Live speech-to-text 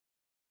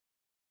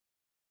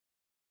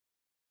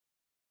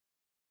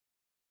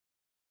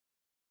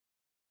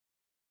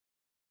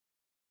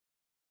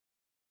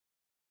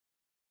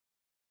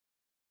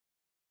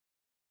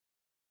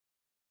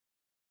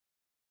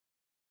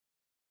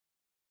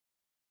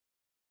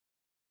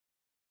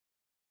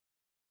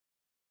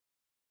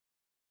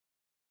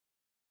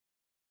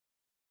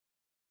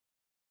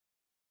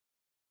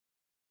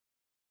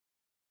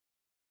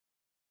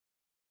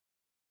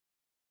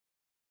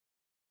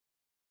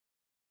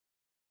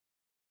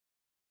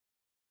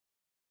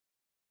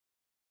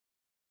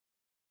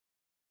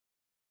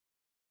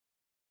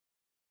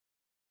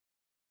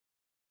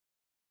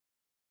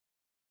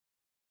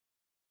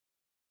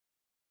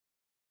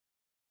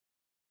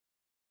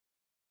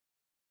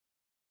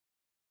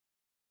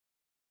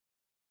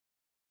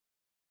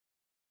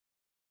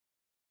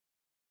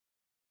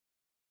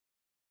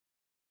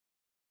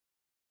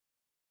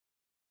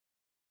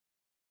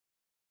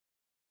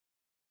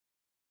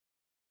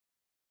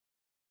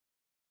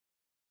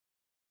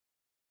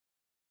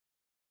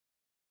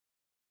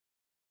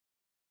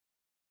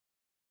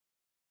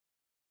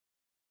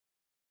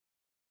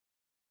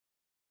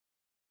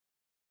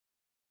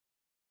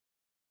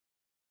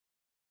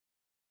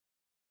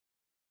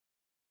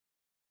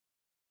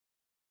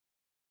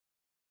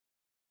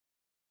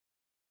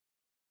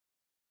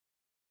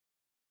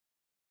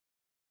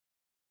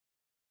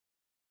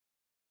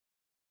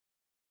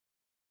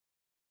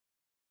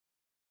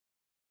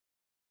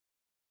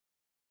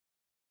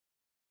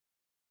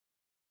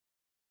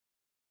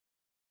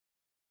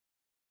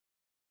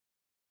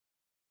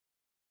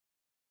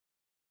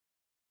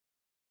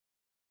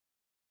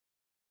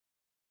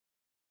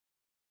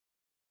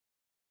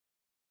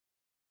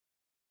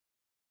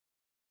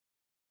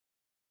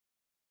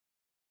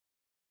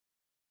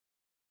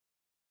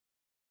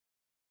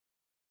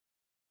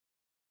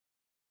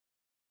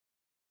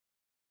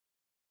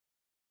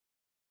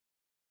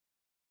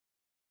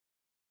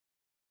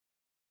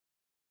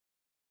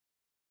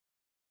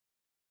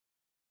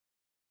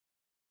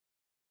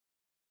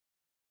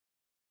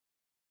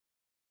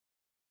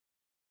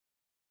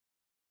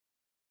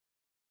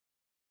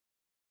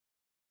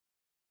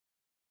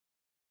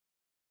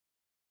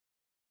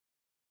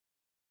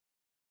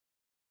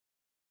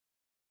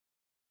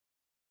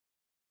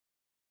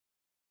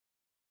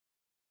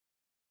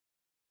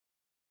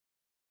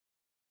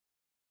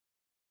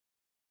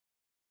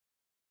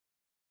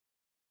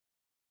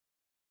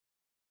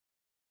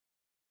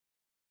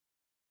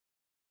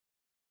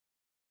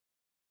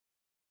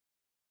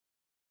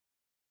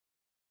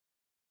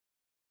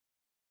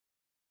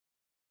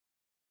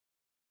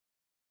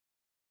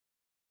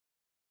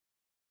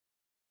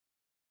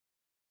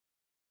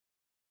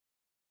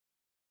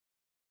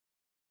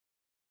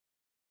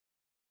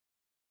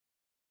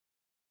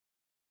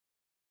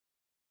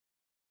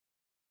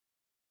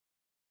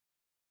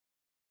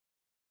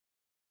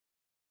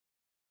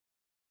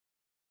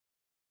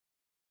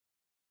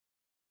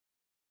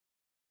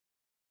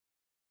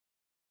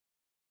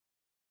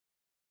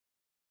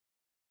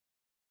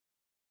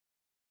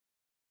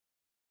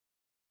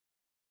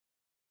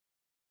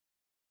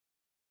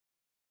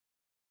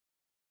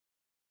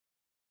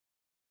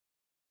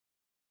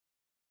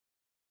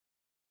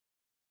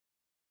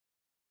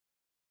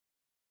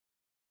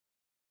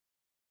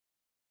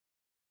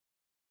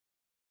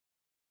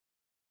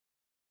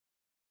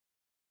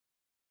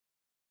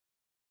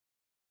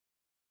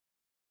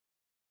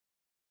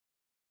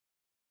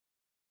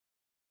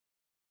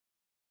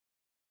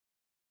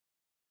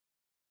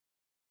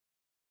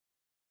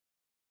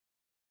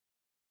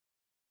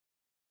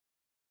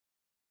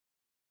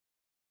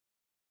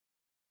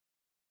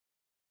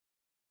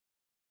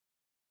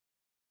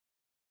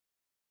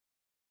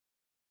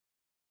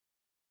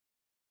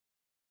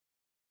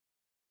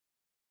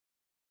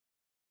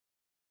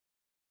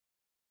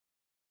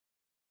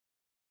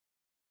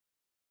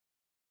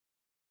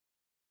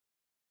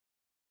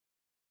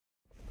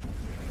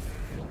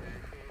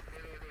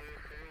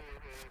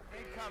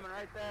coming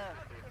right there.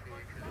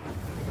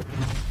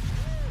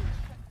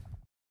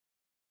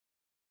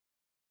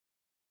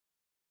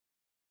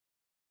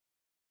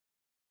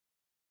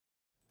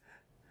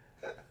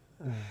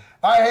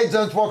 All right, hey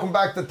gents, welcome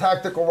back to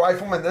Tactical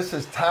Rifleman. This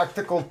is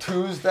Tactical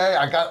Tuesday.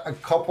 I got a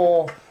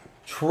couple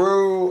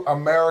true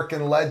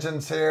American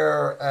legends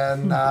here,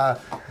 and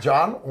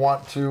John,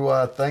 want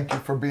to thank you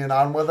for being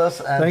on with us.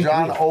 And thank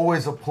John, you.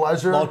 Always a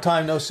pleasure. Long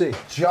time no see.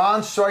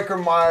 John Stryker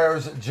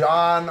Myers,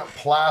 John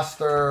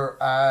Plaster,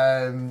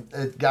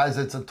 guys,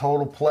 it's a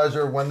total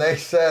pleasure. When they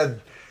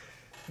said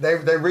they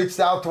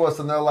reached out to us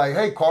and they're like,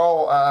 "Hey,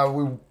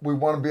 Carl, we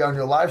want to be on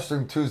your live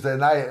stream Tuesday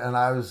night," and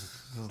I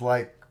was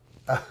like.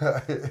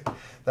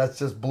 That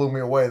just blew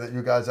me away that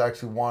you guys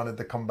actually wanted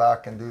to come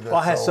back and do this.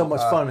 Well, I had so much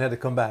fun we had to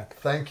come back.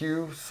 Thank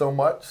you so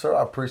much, sir.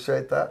 I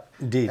appreciate that.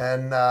 Indeed.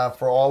 And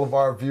for all of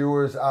our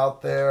viewers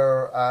out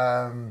there,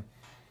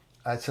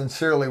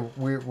 sincerely,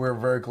 we're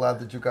very glad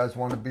that you guys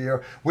want to be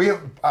here. We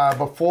have,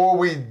 before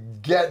we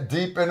get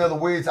deep into the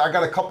weeds, I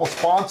got a couple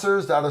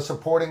sponsors that are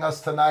supporting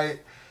us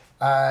tonight.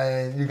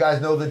 You guys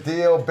know the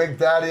deal. Big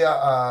Daddy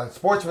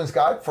Sportsman's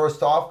Guide,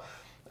 first off,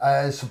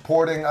 is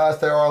supporting us.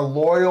 They're our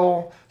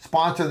loyal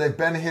sponsor. They've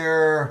been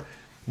here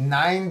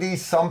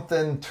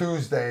 90-something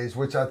Tuesdays,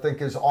 which I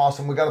think is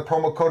awesome. We got a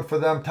promo code for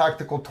them,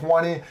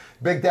 Tactical20,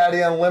 Big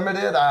Daddy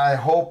Unlimited. I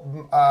hope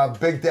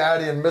Big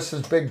Daddy and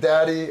Mrs. Big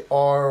Daddy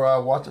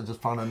are watching. I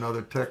just found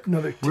another tick.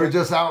 Another tick. We were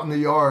just out in the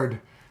yard.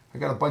 I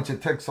got a bunch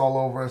of ticks all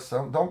over us.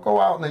 So don't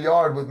go out in the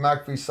yard with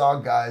Mac v.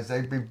 SOG guys.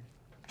 They'd be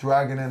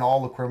dragging in all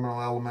the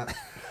criminal element.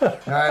 All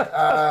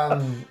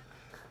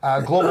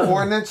right. Global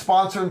Ordnance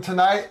sponsoring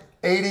tonight.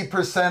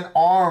 80%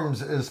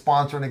 Arms is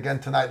sponsoring again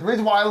tonight. The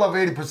reason why I love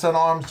 80%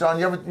 Arms, John,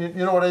 you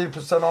know what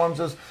 80% Arms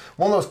is?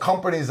 One of those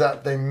companies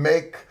that they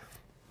make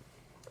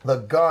the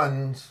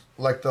guns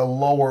like the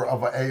lower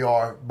of an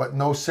AR, but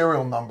no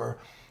serial number,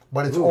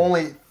 but it's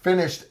only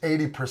finished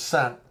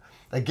 80%.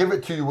 They give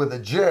it to you with a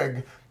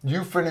jig,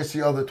 you finish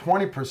the other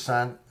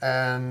 20%,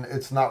 and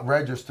it's not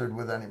registered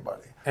with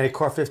anybody. Any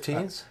Car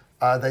 15s?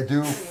 They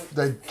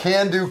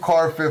can do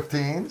Car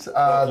 15s.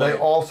 They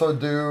also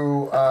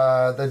do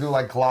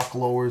like Glock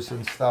lowers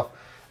and stuff.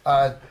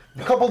 A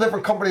couple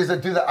different companies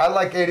that do that. I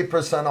like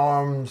 80%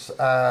 Arms.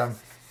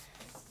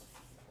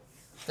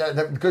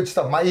 Good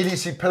stuff. My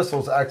EDC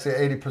pistol's actually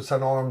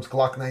 80% Arms,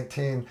 Glock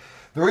 19.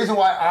 The reason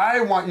why I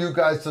want you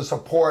guys to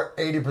support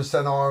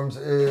 80% Arms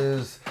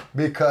is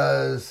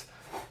because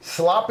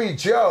Sloppy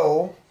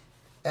Joe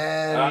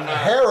and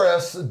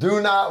Harris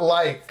do not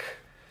like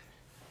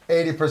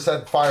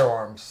 80%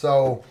 firearms.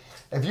 So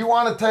if you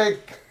want to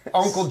take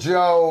Uncle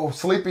Joe,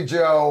 Sleepy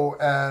Joe,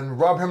 and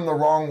rub him the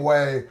wrong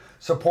way,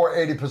 support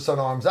 80%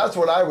 Arms. That's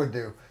what I would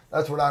do.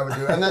 That's what I would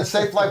do. And then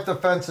Safe Life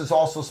Defense is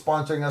also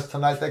sponsoring us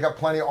tonight. They got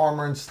plenty of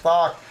armor in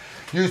stock.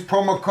 Use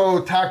promo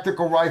code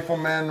Tactical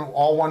Rifleman,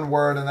 all one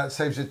word, and that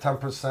saves you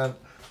 10%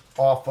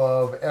 off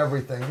of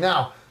everything.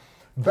 Now,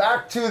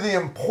 back to the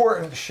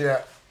important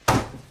shit.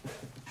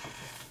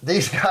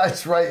 These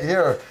guys right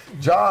here.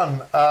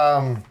 John,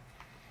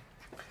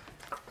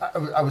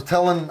 I was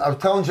telling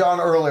John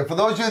earlier. For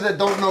those of you that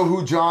don't know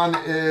who John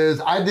is,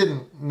 I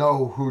didn't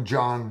know who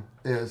John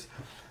is.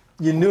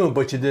 You knew,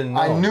 but you didn't know.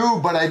 I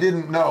knew, but I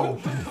didn't know.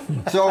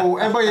 So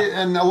everybody,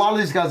 and a lot of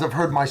these guys have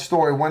heard my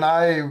story. When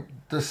I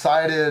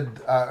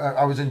decided,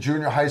 I was in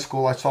junior high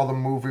school, I saw the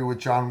movie with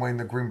John Wayne,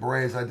 The Green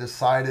Berets. I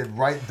decided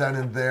right then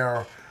and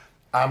there,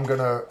 I'm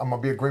gonna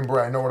be a Green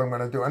Beret. I know what I'm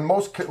gonna do. And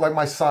most kids, like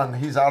my son,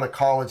 he's out of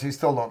college. He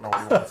still don't know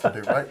what he wants to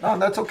do, right? No,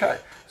 that's okay.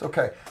 It's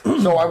okay.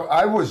 So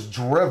I was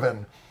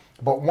driven.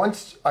 But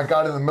once I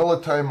got in the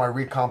military, my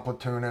recon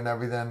platoon and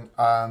everything,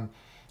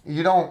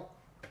 you don't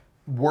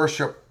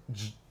worship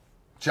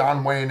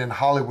John Wayne and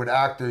Hollywood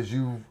actors.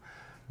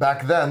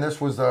 Back then, this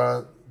was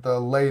the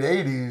late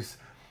 80s,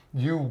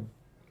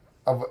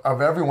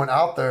 of everyone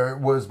out there,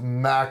 it was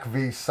Mac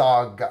v.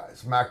 SOG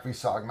guys. Mac v.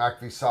 SOG, Mac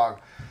v. SOG.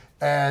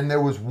 And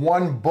there was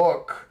one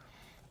book,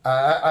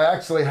 I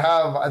actually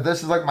have,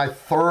 this is like my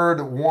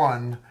third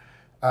one,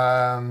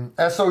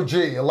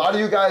 SOG. A lot of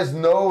you guys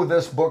know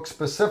this book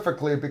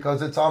specifically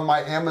because it's on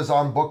my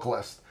Amazon book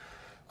list.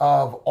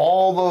 Of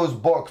all those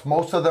books,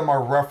 most of them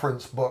are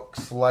reference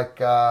books, like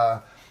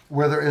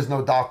Where There Is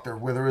No Doctor,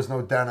 Where There Is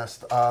No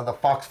Dentist, the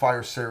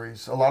Foxfire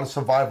series, a lot of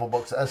survival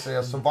books,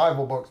 SAS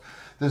survival books.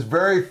 There's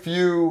very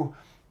few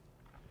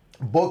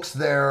books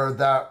there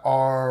that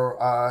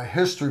are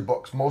history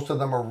books. Most of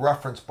them are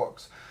reference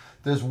books.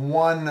 There's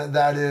one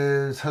that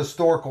is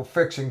historical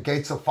fiction,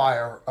 Gates of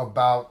Fire,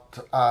 about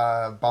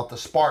the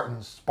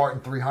Spartans, Spartan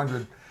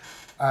 300.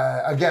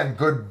 Again,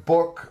 good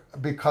book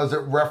because it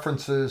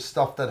references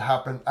stuff that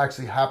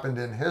actually happened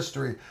in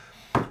history.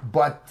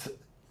 But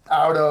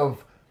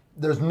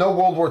there's no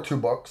World War II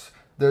books.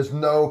 There's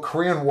no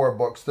Korean War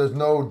books. There's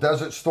no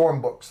Desert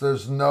Storm books.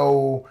 There's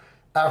no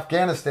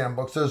Afghanistan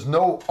books. There's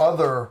no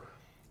other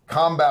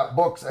combat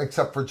books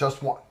except for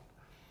just one.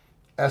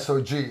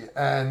 SOG.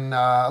 And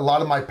a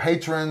lot of my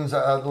patrons,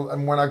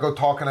 and when I go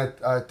talk and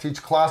I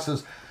teach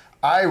classes,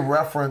 I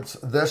reference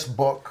this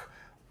book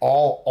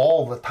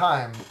all the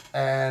time.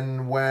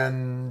 And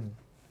when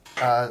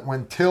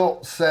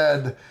Tilt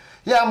said,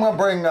 "Yeah, I'm gonna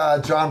bring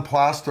John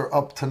Plaster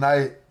up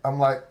tonight," I'm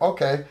like,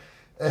 "Okay."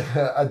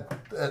 I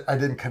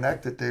didn't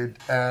connect it, dude,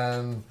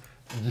 and.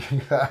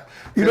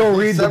 You don't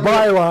read the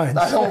bylines.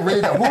 I don't read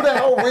it. Who the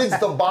hell reads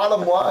the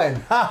bottom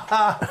line?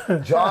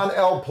 John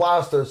L.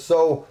 Plaster.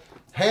 So,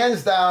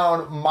 hands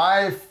down,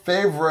 my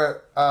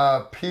favorite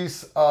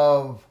piece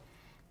of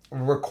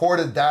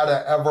recorded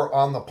data ever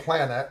on the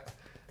planet.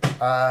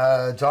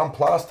 John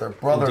Plaster,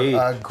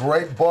 brother.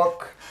 Great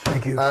book.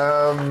 Thank you.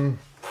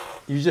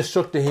 You just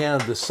shook the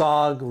hand of the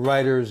SOG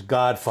writer's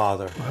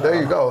godfather.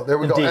 There you go. There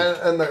we Indeed. go.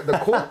 And the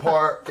cool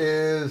part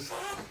is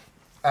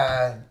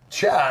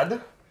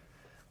Chad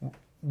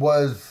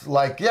was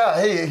like, yeah,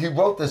 hey, he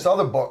wrote this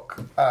other book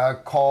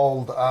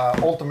called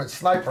Ultimate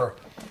Sniper.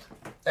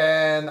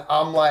 And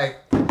I'm like,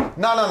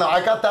 no,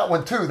 I got that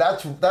one too.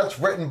 That's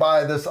written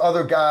by this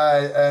other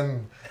guy.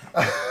 And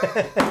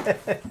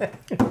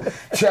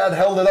Chad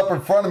held it up in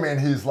front of me and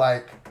he's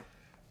like,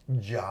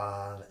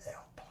 John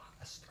L.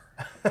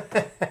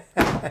 Plaster.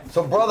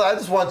 So, brother, I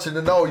just want you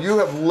to know you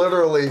have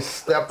literally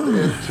stepped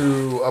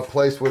into a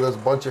place where there's a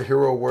bunch of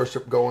hero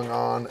worship going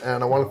on.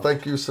 And I want to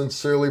thank you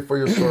sincerely for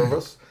your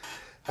service.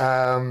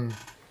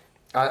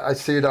 I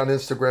see it on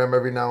Instagram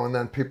every now and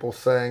then, people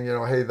saying, you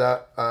know, hey,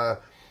 that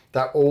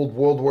old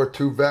World War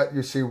II vet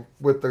you see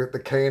with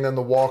the cane and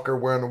the walker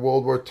wearing the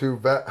World War II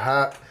vet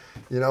hat,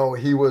 you know,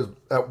 he was,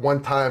 at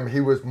one time,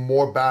 he was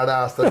more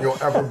badass than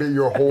you'll ever be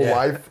your whole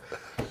life.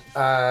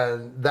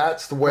 And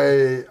that's the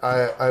way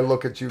I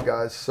look at you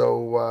guys.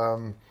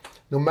 So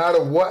no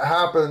matter what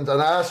happens,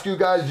 and I ask you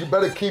guys, you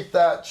better keep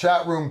that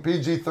chat room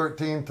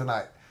PG-13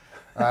 tonight.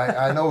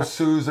 I know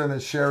Susan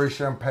and Sherry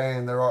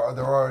Champagne, they're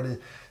already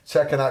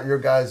checking out your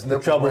guys'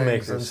 nipple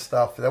rings and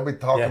stuff. They'll be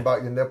talking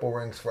about your nipple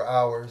rings for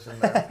hours.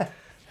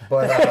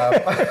 But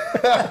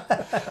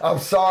I'm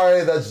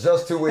sorry, that's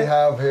just who we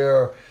have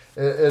here.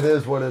 It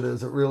is what it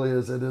is. It really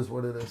is. It is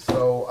what it is.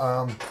 So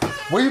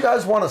where do you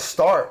guys want to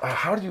start?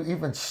 How do you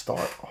even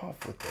start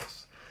off with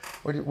this?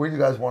 Where do you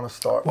guys want to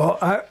start? Well,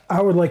 I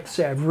would like to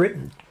say I've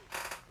written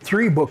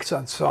 3 books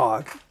on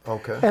SOG.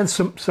 Okay. And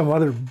some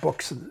other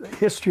books, the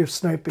history of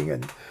sniping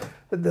and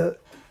the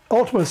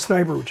Ultimate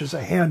Sniper, which is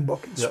a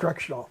handbook,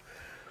 instructional.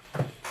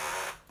 Yep.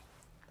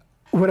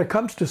 When it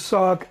comes to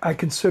SOG, I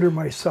consider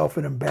myself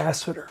an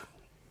ambassador.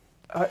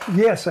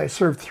 Yes, I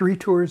served 3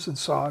 tours in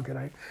SOG, and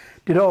I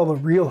did all the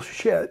real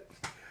shit.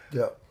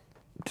 Yeah.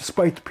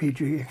 Despite the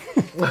PG.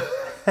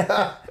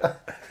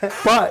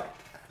 But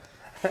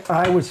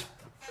I was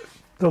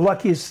the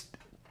luckiest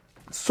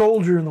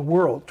soldier in the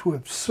world to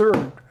have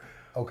served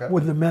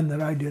with the men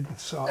that I did in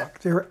SOG.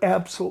 They're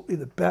absolutely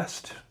the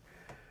best.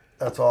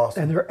 That's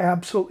awesome. And they're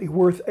absolutely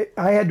worth it.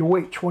 I had to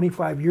wait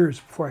 25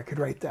 years before I could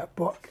write that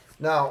book.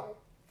 Now,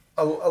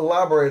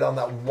 elaborate on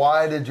that.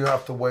 Why did you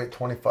have to wait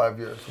 25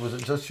 years? Was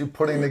it just you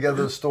putting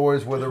together the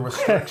stories? Were there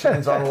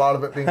restrictions on a lot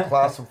of it being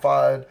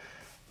classified?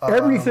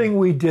 Everything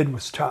we did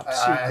was top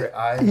secret.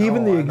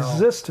 Even the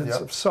existence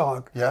of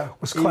SOG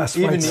was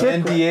classified. Even the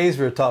secret. NDAs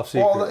were top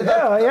secret.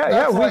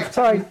 Well, we've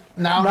signed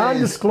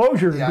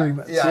non-disclosure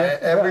agreements.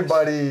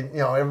 Everybody,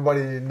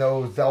 everybody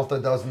knows Delta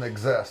doesn't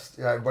exist.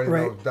 Everybody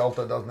knows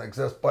Delta doesn't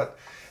exist, but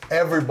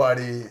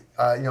everybody,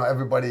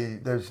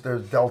 there's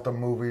Delta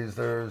movies,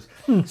 there's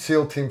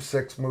SEAL Team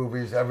 6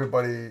 movies.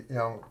 Everybody,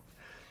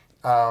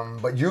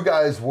 but you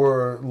guys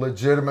were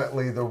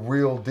legitimately the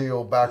real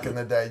deal back in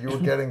the day. You were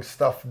getting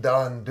stuff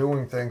done,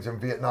 doing things in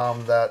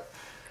Vietnam that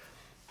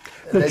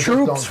the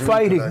troops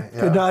fighting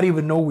did not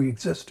even know we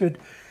existed.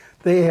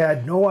 They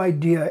had no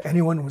idea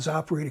anyone was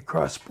operating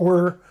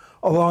cross-border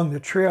along the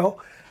trail.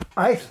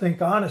 I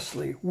think,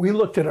 honestly, we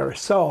looked at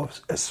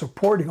ourselves as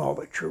supporting all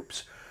the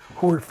troops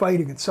who were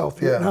fighting in South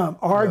Vietnam.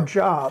 Our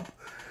job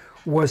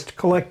was to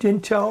collect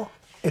intel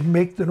and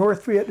make the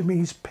North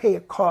Vietnamese pay a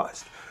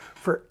cost.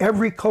 For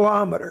every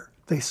kilometer,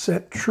 they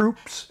sent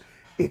troops,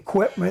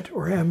 equipment,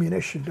 or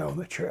ammunition down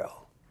the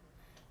trail.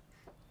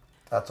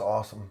 That's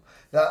awesome.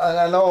 Now, and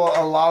I know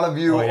a lot of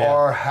you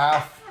are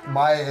half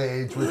my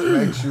age, which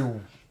makes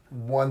you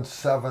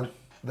 1/7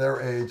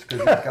 their age,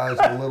 because these guys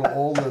are a little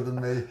older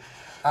than me.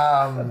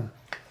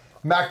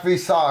 Mac V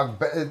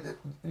SOG,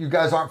 you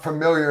guys aren't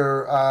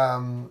familiar.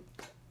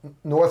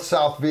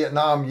 North-South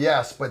Vietnam,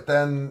 yes, but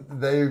then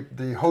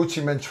the Ho Chi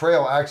Minh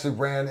Trail actually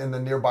ran in the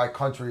nearby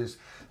countries,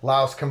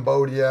 Laos,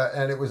 Cambodia,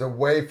 and it was a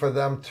way for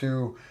them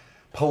to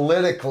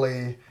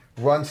politically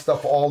run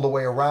stuff all the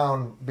way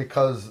around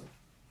because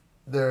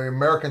the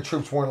American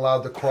troops weren't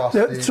allowed to cross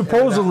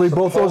supposedly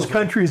both those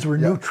countries were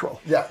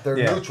neutral. Yeah, they're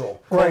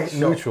neutral. Right. So,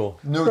 neutral.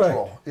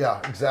 Right. Yeah,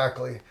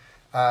 exactly.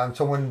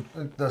 So when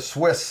the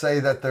Swiss say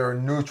that they're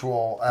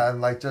neutral,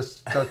 and that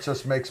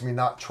just makes me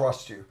not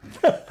trust you.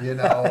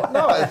 No,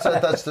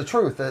 that's the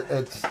truth.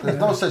 There's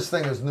no such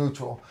thing as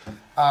neutral.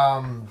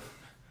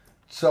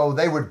 So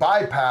they would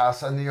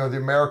bypass, and the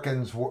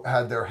Americans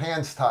had their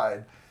hands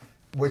tied,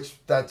 which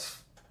that's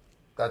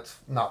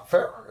not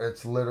fair.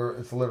 It's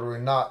literally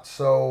not.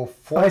 So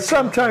I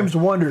sometimes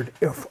wondered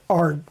if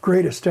our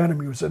greatest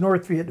enemy was the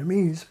North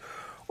Vietnamese,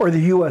 or the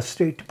U.S.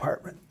 State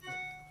Department,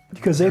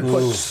 because they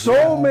put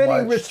so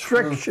many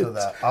restrictions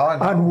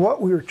on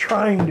what we were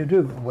trying to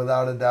do.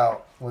 Without a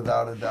doubt,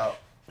 without a doubt.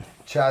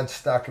 Chad's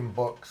stacking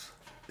books.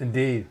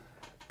 Indeed.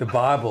 The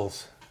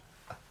Bibles.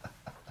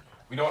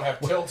 We don't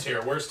have tilts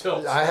here. Where's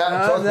tilts? I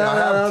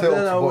have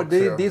tilts books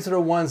here. These are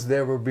the ones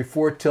that were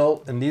before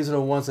tilt, and these are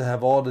the ones that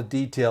have all the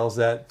details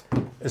that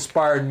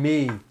inspired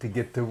me to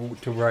get to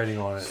writing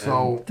on it.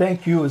 So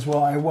thank you as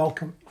well. I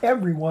welcome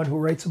everyone who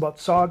writes about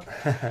SOG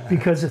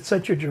because it's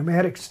such a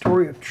dramatic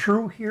story of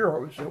true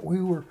heroes that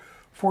we were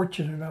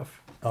fortunate enough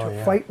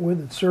to fight with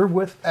and serve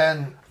with.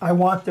 And I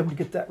want them to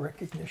get that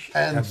recognition.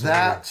 And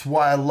that's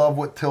why I love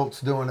what Tilt's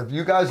doing. If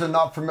you guys are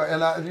not familiar,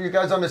 and you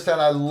guys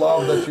understand, I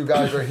love that you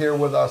guys are here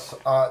with us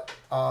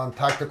on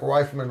Tactical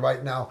Rifleman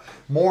right now.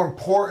 More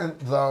important,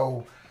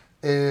 though,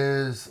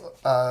 is,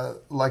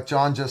 like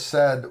John just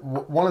said,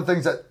 one of the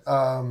things that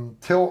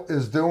Tilt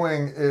is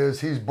doing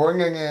is he's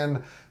bringing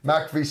in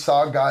Mac v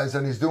SOG guys,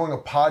 and he's doing a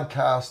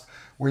podcast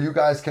where you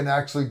guys can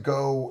actually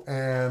go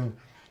and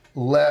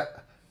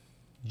let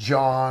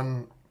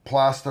John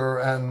Plaster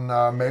and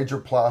Major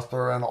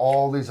Plaster and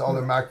all these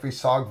other Mac v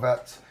SOG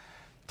vets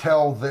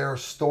tell their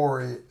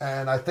story.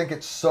 And I think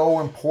it's so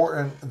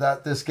important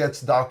that this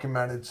gets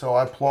documented. So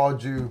I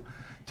applaud you,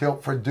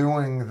 Tilt, for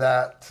doing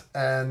that.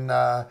 And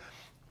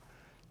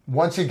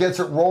once he gets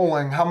it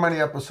rolling, how many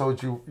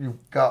episodes you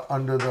got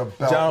under the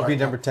belt? John will be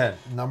number 10.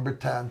 Number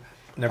 10.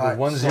 Number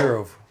 10.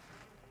 So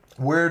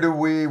where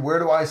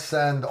do I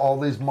send all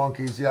these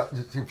monkeys? Yeah,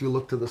 if you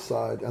look to the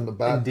side and the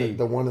back, Indeed.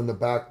 the one in the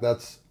back,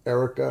 that's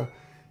Erica,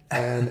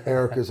 and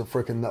Erica's a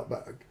freaking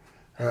nutbag.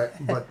 All right,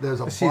 but there's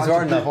a bunch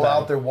of people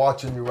out there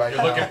watching you right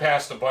now. You're looking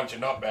past a bunch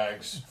of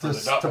nutbags for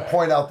Just the nutbag. to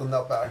point out the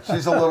nutbag.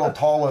 She's a little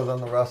taller than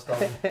the rest of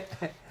them.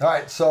 All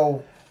right,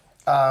 so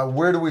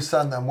where do we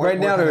send them? Right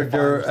now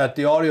they're at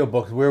the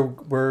audiobooks.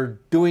 We're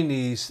doing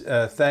these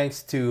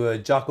thanks to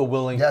Jocko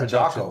Willing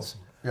Productions. Jocko.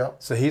 Yep.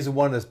 So he's the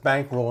one that's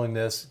bankrolling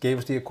this, gave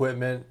us the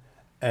equipment,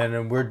 and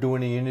then we're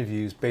doing the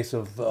interviews based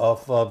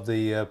off of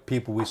the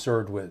people we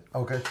served with.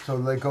 Okay, so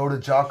they go to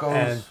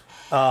Jocko's.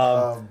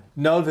 And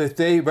no, that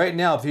they right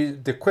now,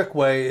 the quick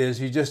way is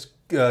you just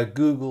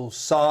Google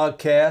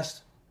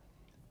SOGcast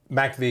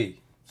Mac V.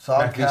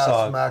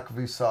 SOGcast Mac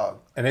v SOG.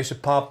 And they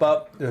should pop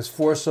up. There's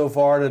 4 so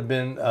far that have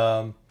been.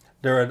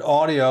 They're in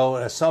audio,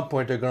 and at some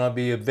point they're going to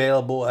be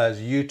available as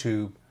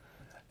YouTube,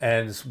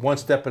 and it's one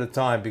step at a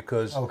time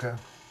because. Okay.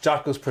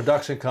 Jocko's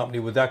production company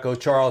with Echo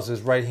Charles,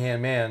 his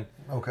right-hand man.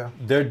 Okay.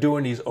 They're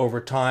doing these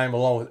over time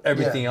along with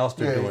everything else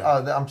they're doing.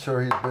 I'm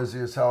sure he's busy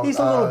as hell. He's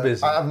a little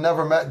busy. I've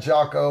never met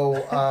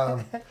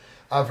Jocko.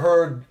 I've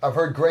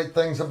heard great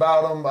things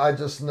about him. I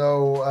just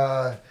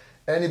know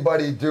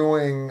anybody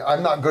doing.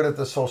 I'm not good at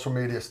the social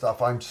media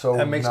stuff. I'm so.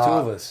 That makes 2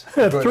 of us.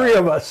 3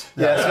 of us.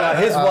 Yeah,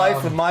 so his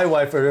wife and my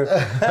wife are.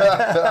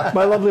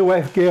 My lovely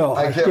wife Gail.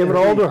 I give it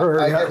all to her.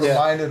 I get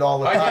reminded all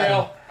the time. Hi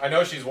Gail. I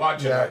know she's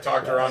watching. I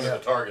talked her onto the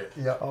target.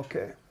 Yeah.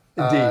 Okay.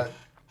 Indeed.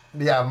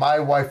 Yeah, my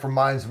wife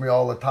reminds me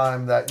all the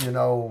time that,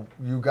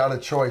 you got a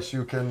choice.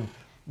 You can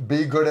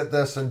be good at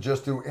this and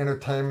just do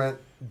entertainment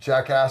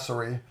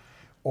jackassery,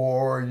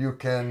 or you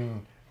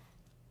can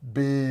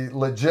be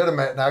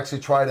legitimate and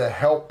actually try to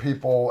help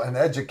people and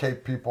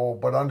educate people,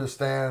 but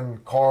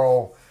understand,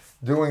 Carl,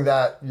 doing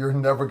that, you're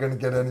never going to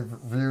get any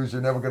views.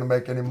 You're never going to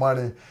make any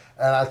money.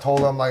 And I told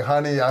him, like,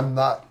 honey, I'm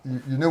not.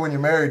 You knew when you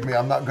married me,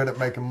 I'm not good at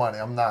making money.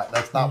 I'm not.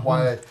 That's not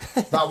why.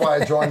 Not why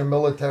I joined the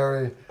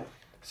military.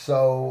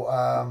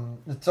 So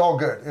it's all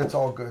good. It's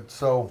all good.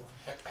 So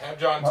have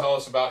John tell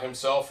us about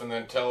himself, and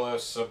then tell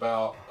us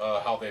about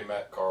how they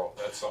met, Carl.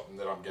 That's something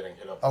that I'm getting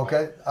hit up on.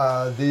 Okay.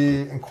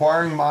 The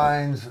inquiring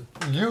minds.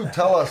 You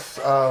tell us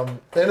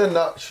in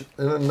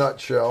a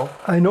nutshell.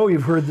 I know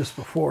you've heard this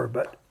before,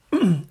 but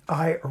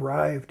I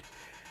arrived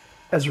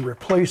as a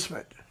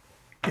replacement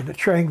in the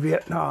Trang,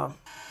 Vietnam,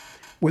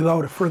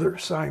 without a further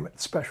assignment in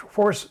Special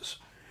Forces.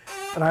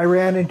 And I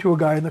ran into a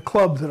guy in the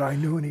club that I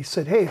knew, and he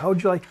said, "Hey,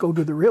 how'd you like to go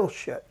do the real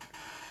shit?"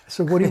 I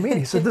said, "What do you mean?"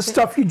 He said, "The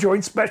stuff you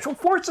joined Special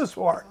Forces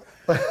for."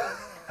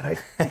 And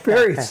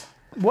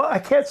I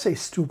can't say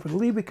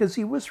stupidly because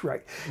he was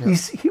right. Yeah.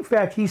 In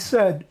fact, he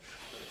said,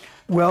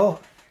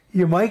 "Well,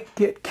 you might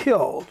get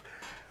killed,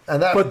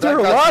 but there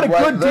are a lot of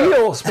good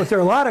deals. But there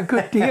are a lot of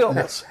good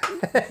deals.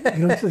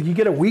 So you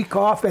get a week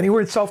off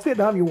anywhere in South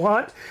Vietnam you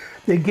want.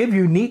 They give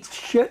you neat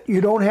shit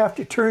you don't have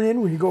to turn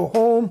in when you go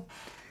home."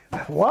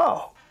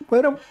 Wow.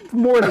 But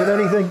more than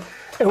anything,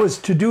 it was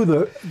to do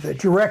the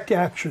direct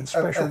action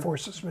Special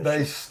Forces mission.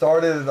 They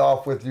started it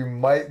off with, "You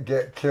might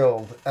get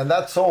killed," and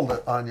that sold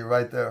it on you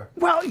right there.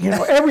 Well,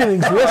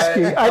 everything's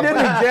risky. I didn't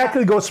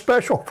exactly go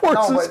Special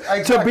Forces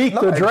to beat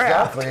the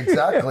draft.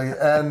 Exactly.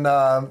 And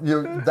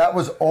that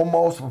was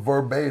almost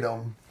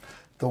verbatim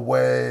the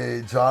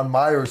way John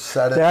Meyer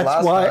said it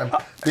last time,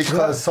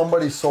 because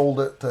somebody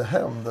sold it to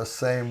him the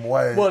same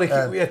way. Well,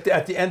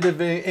 at the end of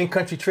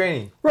in-country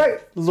training, right?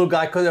 The little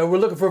guy, we're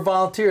looking for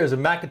volunteers,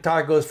 and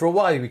McIntyre goes, "For a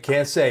while, we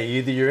can't say.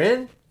 Either you're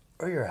in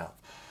or you're out."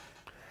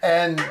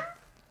 And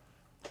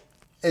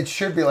it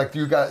should be like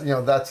you guys,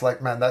 that's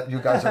like, man, that you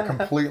guys are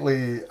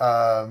completely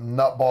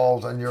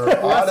nutballs and you're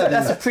oddities.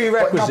 That's a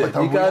prerequisite.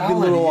 But You got to be a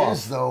little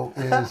off. Though,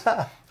 is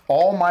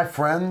all my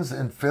friends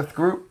in 5th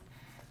group,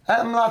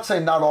 and I'm not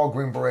saying not all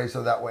Green Berets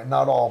are that way,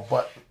 not all,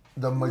 but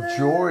the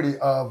majority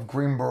of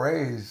Green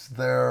Berets,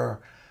 they're,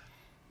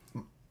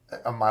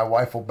 my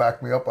wife will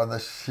back me up on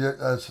this shit,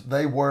 as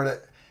they word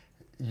it,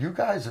 you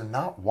guys are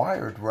not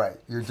wired right.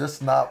 You're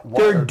just not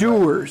wired They're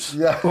doers.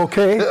 Right. Yeah.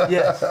 Okay?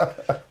 Yes.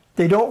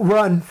 They don't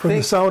run from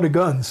the sound of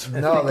guns.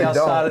 No, they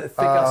don't. Think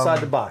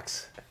outside the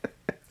box.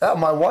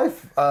 My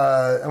wife,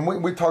 and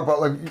we talk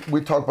about,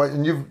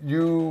 and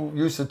you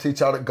used to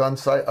teach out at Gun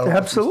Sight. I don't know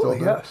if you still Absolutely,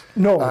 do. yes.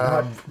 No,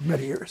 not for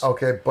many years.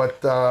 Okay,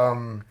 but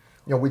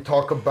we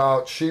talk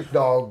about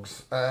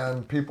sheepdogs,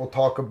 and people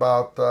talk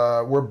about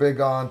we're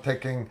big on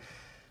taking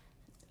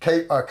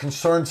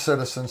concerned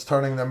citizens,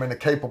 turning them into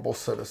capable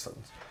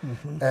citizens.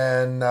 Mm-hmm.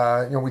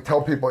 And we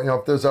tell people,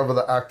 if there's ever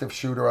the active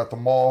shooter at the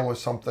mall or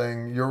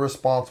something, you're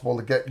responsible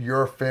to get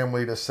your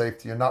family to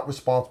safety. You're not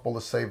responsible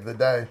to save the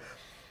day.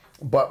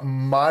 But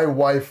my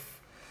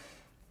wife,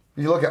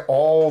 you look at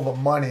all the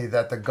money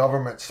that the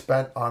government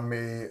spent on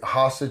me,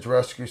 hostage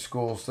rescue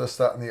schools, this,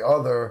 that, and the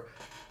other.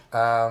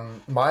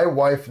 My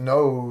wife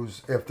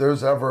knows if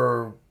there's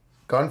ever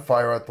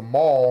gunfire at the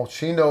mall,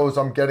 she knows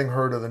I'm getting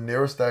her to the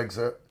nearest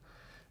exit,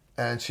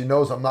 and she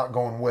knows I'm not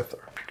going with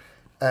her.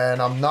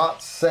 And I'm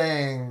not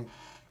saying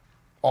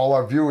all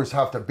our viewers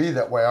have to be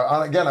that way.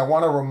 Again, I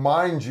want to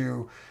remind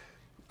you,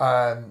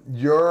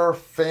 your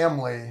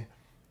family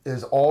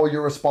is all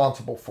you're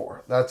responsible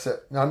for. That's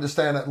it. Now,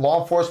 understand that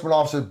law enforcement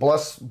officers,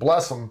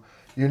 bless them,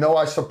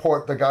 I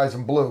support the guys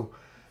in blue,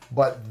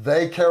 but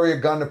they carry a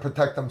gun to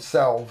protect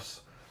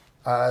themselves.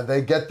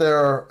 They get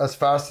there as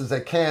fast as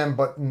they can,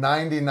 but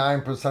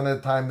 99% of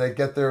the time they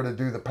get there to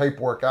do the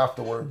paperwork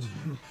afterwards.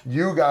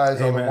 You guys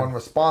are the one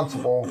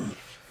responsible.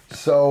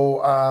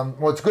 So,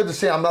 it's good to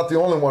see I'm not the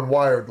only one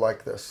wired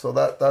like this. So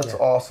that's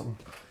awesome.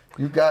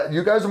 You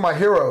guys are my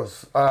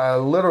heroes.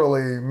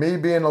 Literally, me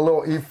being a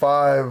little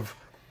E5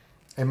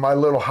 in my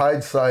little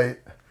hide site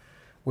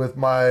with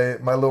my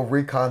little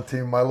recon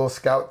team, my little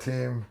scout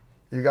team.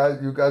 You guys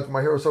are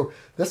my heroes. So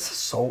this is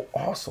so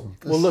awesome.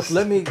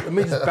 Let me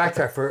just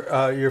backtrack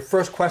for your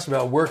first question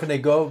about where can they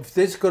go. If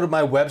they just go to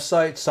my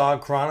website, SOG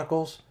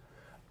Chronicles,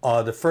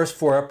 the first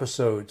 4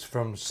 episodes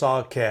from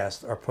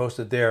SOGcast are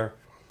posted there.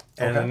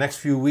 And in the next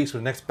few weeks,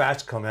 when the next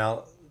batch come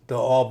out, they'll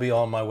all be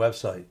on my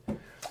website.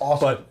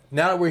 Awesome. But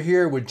now that we're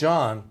here with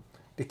John,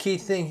 the key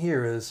thing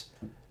here is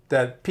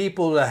that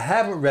people that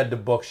haven't read the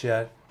books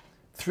yet,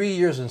 3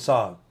 years in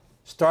SOG,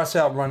 starts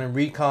out running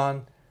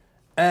recon,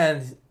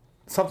 and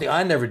something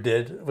I never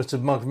did, which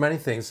among many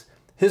things,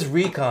 his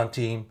recon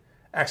team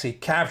actually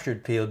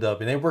captured POW.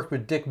 And they worked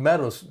with Dick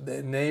Meadows,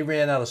 and they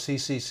ran out of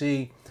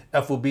CCC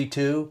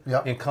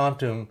FOB2 in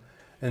Khartoum.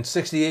 In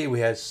 '68,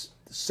 we had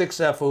 6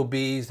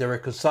 FOBs. They were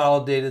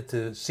consolidated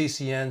to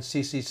CCN,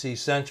 CCC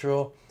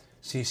Central,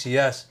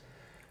 CCS.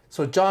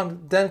 So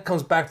John then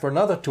comes back for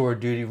another tour of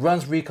duty,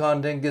 runs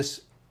recon, then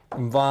gets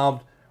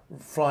involved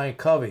flying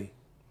Covey,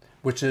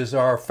 which is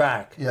our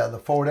FAC. Yeah, the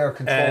forward air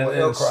control aircraft.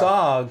 And in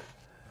SOG,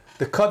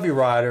 the Covey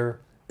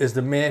rider is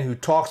the man who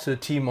talks to the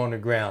team on the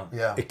ground.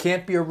 Yeah. It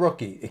can't be a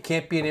rookie. It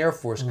can't be an Air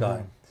Force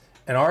guy.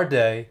 In our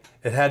day,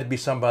 it had to be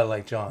somebody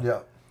like John. Yeah.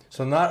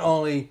 So not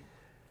only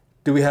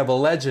do we have a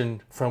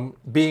legend from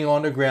being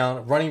on the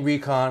ground, running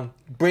recon,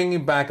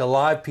 bringing back a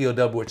live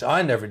POW, which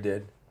I never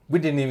did. We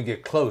didn't even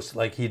get close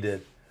like he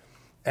did.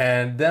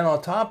 And then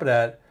on top of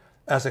that,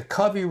 as a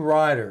Covey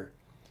rider,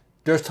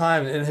 there's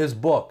times in his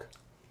book,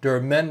 there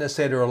are men that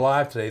say they're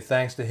alive today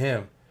thanks to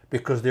him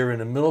because they're in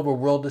the middle of a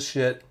world of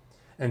shit.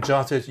 And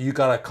John says, you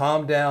got to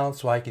calm down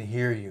so I can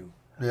hear you.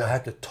 Yeah. I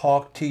have to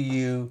talk to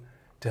you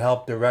to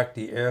help direct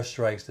the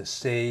airstrikes to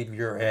save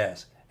your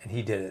ass. And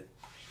he did it.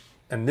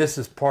 And this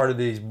is part of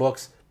these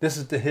books. This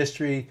is the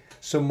history,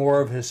 some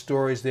more of his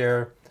stories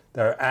there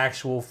that are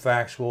actual,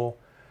 factual.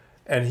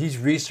 And he's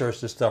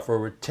researched this stuff for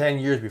over 10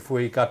 years before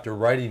he got to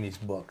writing these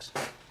books.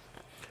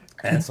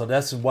 And so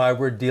that's why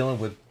we're dealing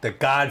with the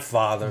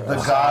godfather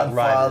of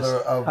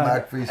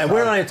MACV. And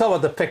we're not even talking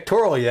about the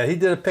pictorial yet. He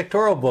did a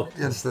pictorial book,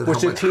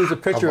 which includes a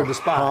picture of the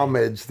spy.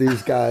 Homage.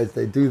 These guys,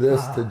 they do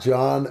this to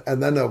John,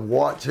 and then to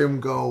watch him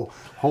go,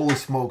 holy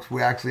smokes,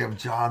 we actually have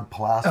John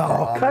Plaster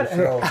on the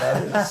show.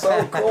 That is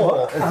so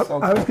cool.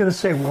 I was going to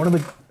say,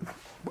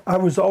 I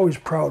was always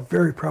proud,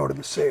 very proud of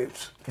the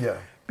saves. Yeah.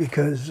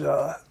 Because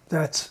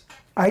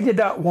I did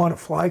not want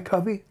to fly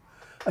Covey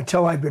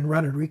until I'd been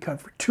running recon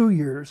for 2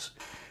 years.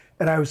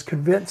 And I was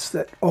convinced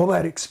that all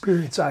that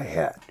experience I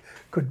had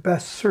could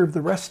best serve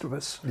the rest of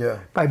us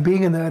by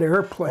being in that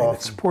airplane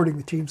and supporting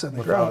the teams on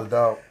the ground.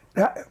 Without a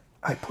doubt.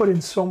 I put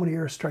in so many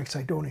airstrikes,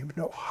 I don't even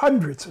know,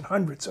 hundreds and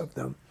hundreds of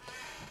them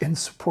in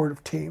support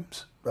of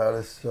teams. That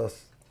is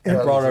just... And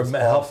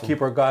helped keep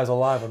our guys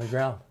alive on the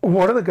ground.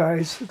 One of the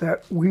guys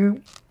that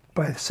we,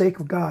 by the sake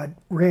of God,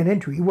 ran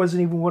into, he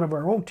wasn't even one of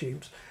our own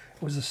teams,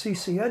 it was a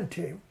CCN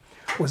team,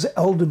 was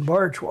Eldon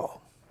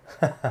Bargewell.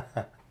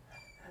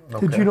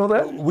 Okay. Did you know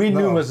that? We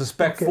knew him as a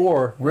Spec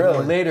 4.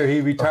 Really? Later,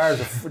 he retired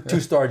as a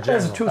 2-star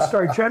general. As a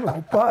 2-star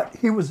general, but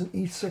he was an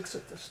E6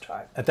 at this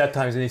time. At that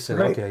time, he said,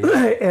 Right. okay.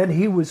 Yeah. And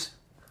he was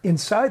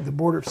inside the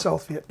border of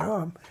South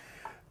Vietnam.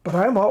 But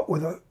I'm out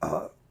with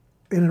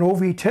in an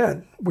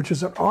OV-10, which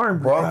is an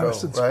armed Bronco,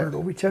 reconnaissance right? bird,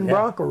 OV-10 Yeah.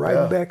 Bronco,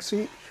 riding back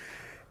seat.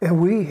 And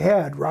we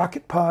had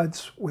rocket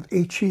pods with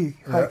HE,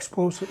 high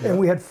explosive, and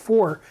we had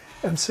 4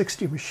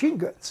 M60 machine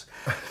guns.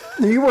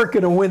 Now, you weren't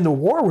going to win the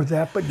war with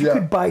that, but you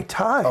could buy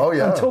time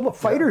until the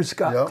fighters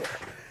got there.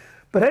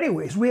 But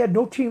anyways, we had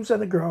no teams on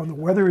the ground. The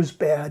weather is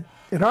bad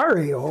in our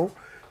AO,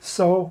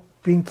 so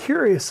being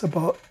curious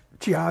about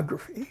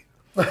geography,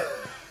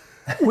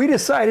 we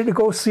decided to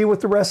go see what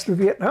the rest of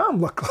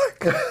Vietnam looked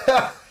like.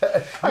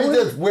 You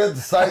just went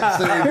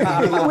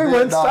sightseeing. We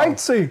went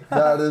sightseeing.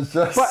 That is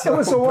just. But it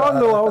was so along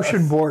the badass.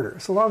 Laotian border.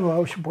 It's along the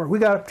Laotian border. We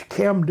got up to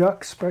Cam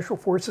Duck Special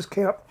Forces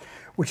Camp,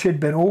 which had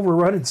been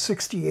overrun in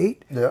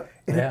 '68. Yeah.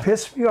 And Yeah. it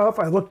pissed me off.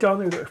 I looked down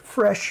there were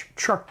fresh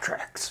truck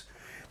tracks.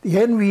 The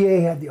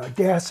NVA had the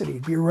audacity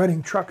to be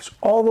running trucks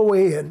all the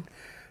way in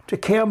to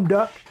Cam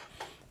Duck,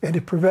 and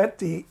to prevent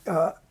the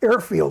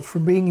airfield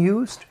from being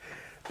used,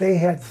 they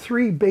had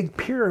 3 big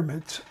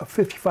pyramids of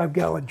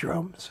 55-gallon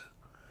drums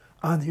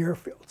on the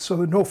airfield, so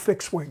no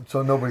fixed wing.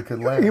 So nobody could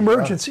land.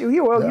 Emergency.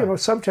 Well, Yeah. you know,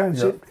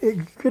 sometimes Yeah. it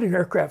get an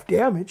aircraft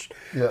damaged.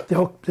 Yeah.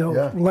 They'll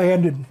Yeah.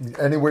 land in.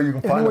 Anywhere you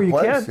can find Anywhere a you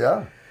place. can.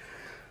 Yeah.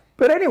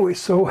 But anyway,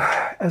 so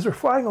as we're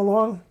flying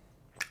along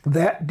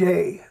that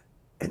day,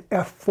 an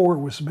F4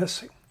 was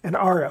missing, an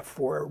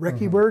RF4, a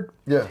recce bird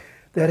Yeah.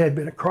 that had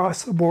been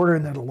across the border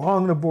and then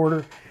along the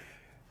border.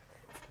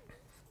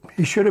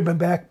 He should have been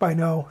back by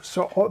now.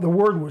 So the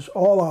word was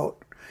all out.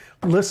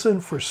 Listen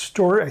for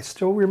Stormy. I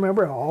still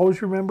remember. I'll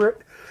always remember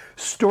it.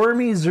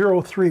 Stormy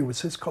 03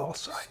 was his call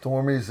sign.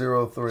 Stormy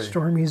 03.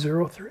 Stormy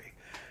 03.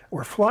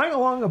 We're flying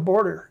along the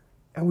border,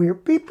 and we hear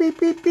beep, beep,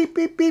 beep, beep,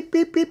 beep, beep,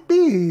 beep, beep,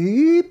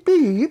 beep,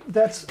 beep.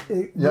 That's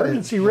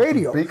emergency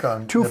radio.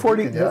 Beacon.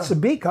 240, The beacon, that's a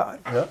beacon.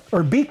 Yeah.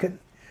 Or beacon.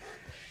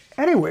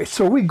 Anyway,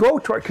 so we go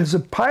to it, because the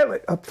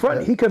pilot up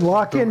front, he can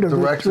lock into the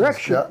direction.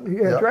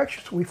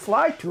 Direction. So we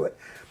fly to it.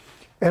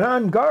 And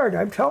on guard,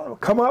 I'm telling him,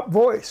 come up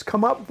voice,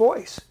 come up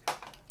voice.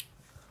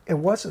 It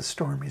wasn't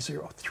Stormy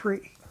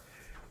 03.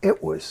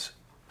 It was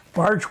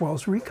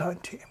Bargewell's recon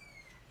team.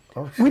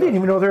 Oh, We didn't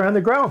even know they're on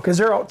the ground because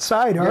they're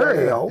outside our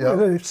AO, yeah.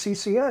 the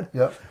CCN.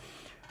 Yeah.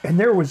 And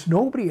there was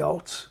nobody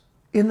else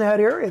in that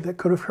area that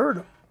could have heard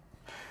him.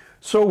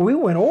 So we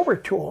went over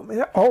to him.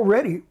 And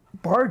already,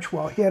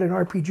 Bargewell, he had an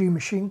RPG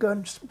machine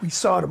gun. We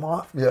sawed him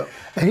off. Yeah.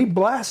 And he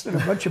blasted a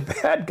bunch of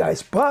bad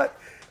guys, but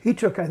he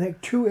took, I think,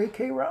 2 AK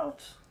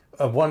rounds.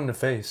 1 in the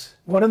face.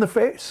 1 in the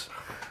face.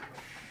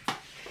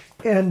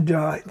 And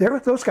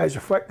those guys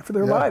are fighting for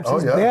their lives. Oh,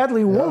 He's yeah.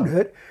 badly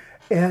wounded.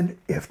 And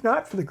if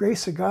not for the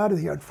grace of God and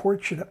the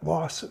unfortunate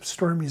loss of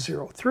Stormy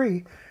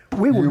 03,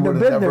 we You wouldn't would have have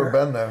been never there.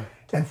 been there.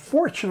 And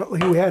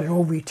fortunately, we had an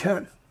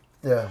OV-10.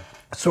 Yeah.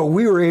 So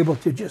we were able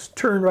to just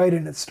turn right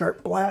in and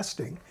start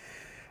blasting.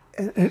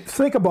 And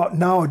think about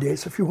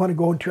nowadays, if you want to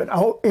go into an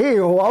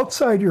AO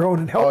outside your own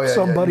and help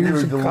somebody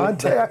who's in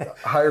contact.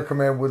 Higher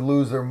command would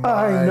lose their mind.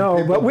 I know,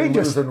 People but we would be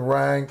just- losing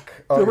rank.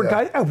 Oh, There were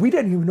yeah. guys, we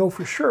didn't even know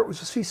for sure it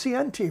was a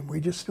CCN team. We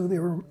just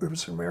knew it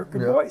was an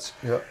American voice.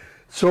 Yeah.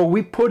 So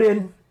we put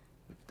in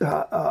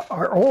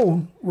our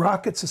own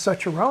rockets and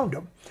such around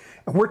them.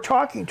 And we're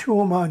talking to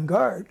them on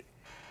guard.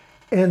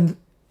 And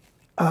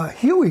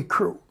Huey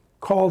crew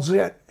calls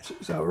in.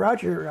 Says,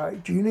 Roger,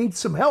 do you need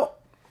some help?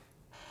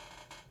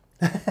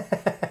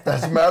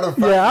 As a matter of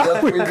fact, Yeah,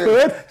 yes, we did.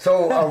 could.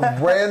 So a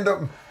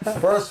random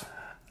first.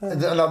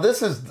 Now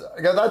this is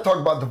again. I talk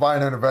about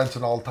divine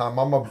intervention all the time.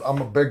 I'm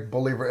a big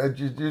believer.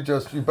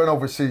 You've been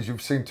overseas.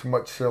 You've seen too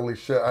much silly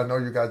shit. I know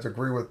you guys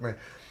agree with me.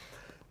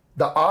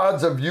 The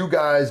odds of you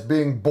guys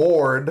being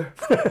bored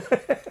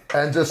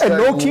and just And saying,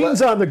 no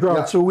teams on the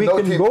ground, so we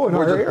can go in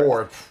we're our just area.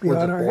 bored. Be We're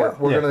on just our bored. area.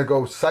 We're Yeah. gonna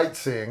go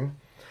sightseeing,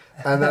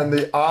 and then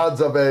the odds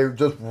of a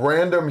just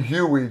random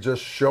Huey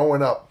just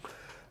showing up.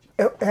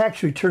 It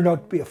actually turned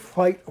out to be a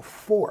flight of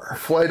 4.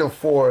 Flight of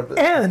 4.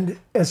 And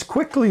as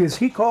quickly as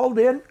he called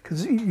in,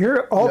 because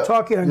you're all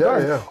talking on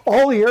guard, yeah.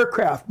 all the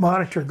aircraft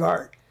monitor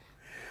guard.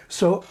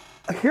 So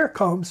here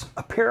comes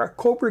a pair of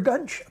Cobra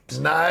gunships.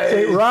 Nice.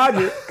 Hey,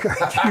 Roger,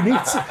 you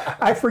need some,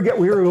 I forget,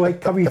 we were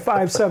like Covey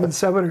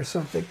 577 or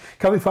something.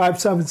 Covey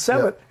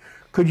 577, Yeah.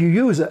 could you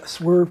use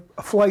us? We're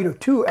a flight of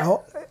 2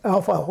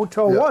 Alpha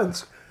Hotel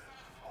 1s.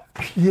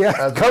 Yeah,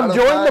 As a come matter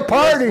of join the fact,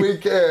 party. yes, we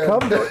can.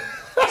 Come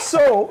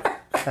so,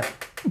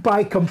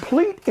 by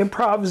complete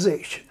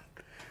improvisation,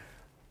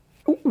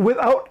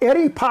 without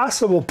any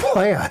possible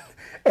plan,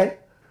 and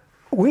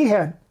we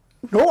had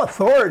no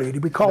authority to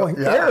be calling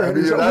air. I mean,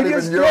 you're so not we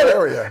even just your did it.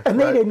 area, And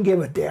they right. didn't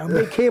give a damn.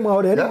 They came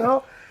out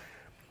anyhow.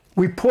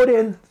 We put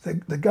in the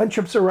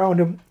gunships around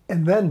them,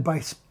 and then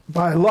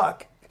by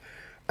luck,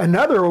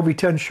 another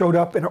OV-10 showed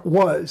up, and it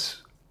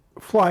was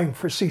flying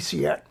for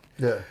CCN.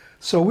 Yeah.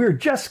 So we were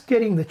just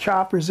getting the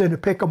choppers in to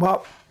pick them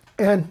up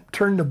and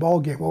turn the ball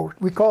game over.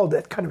 We called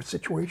that kind of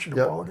situation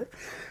Yep. about it.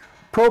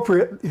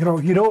 Appropriate,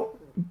 you don't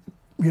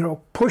you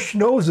know, push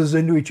noses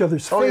into each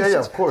other's faces. Yeah,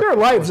 of course. Their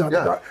lives on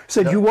the line.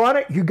 Said, you want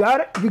it, you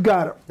got it, you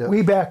got it. Yep.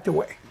 We backed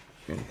away.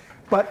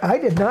 But I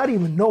did not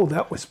even know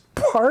that was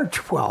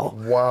Parchwell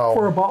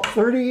for about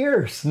 30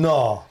 years.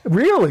 No.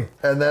 Really?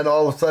 And then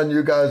all of a sudden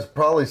you guys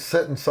probably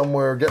sitting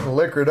somewhere getting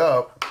liquored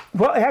up.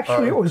 Well,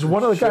 actually, it was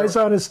one of the guys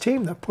on his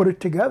team that put it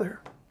together.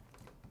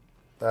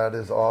 That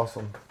is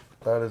awesome.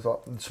 That is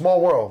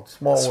small world,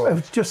 small world.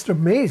 It's just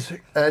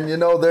amazing. And you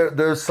know,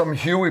 there's some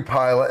Huey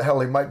pilot. Hell,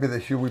 he might be the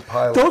Huey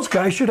pilot. Those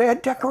guys should have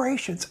had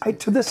decorations.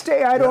 To this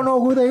day, I don't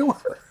know who they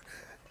were.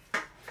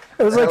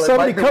 It was like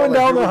somebody coming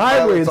down the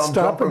highway and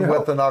stopping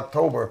with in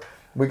October.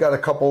 We got a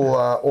couple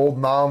old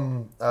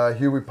Nam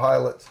Huey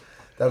pilots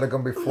that are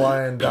going to be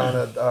flying down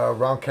at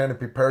Round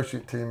Canopy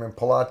Parachute Team in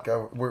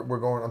Palatka. We're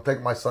going. I'm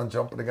taking my son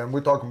jumping again. We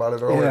were talking about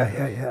it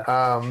earlier.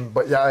 Yeah.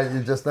 But yeah,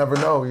 you just never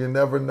know. You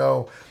never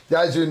know,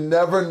 guys. You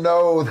never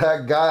know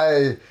that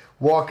guy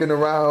walking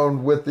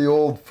around with the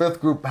old 5th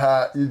group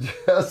hat. You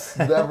just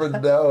never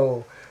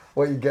know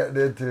what you're getting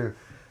into.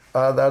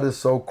 That is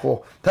so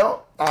cool.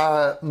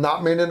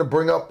 Not meaning to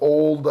bring up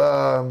old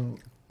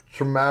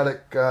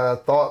traumatic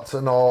thoughts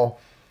and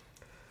all.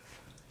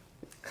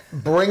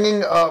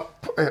 Bringing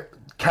up,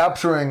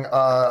 capturing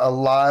a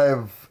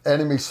live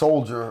enemy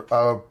soldier,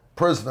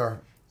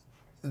 prisoner,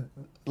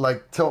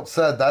 like Tilt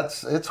said,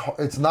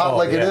 it's not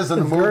like it is in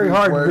the movies. Very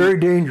hard, very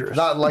dangerous.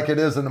 Not like it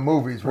is in the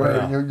movies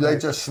where they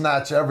just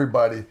snatch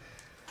everybody.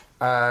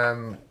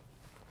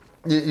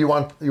 You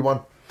want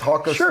to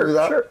talk us through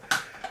that? Sure.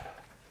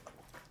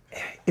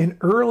 In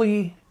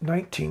early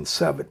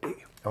 1970,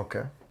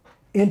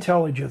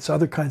 intelligence,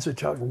 other kinds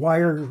of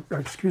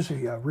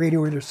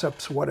radio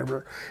intercepts,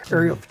 whatever,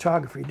 aerial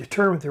photography,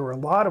 determined there were a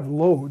lot of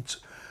loads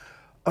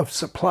of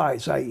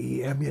supplies,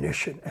 i.e.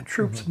 ammunition, and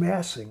troops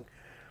massing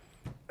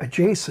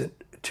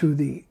adjacent to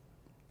the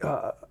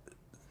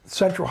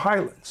central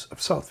highlands of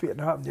South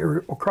Vietnam. They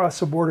were across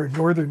the border in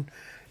northern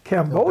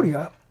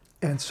Cambodia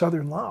and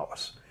southern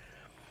Laos.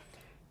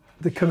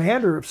 The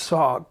commander of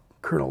SOG,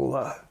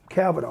 Colonel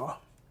Cavanaugh,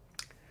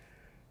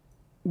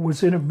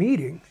 was in a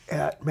meeting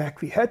at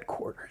MACV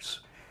headquarters,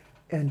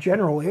 and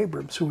General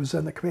Abrams, who was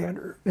then the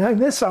commander, and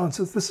this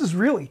is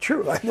really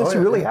true, this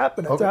really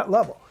happened at that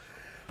level,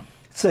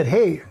 said,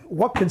 hey,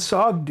 what can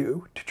SOG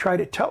do to try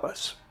to tell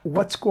us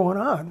what's going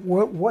on,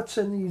 what's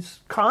in these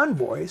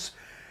convoys,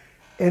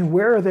 and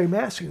where are they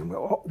massing them?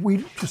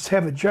 We just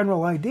have a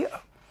general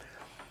idea.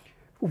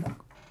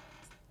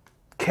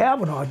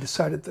 Cavanaugh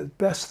decided the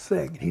best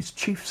thing, and he's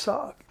Chief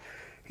SOG,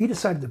 he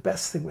decided the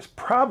best thing was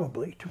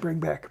probably to bring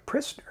back a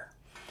prisoner.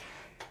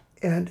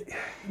 And,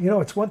 you know,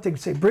 it's one thing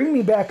to say, bring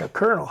me back a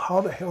colonel.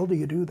 How the hell do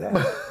you do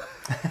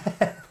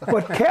that?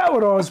 But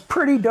Cavanaugh is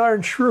pretty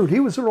darn shrewd.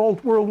 He was an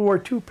old World War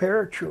II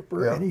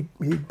paratrooper, and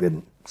he'd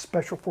been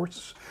Special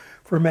Forces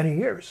for many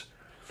years.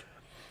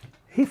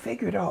 He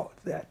figured out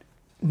that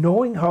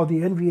knowing how the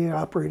NVA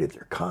operated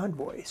their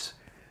convoys,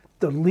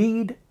 the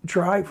lead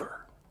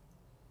driver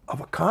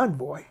of a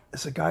convoy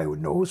is a guy who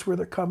knows where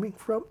they're coming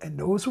from and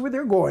knows where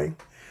they're going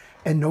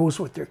and knows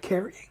what they're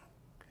carrying.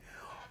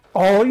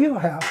 All you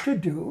have to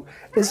do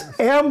is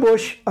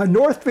ambush a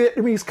North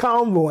Vietnamese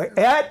convoy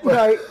at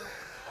night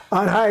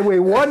on Highway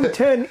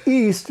 110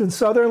 East in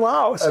southern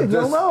Laos, and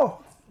you'll know.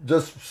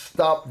 Just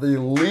stop the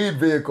lead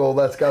vehicle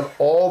that's got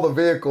all the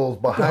vehicles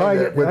behind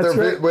it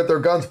with their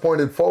guns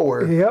pointed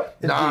forward.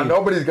 Yep. Nah,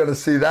 nobody's going to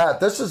see that.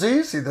 This is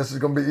easy. This is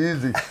going to be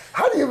easy.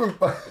 How do you even...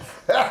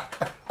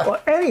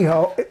 Well,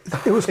 anyhow,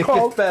 it was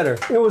called... better.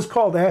 It was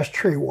called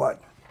Ashtray 1.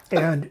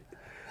 And...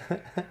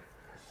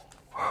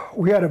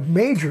 we had a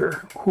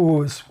major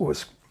who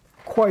was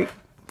quite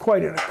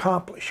an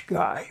accomplished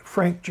guy,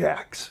 Frank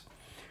Jacks,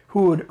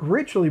 who had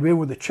originally been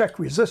with the Czech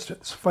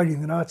resistance fighting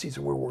the Nazis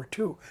in World War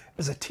II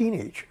as a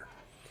teenager.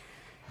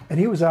 And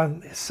he was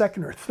on his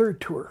 2nd or 3rd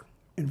tour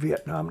in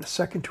Vietnam and a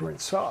 2nd tour in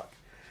SOG.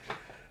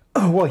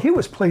 Well, he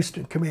was placed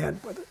in command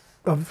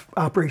of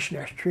Operation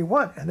Ashtray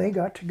 1, and they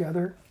got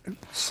together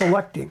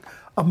selecting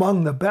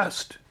among the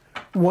best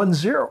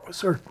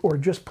 1-0s or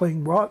just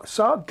plain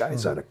SOG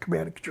guys out of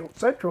Command and Control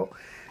Central.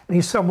 And he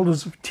assembled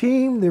as a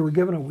team. They were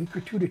given a week or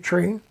two to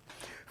train,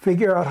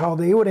 figure out how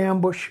they would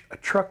ambush a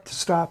truck to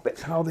stop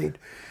it, how they'd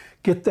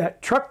get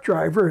that truck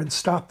driver and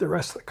stop the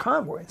rest of the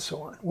convoy and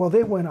so on. Well,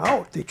 they went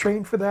out. They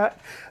trained for that.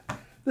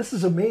 This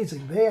is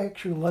amazing. They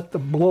actually let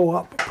them blow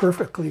up a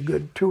perfectly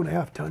good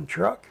 2.5-ton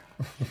truck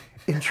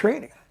in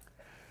training.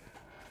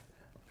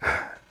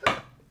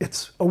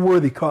 It's a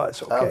worthy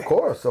cause, okay? Of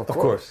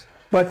course.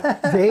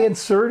 But they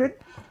inserted,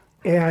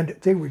 and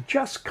they were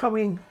just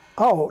coming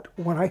out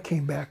when I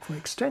came back from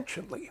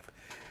extension leave.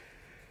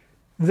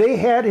 They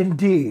had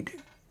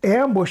indeed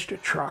ambushed a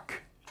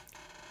truck,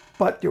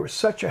 but there was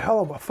such a hell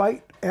of a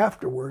fight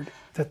afterward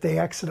that they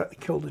accidentally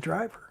killed the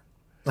driver.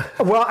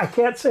 Well, I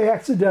can't say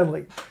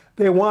accidentally.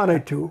 They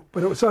wanted to,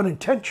 but it was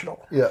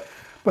unintentional. Yeah.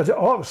 But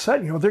all of a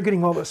sudden, you know, they're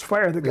getting all this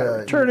fire. They've got to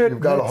return it. You've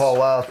got to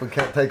haul ass. We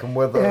can't take him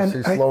with us.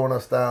 He's slowing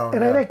us down.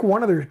 And I think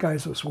one of their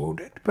guys was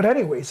wounded. But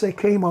anyways, they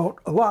came out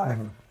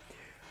alive.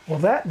 Well,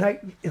 that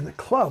night in the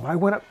club, I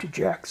went up to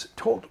Jax and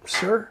told him,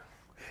 sir,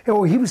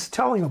 And he was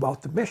telling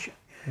about the mission.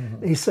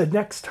 And he said,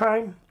 next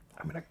time,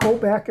 I'm going to go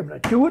back, I'm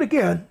going to do it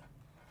again.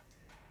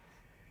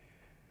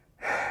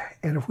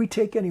 And if we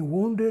take any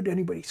wounded,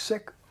 anybody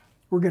sick,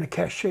 we're going to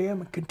cache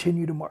them and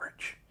continue to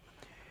march.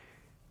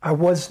 I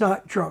was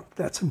not drunk.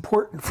 That's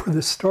important for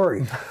the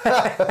story.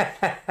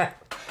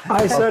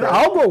 I said,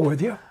 I'll go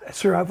with you.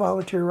 Sir, I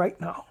volunteer right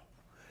now.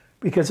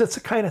 Because it's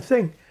the kind of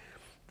thing,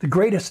 the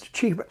greatest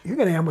achievement. You're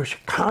going to ambush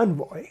a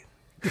convoy,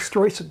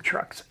 destroy some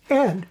trucks,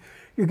 and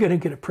you're going to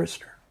get a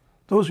prisoner.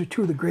 Those are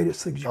two of the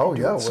greatest things you can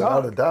do. Oh, yeah,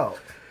 without a doubt.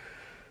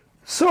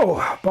 So,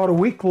 about a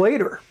week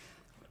later,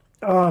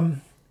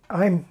 I'm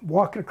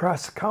walking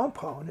across the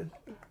compound, and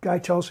the guy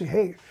tells me,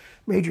 hey,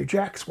 Major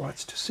Jax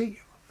wants to see you.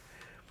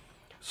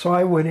 So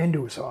I went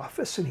into his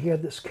office, and he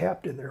had this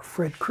captain there,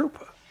 Fred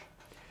Krupa.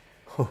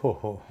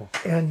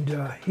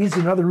 And he's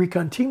another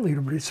recon team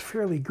leader, but he's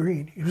fairly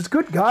green. He was a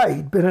good guy.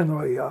 He'd been in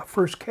the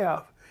first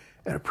Cav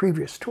at a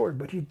previous tour,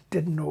 but he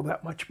didn't know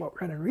that much about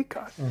running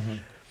recon.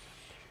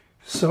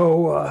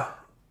 So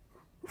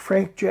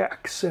Frank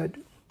Jax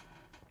said,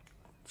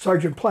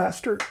 Sergeant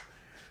Plaster,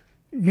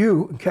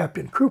 you and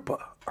Captain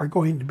Krupa are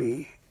going to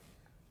be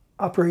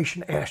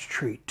Operation Ash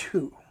Tree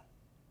 2.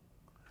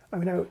 I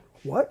mean,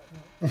 what?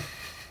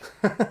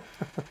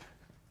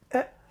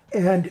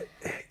 And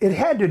it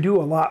had to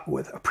do a lot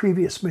with a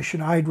previous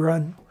mission I'd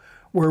run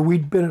where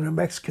we'd been in a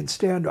Mexican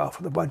standoff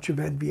with a bunch of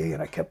NVA,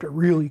 and I kept a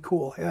really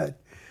cool head.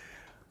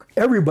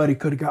 Everybody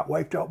could have got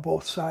wiped out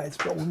both sides,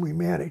 but when we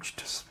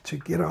managed to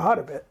get out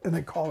of it and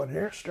then call it an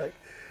airstrike.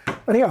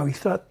 Anyhow, he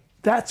thought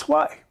that's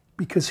why,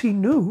 because he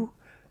knew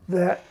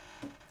that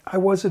I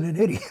wasn't an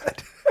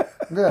idiot.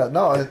 Yeah,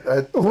 no.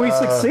 We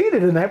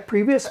succeeded in that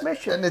previous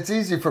mission. And it's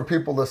easy for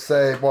people to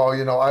say, well,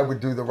 you know, I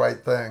would do the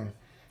right thing.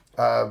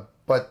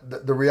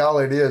 But the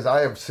reality is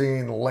I have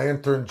seen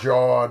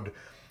lantern-jawed,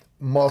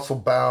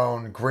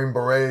 muscle-bound Green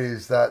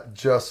Berets that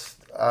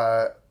just,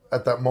 at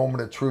that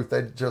moment of truth,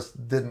 they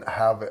just didn't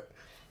have it.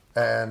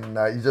 And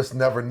you just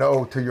never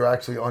know till you're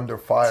actually under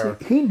fire.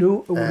 See, he knew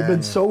it would have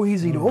been so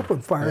easy to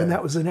open fire, and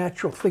that was a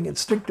natural thing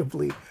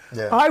instinctively.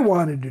 I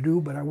wanted to do,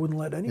 but I wouldn't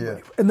let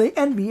anybody. And the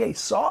NBA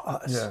saw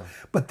us,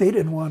 but they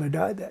didn't want to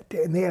die that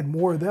day, and they had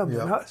more of them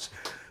than us.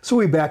 So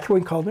we backed away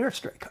and called an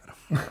airstrike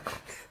on them.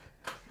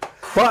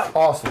 But,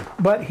 awesome.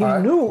 But he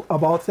knew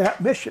about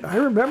that mission. I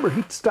remember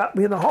he stopped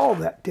me in the hall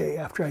that day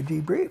after I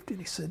debriefed, and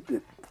he said,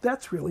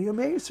 that's really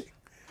amazing.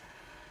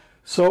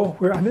 So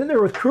I'm in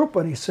there with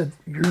Krupa, and he said,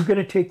 you're going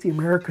to take the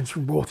Americans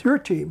from both your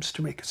teams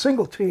to make a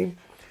single team.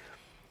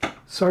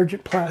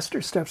 Sergeant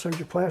Plaster, Staff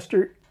Sergeant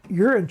Plaster,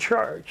 you're in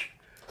charge.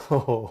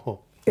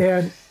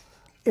 And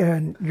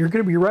you're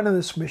going to be running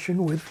this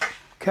mission with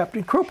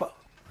Captain Krupa.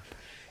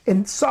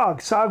 And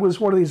SOG was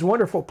one of these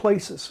wonderful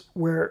places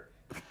where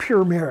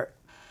pure merit.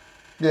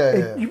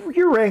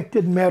 Your rank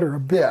didn't matter a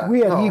bit. We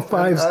had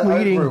E5s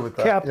leading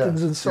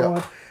captains and so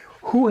on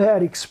who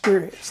had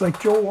experience.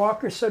 Like Joe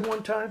Walker said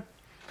one time,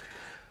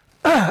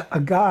 a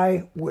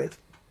guy with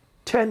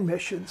 10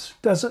 missions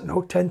doesn't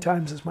know 10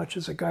 times as much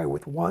as a guy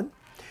with 1.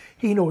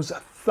 He knows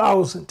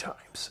 1,000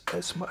 times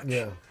as much.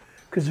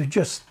 Because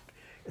it's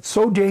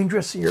so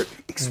dangerous, and you're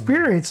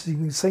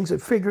experiencing these things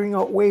and figuring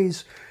out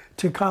ways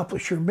to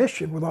accomplish your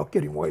mission without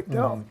getting wiped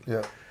out.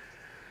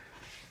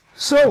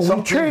 So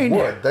we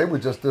trained. They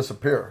would just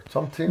disappear.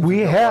 Some teams.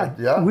 We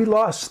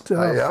lost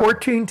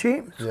 14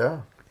 teams.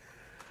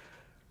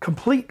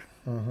 Complete.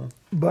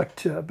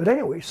 But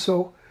anyway,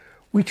 so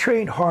we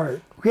trained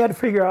hard. We had to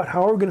figure out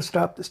how we're going to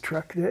stop this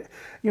truck. You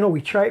know,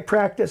 we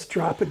practice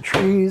dropping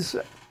trees.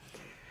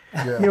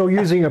 You know,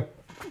 using a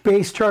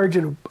base charge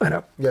and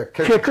a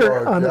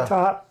kicker on the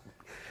top.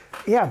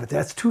 But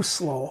that's too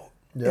slow,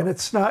 and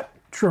it's not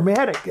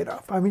dramatic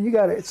enough. I mean,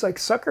 it's like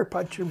sucker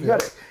punching. You got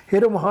to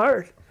hit them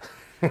hard.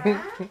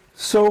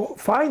 So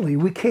finally,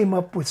 we came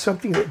up with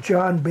something that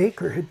John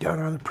Baker had done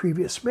on the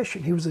previous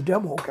mission. He was a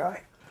demo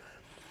guy.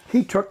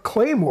 He took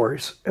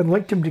claymores and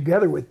linked them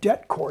together with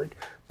det cord,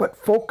 but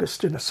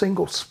focused in a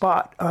single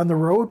spot on the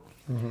road,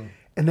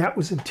 and that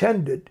was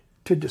intended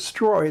to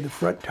destroy the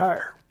front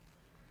tire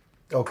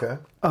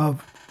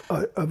of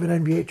an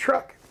NVA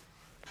truck,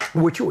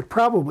 which it would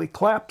probably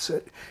collapse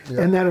it,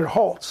 and then it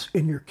halts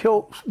in your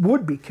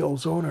would-be kill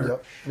zone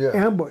or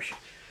ambush.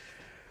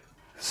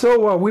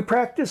 So we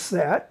practiced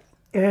that,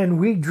 and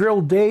we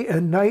drilled day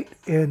and night,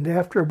 and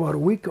after about a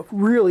week of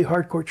really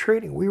hardcore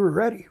training, we were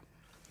ready.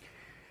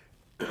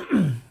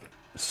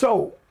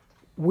 So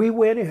we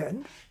went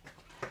in,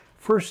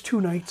 first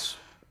 2 nights,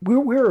 we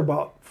were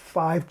about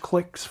 5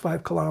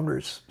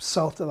 kilometers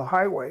south of the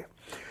highway.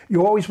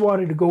 You always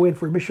wanted to go in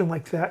for a mission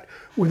like that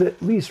with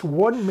at least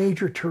one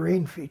major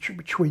terrain feature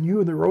between you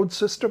and the road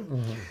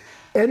system.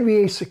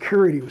 NVA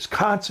security was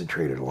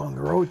concentrated along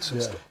the road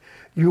system.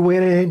 You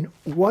went in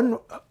one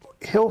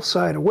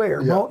hillside away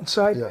or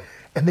mountainside,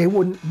 and they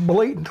wouldn't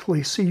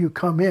blatantly see you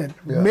come in.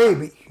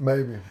 Maybe,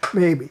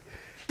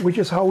 which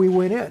is how we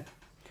went in.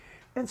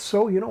 And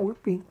so, you know, we're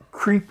being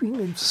creeping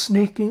and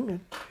sneaking. And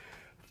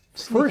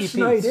first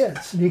night in,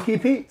 Sneaky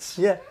Pete's.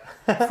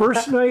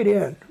 First night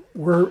in,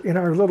 we're in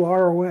our little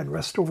RON,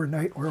 rest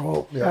overnight. We're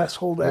all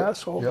asshole to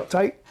asshole,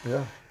 tight.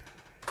 Yeah.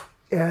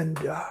 And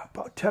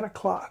about 10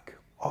 o'clock,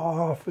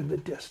 off in the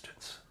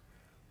distance,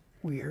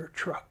 we hear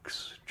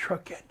trucks,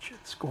 truck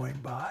engines going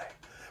by.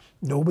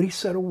 Nobody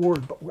said a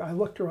word, but I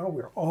looked around.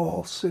 We were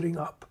all sitting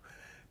up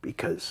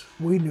because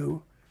we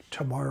knew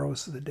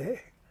tomorrow's the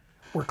day.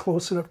 We're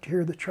close enough to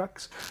hear the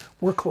trucks.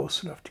 We're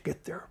close enough to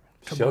get there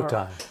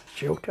tomorrow.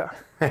 Showtime.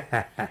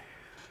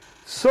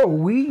 So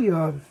we,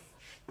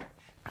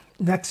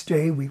 next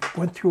day, we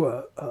went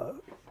through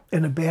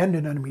an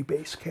abandoned enemy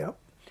base camp.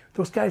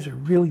 Those guys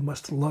really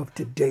must have loved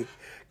to dig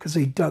because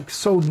they dug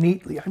so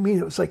neatly. I mean,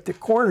 it was like the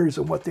corners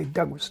of what they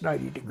dug was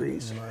 90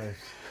 degrees.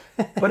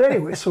 Nice. But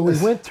anyway, so we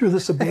went through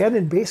this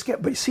abandoned base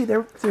camp. But you see,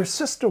 their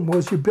system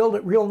was you build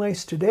it real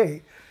nice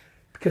today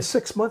because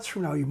 6 months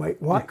from now you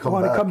might want to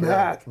come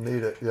back.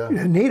 Need it, yeah.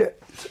 You need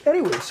it. So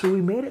anyway, so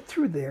we made it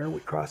through there. We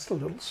crossed a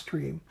little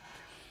stream.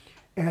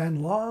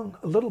 And a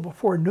little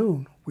before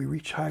noon, we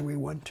reached Highway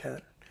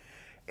 110.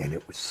 And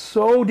it was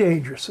so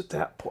dangerous at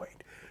that point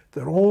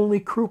that only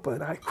Krupa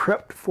and I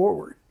crept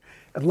forward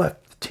and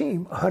left the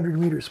team 100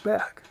 meters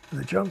back in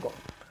the jungle.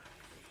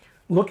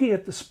 Looking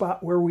at the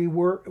spot where we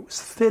were, it was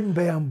thin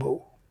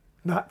bamboo,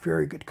 not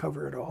very good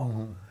cover at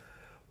all.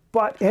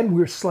 And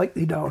we were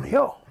slightly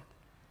downhill.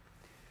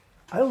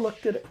 I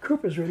looked at it,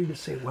 Krupa's ready to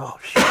say, well,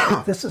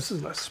 shit, this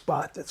isn't a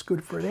spot that's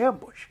good for an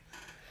ambush.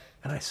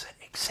 And I said,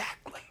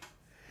 exactly.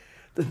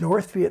 The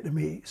North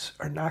Vietnamese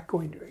are not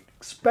going to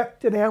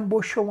expect an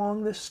ambush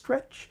along this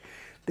stretch.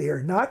 They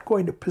are not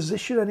going to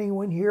position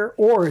anyone here,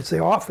 or as they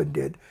often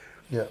did,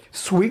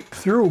 sweep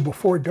through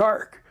before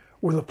dark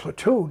with a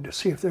platoon to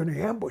see if there are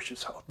any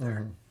ambushes out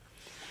there.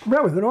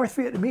 Remember, the North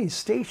Vietnamese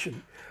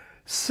stationed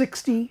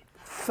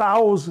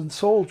 60,000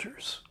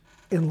 soldiers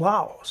in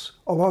Laos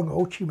along the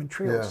Ho Chi Minh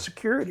Trail as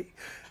security.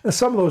 Now,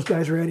 some of those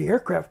guys are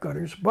anti-aircraft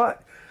gunners,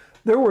 but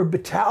there were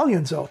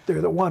battalions out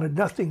there that wanted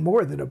nothing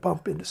more than to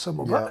bump into some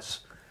of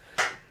us.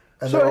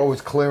 And they're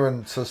always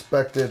clearing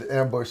suspected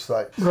ambush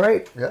sites.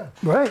 Right. Yeah.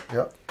 Right.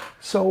 Yep.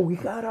 So we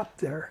got up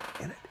there,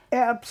 and at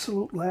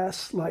absolute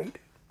last light,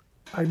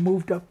 I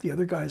moved up. The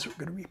other guys were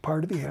going to be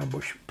part of the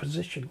ambush,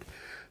 positioned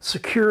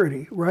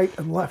security right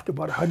and left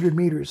about 100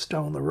 meters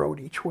down the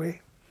road each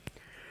way.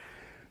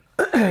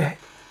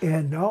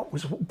 And now it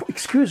was,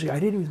 excuse me, I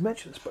didn't even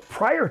mention this, but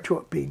prior to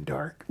it being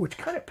dark, which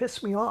kind of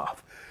pissed me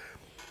off,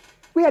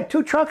 we had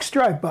 2 trucks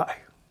drive by.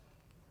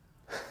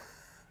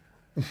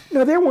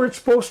 Now, they weren't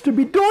supposed to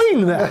be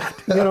doing that,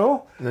 you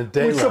know. In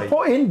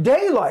daylight. In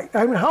daylight.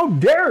 I mean, how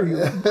dare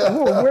you?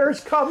 Oh, where's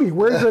Cubby?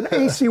 Where's an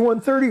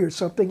AC-130 or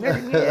something?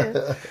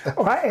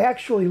 Oh, I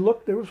actually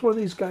looked. There was one of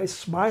these guys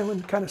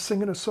smiling, kind of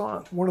singing a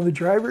song. One of the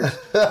drivers.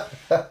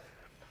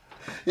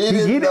 He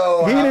didn't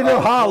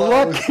know how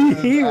lucky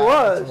he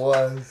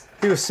was.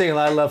 He was singing,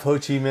 I love Ho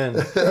Chi Minh.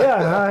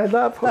 Yeah, I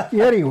love Ho Chi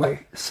Minh.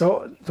 Anyway,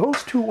 so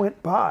those 2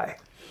 went by,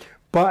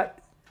 but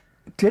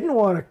didn't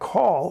want to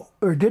call,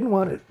 or didn't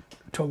want to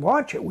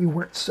launch it. We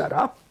weren't set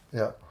up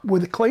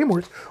with the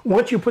claymores.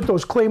 Once you put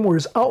those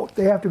claymores out,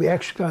 they have to be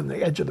actually on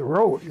the edge of the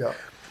road.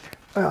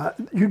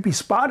 You'd be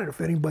spotted if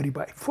anybody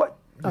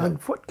on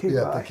foot came by.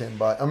 Yeah, if they came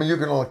by. I mean, you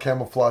can only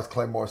camouflage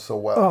claymores so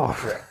well.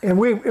 And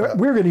we're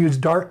going to use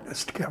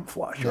darkness to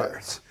camouflage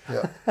ours.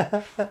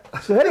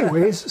 So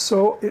anyways,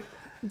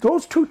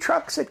 those 2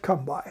 trucks had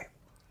come by,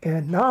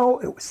 and now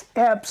it was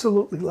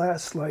absolutely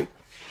last light.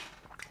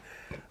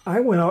 I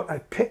went out, I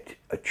picked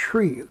a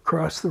tree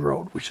across the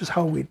road, which is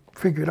how we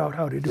figured out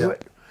how to do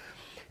it.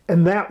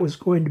 And that was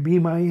going to be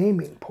my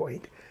aiming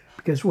point,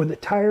 because when the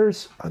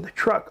tires on the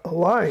truck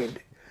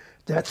aligned,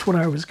 that's when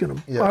I was going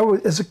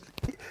to,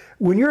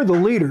 when you're the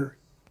leader,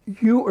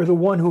 you are the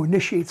one who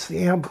initiates the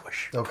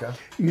ambush.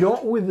 You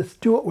don't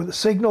do it with a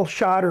signal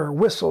shot or a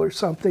whistle or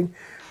something.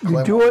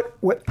 You do it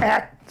with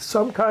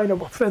some kind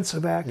of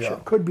offensive action.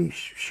 It could be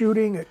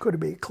shooting, it could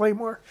be a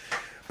claymore.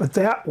 But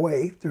that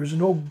way, there's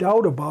no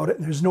doubt about it,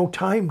 and there's no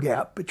time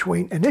gap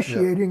between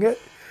initiating it,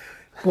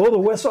 blow the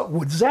whistle.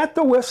 Was that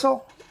the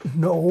whistle?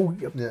 No.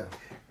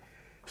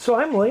 So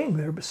I'm laying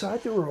there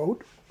beside the road,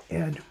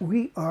 and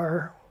the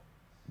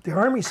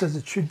Army says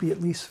it should be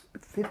at least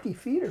 50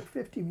 feet or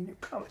 50 meters,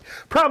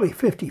 probably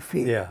 50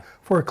 feet.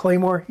 For a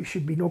claymore, you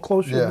should be no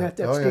closer than that.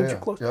 That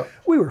stage close.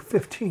 We were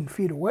 15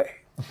 feet away.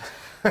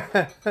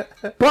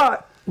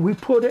 But we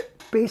put it,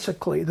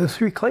 basically, the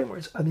 3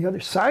 claymores on the other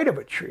side of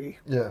a tree.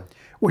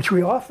 Which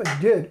we often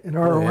did in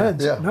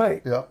RONs at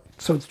night.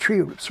 So the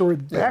tree would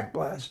absorb the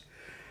backblast.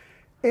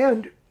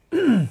 And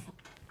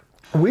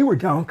we were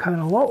down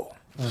kind of low.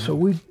 So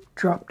we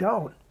dropped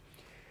down.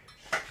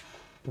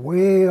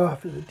 Way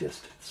off in the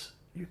distance,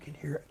 you can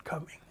hear it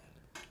coming.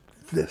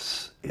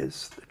 This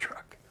is the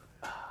truck.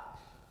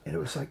 And it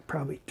was like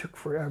probably took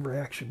forever,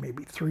 actually,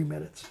 maybe 3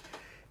 minutes.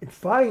 And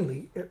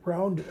finally, it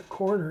rounded a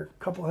corner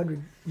a couple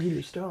 100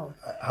 meters down.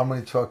 How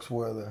many trucks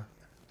were there?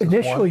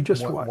 Initially,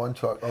 just one. One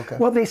truck, okay.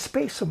 Well, they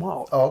space them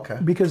out.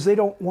 Because they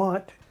don't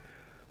want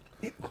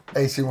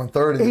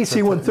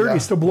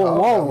AC-130s to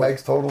blow all the way.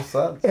 Makes total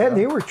sense. And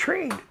they were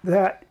trained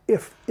that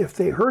if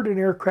they heard an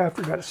aircraft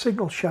or got a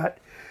signal shot,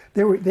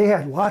 They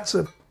had lots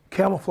of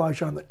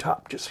camouflage on the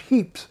top, just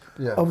heaps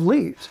of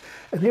leaves.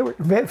 And they were,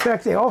 in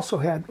fact, they also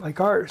had, like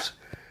ours,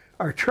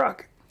 our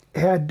truck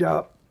had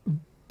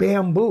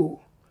bamboo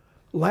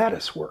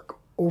lattice work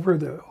over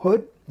the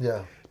hood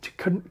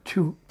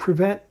to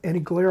prevent any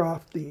glare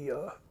off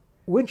the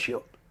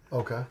windshield.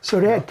 Okay. So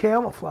they had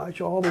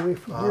camouflage all the way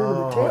from here to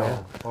the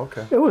tail.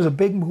 Okay. It was a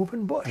big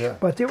moving bush,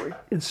 but they were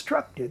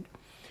instructed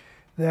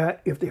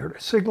that if they heard a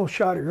signal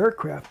shot or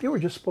aircraft, they were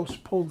just supposed to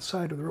pull the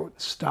side of the road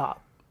and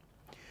stop.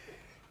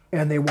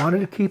 And they wanted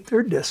to keep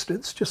their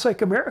distance, just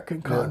like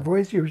American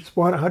convoys. You just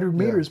want 100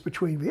 meters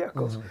between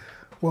vehicles.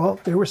 Well,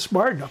 they were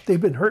smart enough. They've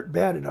been hurt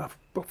bad enough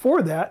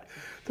before that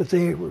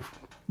they were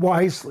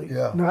wisely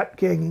not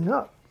ganging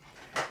up.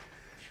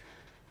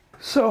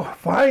 So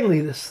finally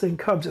this thing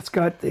comes. It's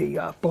got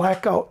the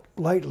blackout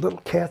light, little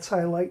cat's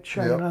eye light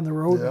shining on the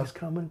road. And it's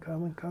coming.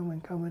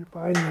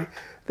 Finally,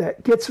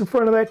 that gets in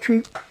front of that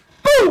tree.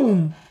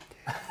 Boom!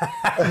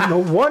 And the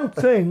one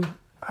thing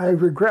I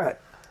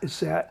regret is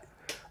that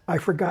I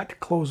forgot to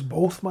close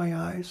both my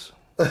eyes.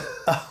 At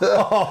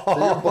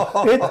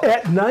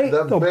night,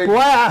 the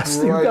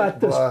blast, you got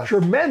this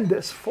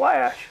tremendous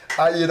flash.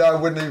 I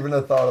wouldn't even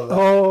have thought of that.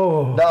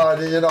 Oh.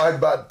 No, I'd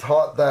about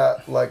taught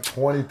that like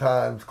 20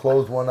 times,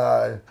 close one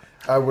eye.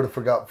 I would have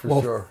forgot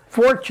for sure.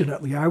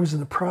 Fortunately, I was in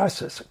the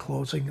process of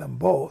closing them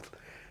both.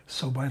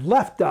 So my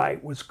left eye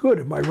was good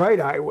and my right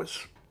eye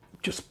was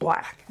just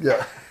black.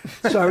 Yeah.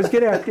 So I was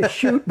going to have to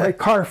shoot my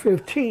Car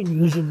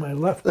 15 using my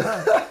left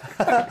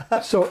eye.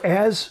 So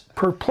as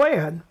per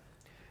plan,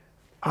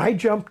 I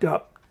jumped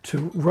up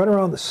to run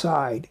around the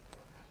side,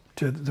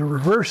 to the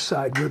reverse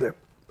side where the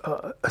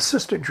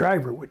assistant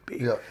driver would be.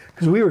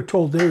 Because we were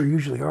told they were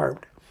usually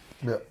armed.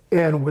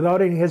 And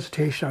without any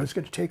hesitation, I was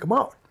going to take them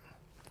out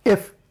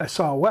if I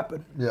saw a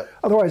weapon.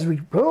 Otherwise,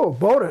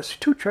 bonus,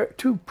 two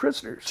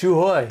prisoners.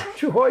 Choo-hoy.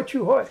 Choo-hoy,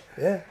 choo-hoy.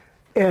 Yeah.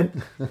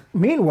 And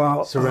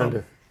meanwhile...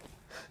 Surrender.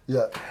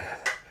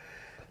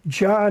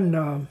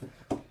 John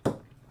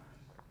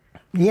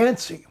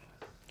Yancey,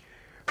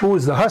 who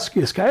was the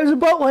huskiest guy, he was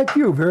about like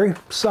you, very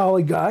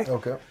solid guy.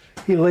 Okay.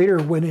 He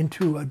later went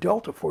into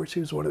Delta Force. He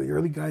was one of the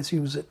early guys. He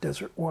was at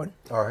Desert One.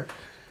 All right.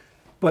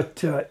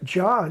 But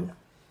John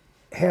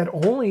had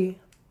only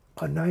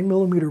a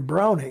 9mm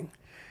Browning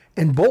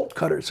and bolt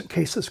cutters in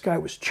case this guy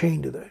was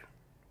chained to the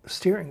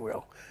steering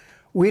wheel.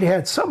 We'd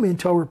had some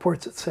intel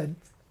reports that said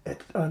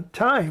at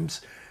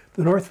times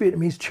the North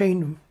Vietnamese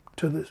chained him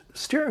to the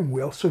steering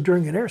wheel, so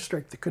during an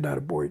airstrike they could not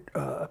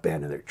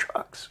abandon their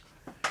trucks.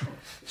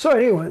 So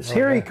anyways,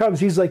 here he comes.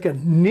 He's like a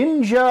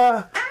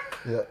ninja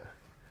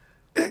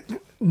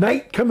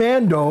night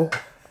commando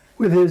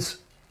with his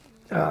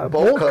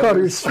bolt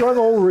cutters strung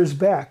over his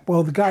back.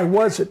 Well, the guy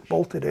wasn't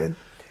bolted in.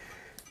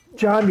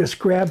 John just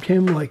grabbed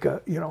him like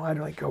a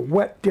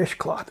wet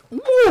dishcloth.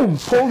 Boom!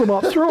 Pulled him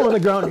up, threw him on the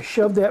ground, and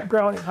shoved that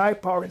Browning high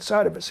power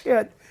inside of his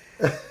head.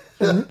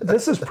 And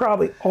this is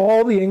probably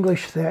all the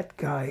English that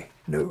guy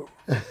knew.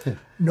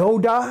 No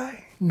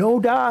die, no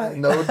die.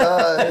 No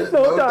die,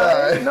 no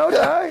die, no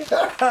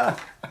die.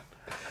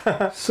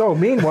 So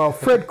meanwhile,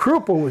 Fred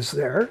Kruppel was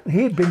there.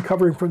 He had been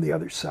covering from the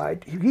other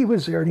side. He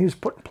was there and he was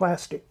putting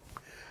plastic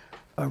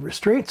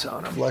restraints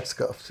on him. Flex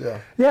cuffs,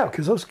 Yeah,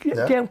 because those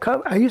damn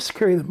cuffs, I used to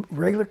carry the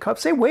regular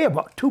cuffs. They weigh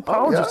about 2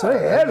 pounds.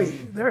 They're heavy.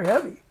 They're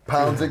heavy.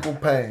 Pounds equal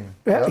pain.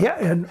 Yeah,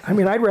 and I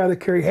mean, I'd rather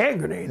carry hand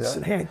grenades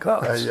than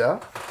handcuffs.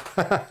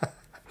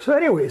 So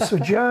anyway, so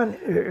John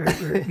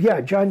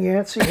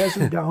Yancey has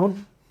them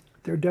down.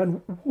 They're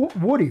done.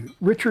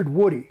 Richard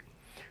Woody,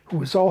 who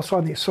was also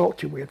on the assault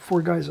team. We had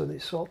 4 guys on the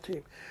assault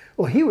team.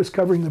 Well, he was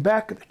covering the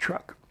back of the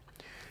truck.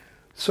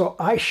 So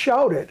I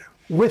shouted,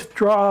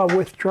 "Withdraw,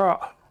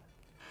 withdraw,"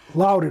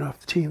 loud enough.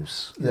 The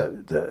teams,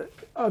 the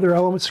other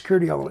elements,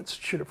 security elements,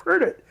 should have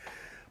heard it.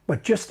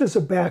 But just as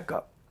a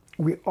backup,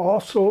 we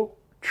also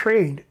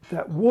trained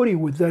that Woody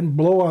would then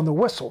blow on the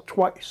whistle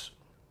twice,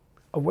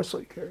 a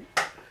whistle he carried.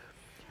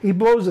 He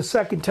blows a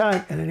second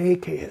time and an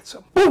AK hits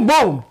him. Boom,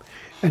 boom!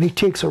 And he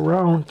takes a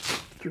round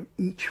through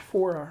each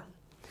forearm.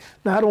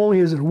 Not only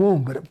is it a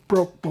wound, but it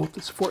broke both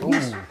his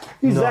forearms.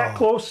 He's that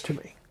close to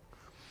me.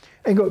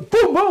 And goes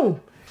boom,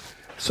 boom!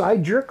 So I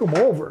jerk him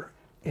over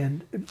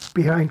and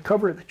behind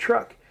cover of the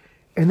truck.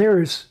 And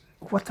there's,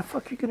 what the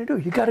fuck are you going to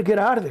do? You got to get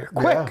out of there,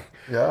 quick.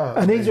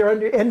 And these are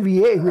under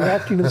NVA,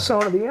 reacting to the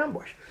sound of the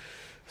ambush.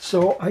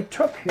 So I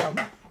took him.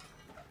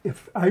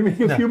 If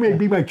you may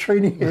be my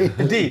training aid.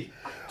 Indeed.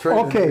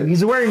 Okay,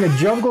 he's wearing a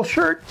jungle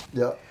shirt.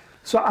 Yeah.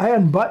 So I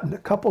unbuttoned a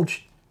couple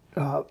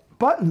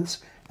buttons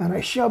and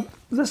I shoved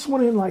this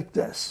one in like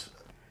this.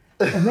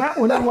 And that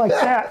one in like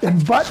that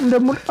and buttoned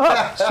them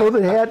up so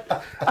they had,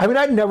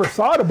 I'd never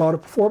thought about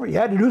it before, but you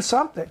had to do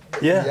something.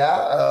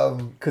 Yeah.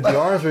 Because the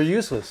arms were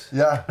useless.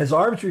 Yeah. His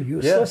arms were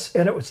useless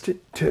and it was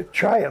to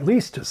try at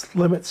least to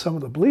limit some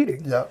of the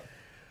bleeding. Yeah.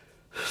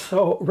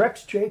 So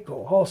Rex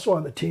Jaco, also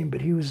on the team,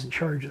 but he was in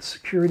charge of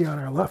security on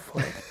our left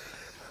flank.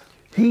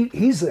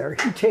 He's there.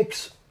 He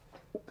takes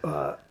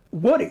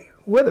Woody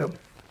with him.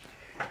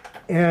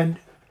 And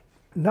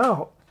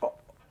now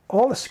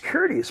all the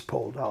security is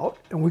pulled out,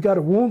 and we got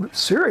a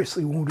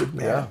seriously wounded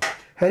man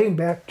heading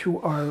back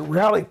to our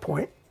rally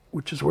point,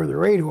 which is where the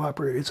radio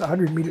operator is,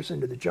 100 meters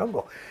into the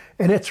jungle.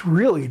 And it's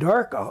really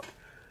dark out.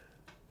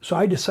 So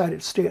I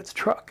decided to stay at the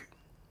truck.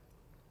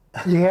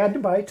 You had to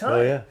buy time.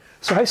 Oh, yeah.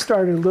 So I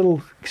started a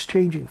little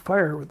exchanging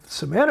fire with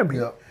some enemy.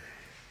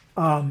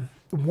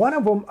 One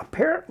of them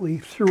apparently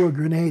threw a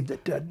grenade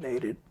that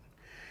detonated.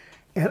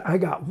 And I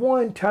got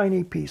one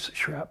tiny piece of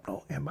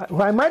shrapnel.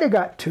 Well, I might have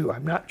got two.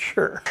 I'm not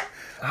sure.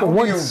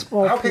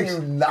 How can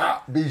you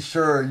not be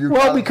sure?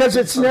 Well, because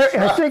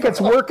I think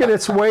it's working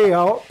its way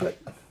out.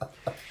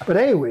 But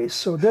anyways,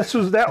 so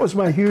that was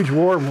my huge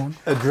war wound.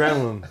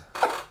 Adrenaline.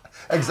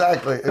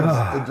 Exactly. It was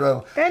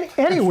adrenaline.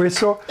 Anyway,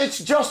 so it's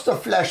just a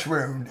flesh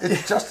wound.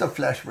 It's just a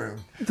flesh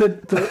wound.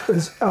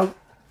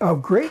 A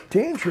great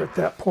danger at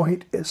that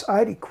point is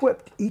I'd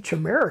equipped each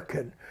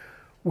American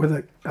with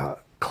a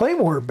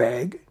Claymore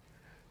bag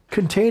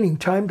containing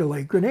time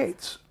delay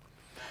grenades.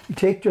 You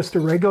take just a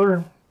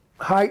regular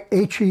high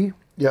HE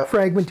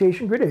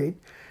fragmentation grenade,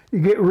 you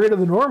get rid of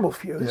the normal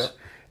fuse,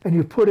 and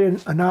you put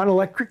in a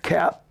non-electric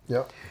cap,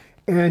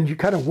 and you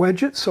kind of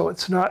wedge it so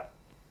it's not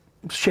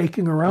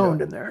shaking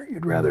around in there.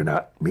 You'd rather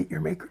not meet your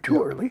maker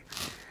too early.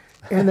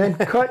 And then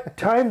cut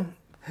time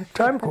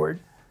cord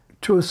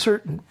to a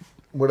certain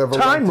whatever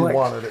time length length. you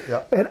wanted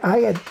it. And I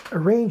had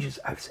arranges.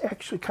 I was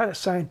actually kind of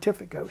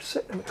scientific. I was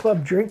sitting in the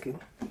club drinking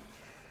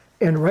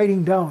and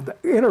writing down the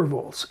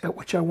intervals at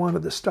which I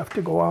wanted the stuff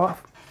to go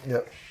off.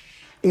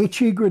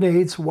 HE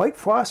grenades, white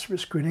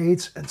phosphorus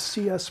grenades, and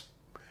CS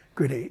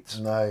grenades.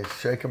 Nice.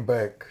 Shake and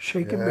bake.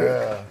 Shake and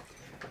bake.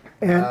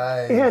 And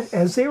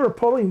as they were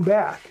pulling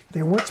back,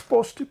 they weren't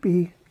supposed to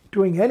be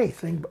doing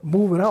anything but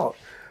moving out.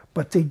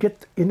 But they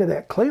get into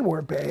that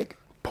Claymore bag,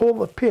 pull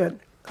the pin,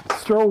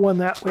 throw one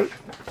that way,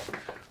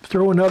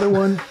 throw another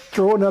one,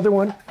 throw another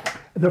one.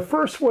 The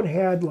first one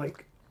had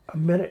like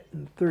 1 minute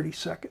and 30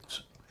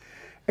 seconds.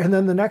 And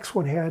then the next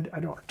one had, I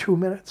don't know, 2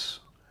 minutes,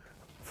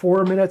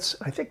 4 minutes.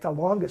 I think the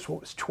longest one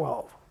was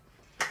 12.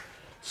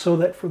 So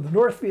that from the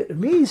North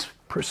Vietnamese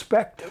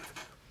perspective,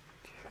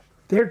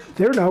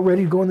 they're now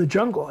ready to go in the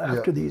jungle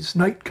after these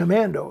night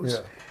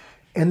commandos.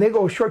 And they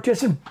go a short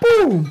distance,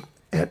 boom!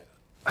 And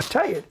I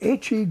tell you, an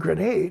HE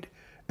grenade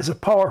is a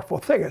powerful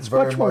thing. It's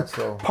much more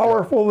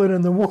powerful than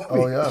in the movies.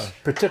 Oh, yeah.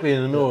 Particularly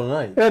in the middle of the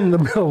night. In the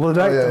middle of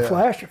the night, the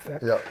flash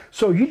effect.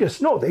 So you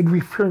just know they'd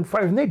return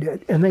fire, and they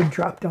did. And they'd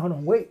drop down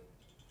and wait.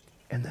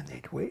 And then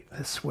they'd wait.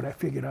 This is what I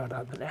figured out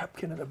on the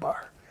napkin in the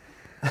bar.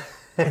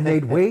 And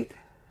they'd wait.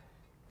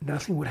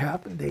 Nothing would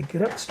happen. They'd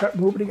get up, start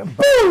moving again.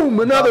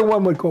 Boom! Another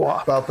one would go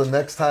off. About the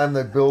next time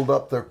they build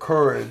up their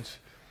courage.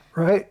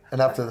 Right.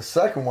 And after the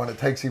second one, it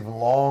takes even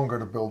longer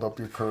to build up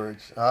your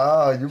courage.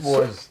 Ah, you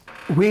boys.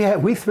 So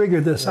we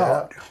figured this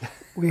out.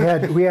 We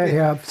had to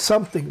have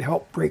something to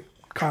help break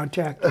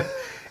contact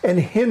and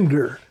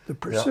hinder the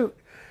pursuit.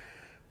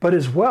 But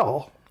as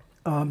well,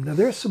 now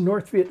there's some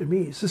North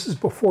Vietnamese. This is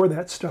before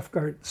that stuff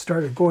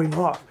started going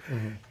off.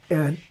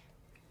 And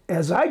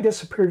as I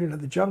disappeared into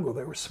the jungle,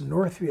 there were some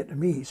North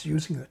Vietnamese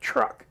using the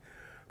truck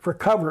for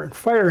cover and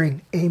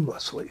firing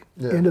aimlessly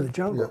into the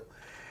jungle.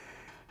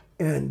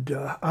 And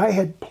I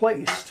had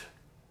placed,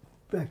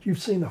 in fact,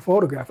 you've seen the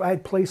photograph, I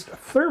had placed a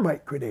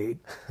thermite grenade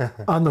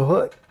on the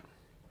hood.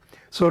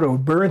 So it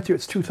would burn through,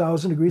 it's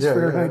 2,000 degrees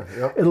Fahrenheit.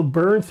 It'll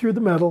burn through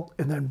the metal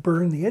and then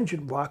burn the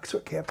engine block so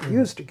it can't be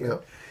used again.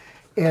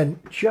 And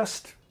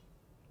just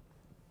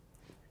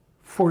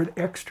for an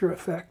extra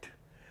effect,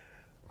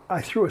 I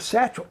threw a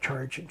satchel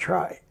charge and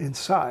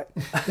inside.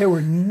 They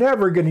were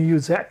never going to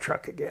use that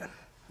truck again.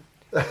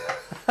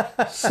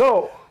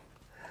 So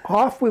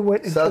off we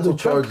went into Satchel the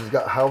charge has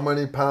got how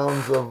many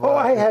pounds of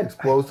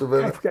explosive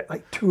in it? I forget,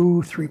 like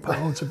 2-3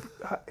 pounds of.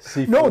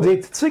 No,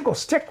 the single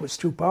stick was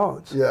 2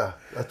 pounds. Yeah,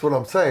 that's what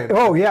I'm saying.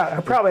 Oh yeah,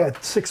 I probably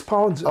had 6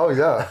 pounds. Oh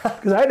yeah.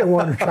 Because I didn't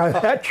want to try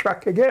that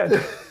truck again.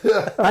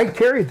 I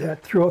carried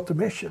that throughout the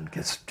mission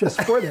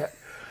just for that.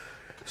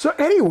 So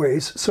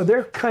anyways, so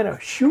they're kind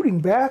of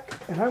shooting back,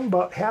 and I'm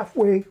about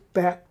halfway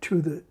back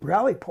to the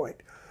rally point.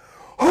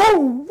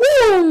 Oh,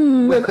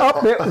 boom! And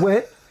up it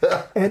went,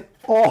 and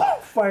all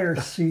fire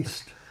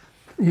ceased.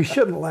 You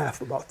shouldn't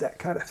laugh about that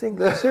kind of thing,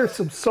 because there's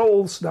some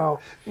souls now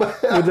with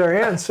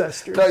their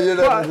ancestors. No, you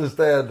don't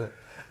understand.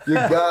 You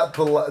got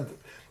to.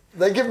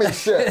 They give me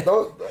shit.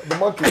 The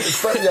monkeys,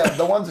 especially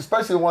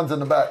the ones in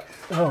the back,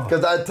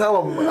 because I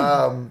tell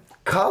them.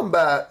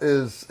 Combat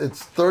it's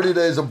 30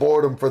 days of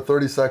boredom for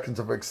 30 seconds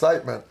of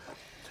excitement,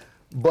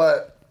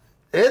 but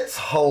it's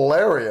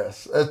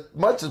hilarious. As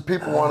much as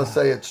people want to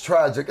say it's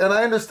tragic, and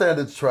I understand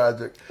it's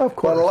tragic, of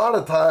course. But a lot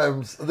of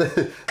times,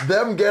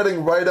 them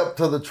getting right up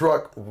to the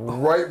truck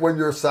right when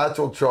your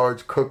satchel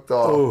charge cooked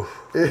off.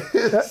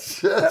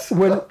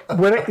 When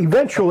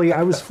eventually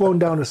I was flown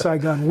down to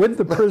Saigon with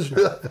the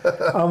prisoner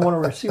on one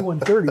of our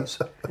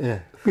C-130s.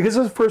 Because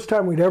this is the first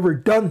time we'd ever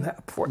done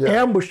that before.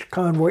 Ambushed a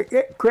convoy,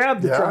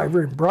 grabbed the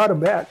driver and brought him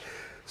back.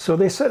 So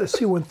they sent a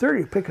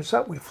C-130 to pick us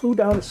up. We flew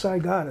down to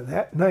Saigon, and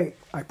that night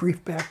I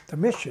briefed back the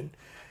mission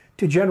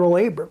to General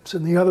Abrams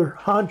and the other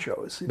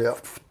honchos,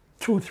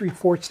 2, 3,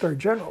 4-star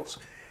generals.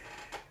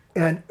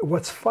 And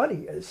what's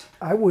funny is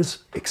I was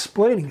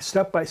explaining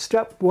step by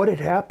step what had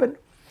happened,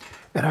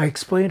 and I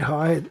explained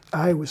how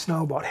I was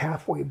now about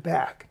halfway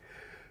back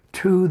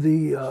to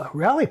the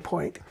rally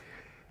point.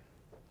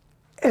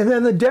 And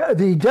then the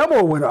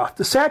demo went off,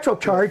 the satchel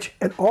charge,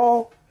 and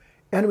all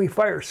enemy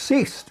fire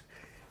ceased.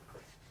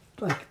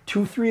 Like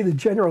 2, 3 of the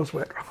generals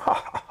went,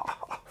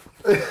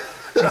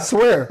 I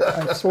swear.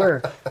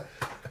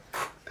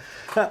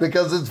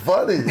 Because it's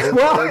funny.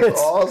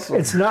 It's awesome.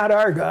 It's not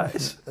our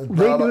guys.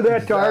 They do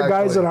that to our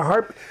guys in a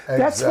heartbeat.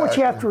 That's what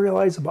you have to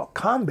realize about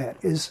combat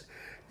is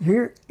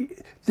they're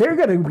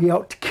going to be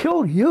out to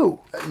kill you.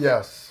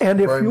 Yes. And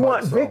if you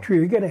want victory,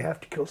 you're going to have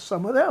to kill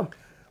some of them,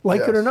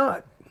 like it or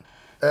not.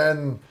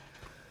 And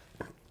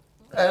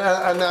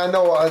I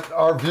know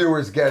our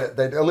viewers get it.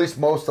 They, at least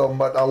most of them,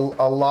 but a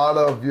lot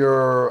of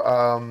your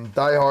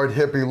diehard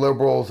hippie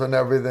liberals and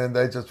everything,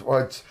 they just, well,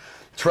 it's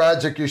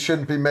tragic. You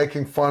shouldn't be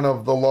making fun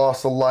of the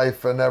loss of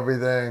life and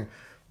everything.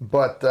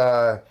 But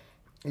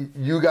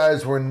you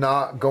guys were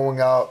not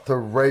going out to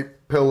rape,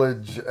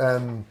 pillage,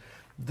 and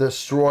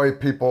destroy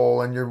people,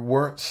 and you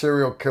weren't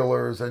serial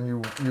killers, and you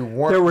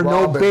weren't There were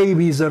robbing. no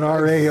babies in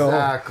our AO.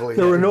 Exactly.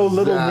 There were no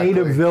little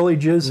native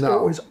villages. No.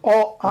 It was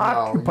all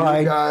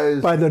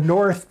occupied by the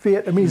North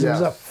Vietnamese. It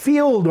was a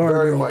field army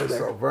very over much there.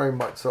 so, very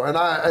much so. And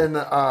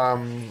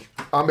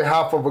on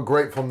behalf of a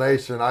grateful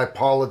nation, I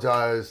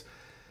apologize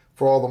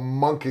for all the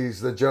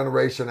monkeys, the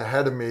generation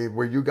ahead of me,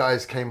 where you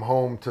guys came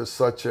home to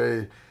such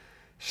a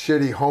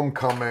shitty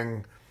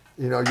homecoming.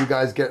 You know, you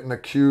guys getting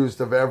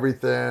accused of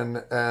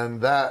everything, and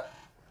that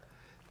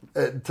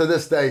to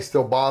this day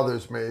still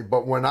bothers me.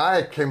 But when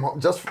I came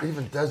home, just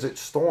even Desert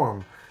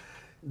Storm,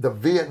 the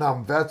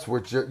Vietnam vets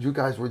were you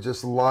guys were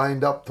just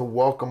lined up to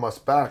welcome us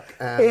back,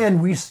 and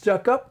we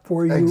stuck up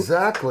for you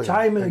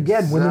time and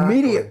again. When the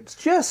media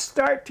just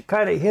start to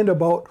kind of hint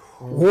about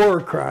war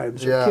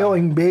crimes or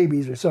killing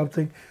babies or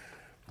something,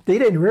 they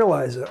didn't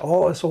realize that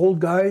all us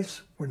old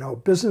guys were now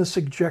business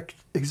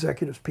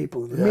executives,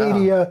 people in the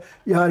media,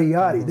 yada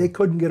yada. They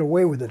couldn't get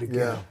away with it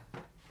again.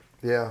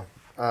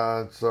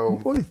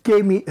 So it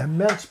gave me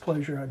immense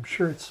pleasure. I'm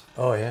sure it's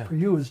for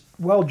you as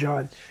well,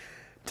 John,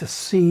 to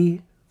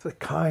see the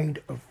kind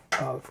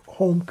of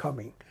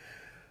homecoming.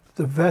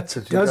 The vets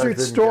at Desert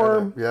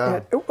Storm.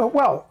 That's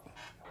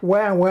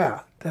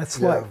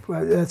life.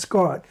 That's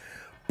gone.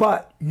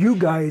 But you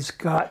guys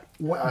got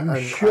what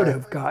you should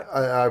have got.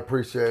 I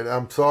appreciate it.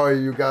 I'm sorry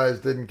you guys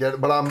didn't get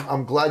it, but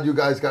I'm glad you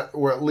guys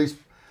were at least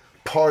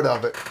part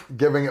of it,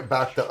 giving it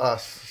back to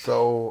us.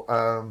 So.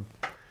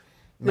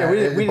 Yeah, we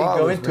didn't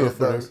go into it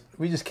first.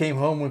 We just came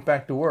home, went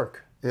back to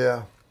work.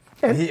 Yeah.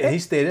 And he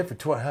stayed there for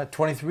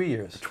 23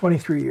 years.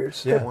 23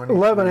 years. Yeah.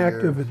 11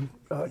 active and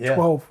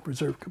 12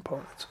 reserve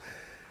components.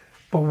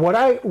 But what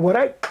I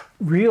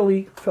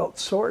really felt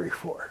sorry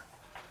for,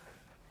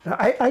 now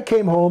I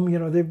came home, you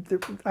know,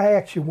 I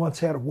actually once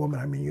had a woman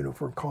I'm in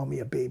uniform call me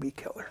a baby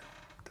killer.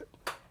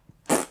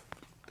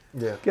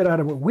 Yeah. Get out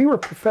of it. We were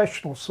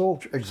professional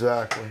soldiers.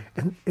 Exactly.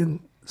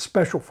 In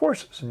special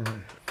forces.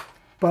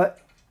 But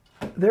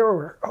there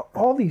were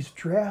all these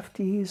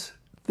draftees.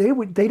 They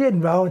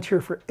didn't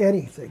volunteer for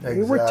anything.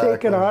 They were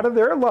taken out of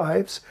their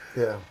lives,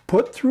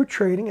 put through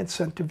training, and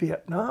sent to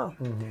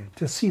Vietnam.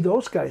 To see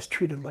those guys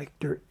treated like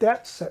dirt,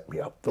 that set me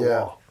up the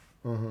wall.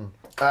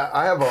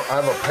 I have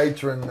a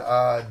patron,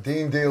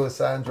 Dean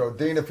DeLisandro.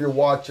 Dean, if you're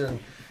watching,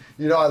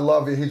 you know I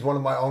love you. He's one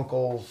of my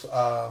uncles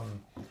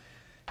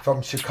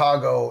from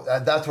Chicago.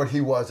 That's what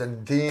he was,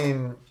 and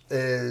Dean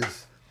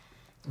is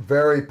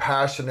very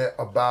passionate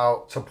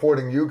about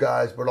supporting you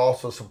guys, but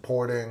also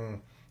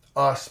supporting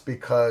us,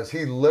 because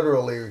he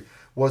literally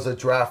was a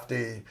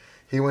draftee.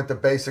 He went to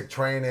basic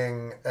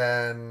training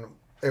and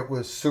it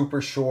was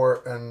super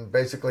short, and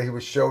basically he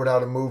was showed how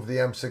to move the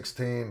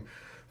M16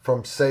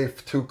 from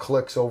safe 2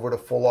 clicks over to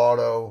full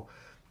auto,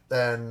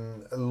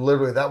 and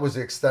literally that was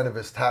the extent of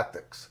his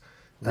tactics.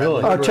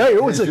 Really? I'll tell you,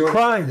 it was a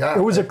crime. Yeah,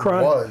 it was a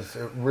crime.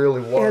 It really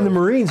was. And the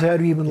Marines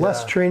had even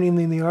less training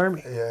than the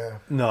Army. Yeah.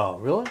 No,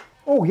 really?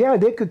 Oh yeah,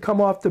 they could come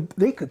off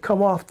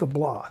the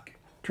block,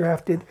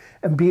 drafted,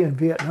 and be in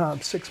Vietnam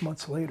 6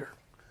 months later.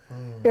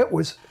 It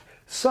was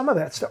some of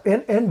that stuff,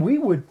 and we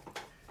would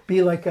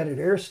be like at an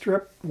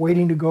airstrip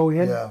waiting to go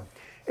in,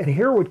 and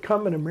here would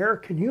come an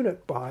American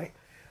unit by.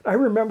 I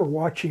remember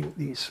watching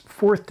these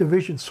 4th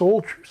Division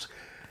soldiers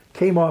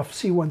came off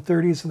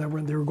C-130s,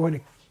 and they were going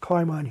to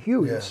climb on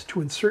Hueys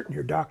to insert in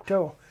your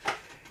doctel.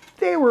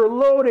 They were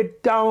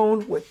loaded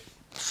down with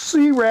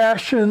C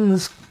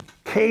rations,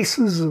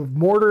 cases of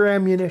mortar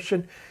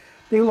ammunition.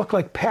 They look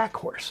like pack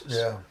horses.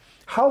 Yeah.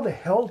 How the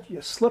hell do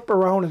you slip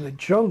around in the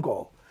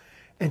jungle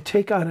and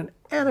take on an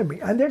enemy?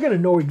 And they're going to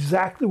know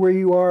exactly where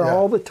you are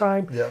all the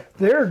time. Yeah.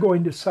 They're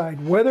going to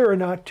decide whether or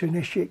not to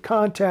initiate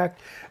contact,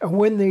 and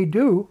when they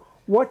do,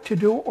 what to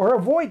do or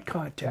avoid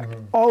contact.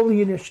 All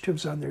the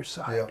initiatives on their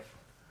side. Yeah.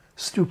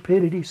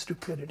 Stupidity.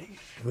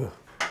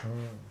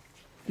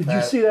 Did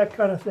you see that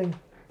kind of thing?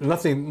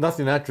 Nothing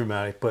that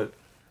dramatic, but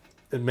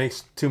it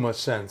makes too much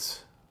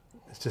sense.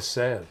 It's just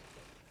sad.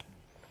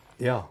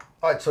 Yeah.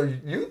 All right, so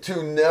you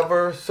two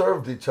never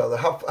served each other.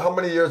 How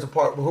many years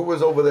apart? Who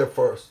was over there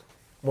first?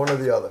 One or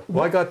the other?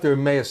 Well, I got there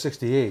in May of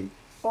 '68.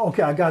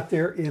 Okay, I got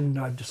there in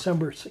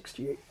December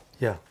 '68.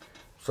 Yeah.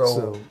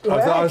 So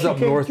I was up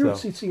north though.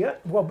 CCN.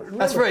 Well, but remember,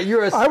 That's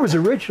right. I was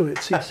originally at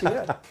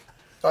CCN. all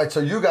right, so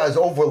you guys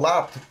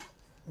overlapped.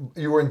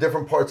 You were in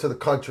different parts of the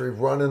country,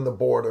 running the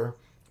border,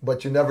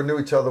 but you never knew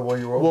each other while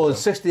you were over Well, in there.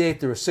 '68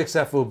 there were 6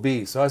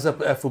 FOBs, so I was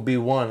up at FOB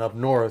 1 up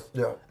north.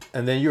 Yeah.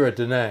 And then you were at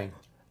Da Nang,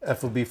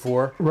 FOB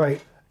 4.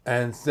 Right.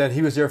 And then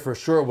he was there for a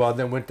short while,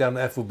 then went down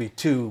to FOB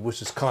 2,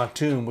 which is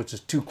Khartoum, which is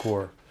 2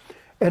 Corps.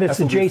 And it's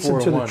FOB adjacent 4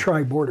 to and the 1.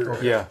 tri-border.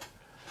 Yeah.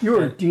 You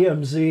were at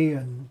DMZ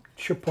and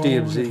Chipone.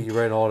 DMZ, you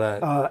right, all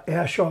that.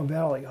 Ashaw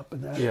Valley up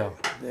in that Yeah.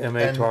 area. MA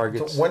And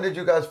targets. so when did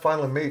you guys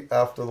finally meet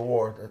after the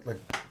war? Like,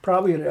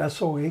 Probably at an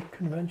SOA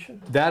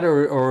convention. That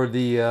or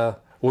the, well,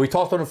 we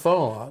talked on the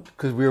phone a lot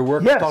because we were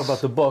working, Yes. talking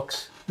about the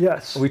books.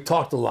 Yes. We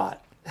talked a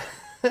lot.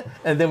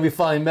 And then we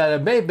finally met.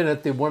 It may have been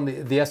at the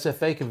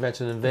SFA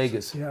convention in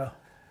Vegas. Yeah.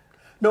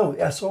 No,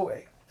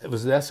 SOA.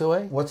 Was it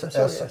SOA? what's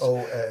SOA.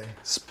 SOA?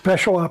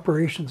 Special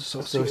Operations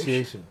Association.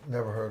 Association.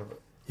 Never heard of it.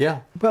 Yeah.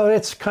 Well,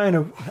 it's kind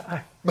of,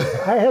 I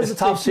hesitate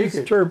top to use the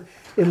secret. term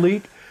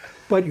elite,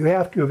 but you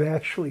have to have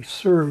actually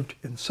served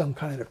in some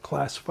kind of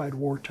classified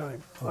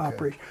wartime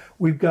operation.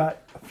 We've got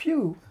a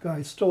few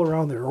guys still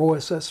around there,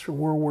 OSS from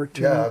World War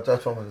II. Yeah,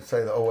 that's what I'm going to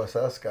say, the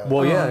OSS guy.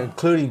 Well, yeah,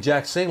 including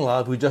Jack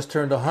Singlov, who just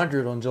turned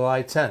 100 on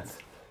July 10th.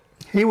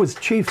 He was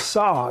Chief I'd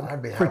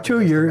SOG be for happy 2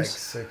 just to years.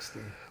 make 60.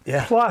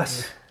 Yeah.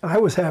 Plus, I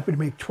was happy to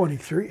make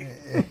 23.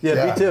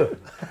 Yeah, me too.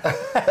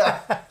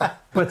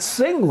 But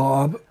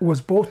Singlov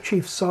was both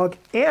Chief SOG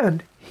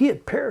and he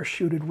had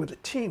parachuted with a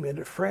team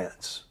into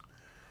France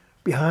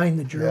behind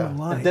the German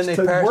Yeah. lines And then they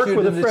to work parachuted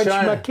with a into French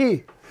China.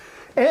 Maquis.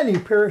 And he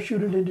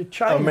parachuted into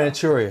China. Oh,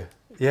 Manchuria.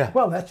 Yeah.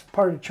 Well, that's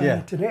part of China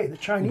Yeah. today. The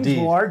Chinese Indeed.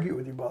 will argue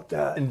with you about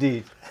that.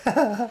 Indeed.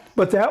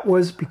 But that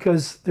was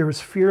because there was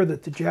fear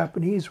that the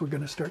Japanese were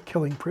going to start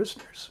killing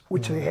prisoners,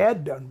 which they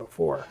had done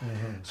before.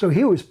 So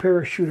he was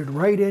parachuted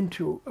right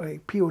into a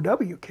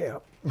POW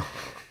camp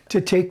to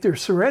take their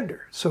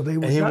surrender. So they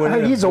would he not, went in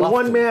and he's a bluffed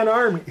one-man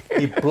army.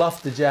 He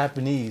bluffed the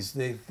Japanese.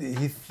 They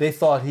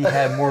thought he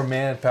had more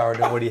manpower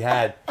than what he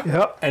had.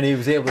 Yep. And he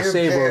was able to You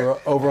save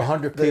can't- over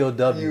 100 You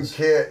POWs.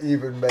 can't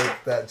even make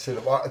that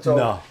shit up. So,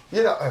 No.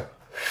 you know,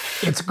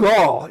 It's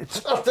gall.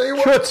 It's I'll tell you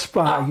what,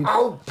 chutzpah.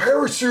 I'll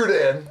parachute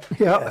in,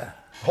 Yep.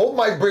 hold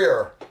my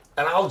beer,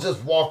 and I'll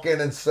just walk in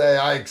and say,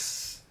 I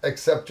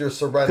accept your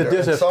surrender.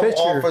 There's And a some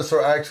picture-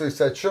 officer actually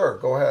said, sure,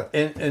 go ahead.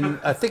 And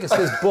I think it's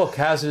his book,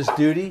 Hazardous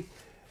Duty,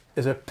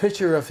 is a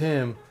picture of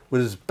him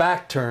with his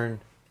back turned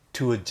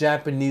to a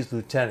Japanese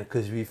lieutenant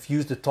because he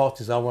refused to talk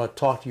to us. I want to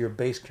talk to your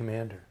base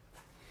commander.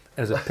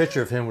 And there's a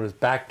picture of him with his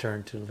back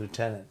turned to the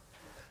lieutenant.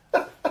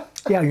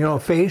 Yeah, you know,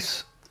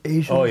 face,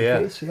 Asian Oh, yeah.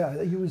 face.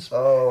 Yeah, he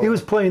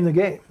was playing the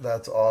game.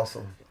 That's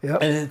awesome.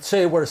 Yep. And to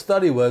say what a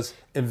study was,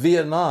 in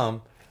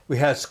Vietnam, we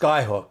had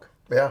Skyhook,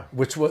 Yeah.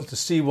 which was the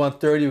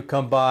C-130 would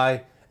come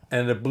by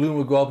and the balloon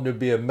would go up and there'd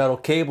be a metal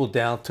cable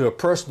down to a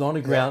person on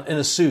the ground in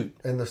a suit.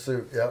 In the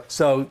suit, yeah.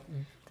 So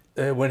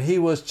when he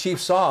was Chief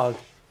SOG,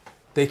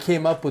 they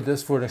came up with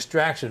this for an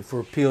extraction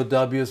for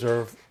POWs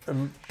or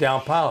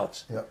down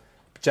pilots. Yep.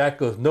 Jack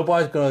goes,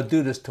 nobody's going to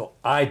do this till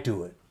I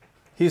do it.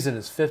 He's in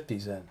his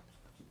 50s then.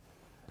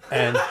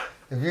 And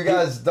If you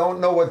guys don't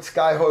know what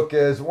Skyhook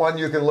is, one,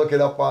 you can look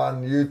it up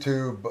on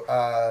YouTube.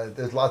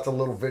 There's lots of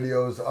little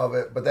videos of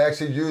it, but they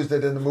actually used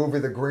it in the movie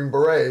The Green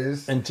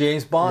Berets.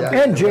 James Bond.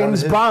 Yeah. And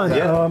James Bond.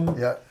 Yeah.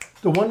 Yeah.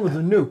 The one with the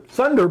nuke.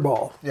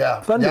 Thunderball.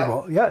 Yeah.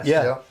 Thunderball, yes.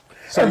 Yeah. Yeah.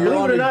 So And you're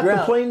believe on it or the not, the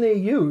ground. plane they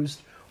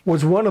used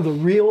was one of the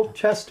real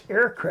test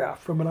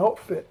aircraft from an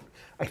outfit.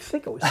 I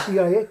think it was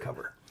CIA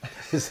cover.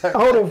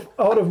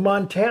 out of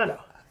Montana.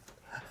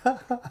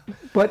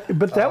 But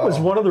that was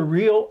one of the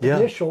real Yeah.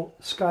 initial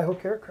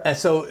Skyhook aircraft. And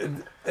so,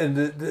 and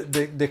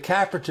the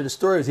capper to the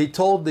story is he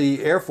told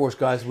the Air Force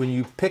guys, when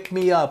you pick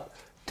me up,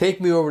 take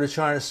me over to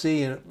China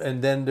Sea,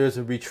 and then there's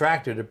a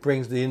retractor that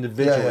brings the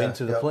individual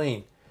into the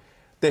plane.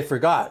 They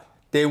forgot.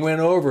 They went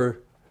over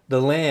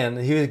the land,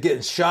 and he was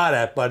getting shot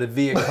at by the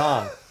Viet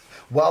Cong.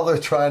 While they're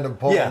trying to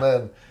pull Yeah. him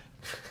in.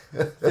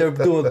 They were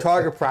doing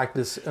target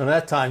practice, and at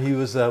that time he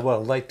was what, a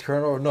light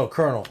colonel? No,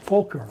 colonel.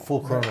 Full colonel.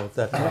 Full colonel at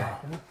that time.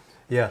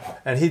 Yeah,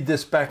 and he did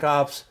spec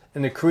ops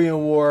in the Korean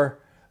War,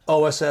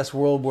 OSS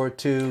World War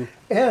II,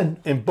 And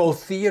in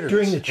both theaters.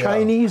 during the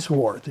Chinese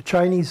War, the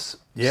Chinese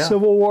Yeah.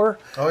 Civil War,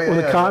 Oh, yeah, where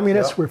the yeah,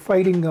 communists yeah. were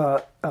fighting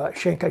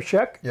Chiang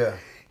Kai-shek, Yeah.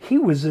 he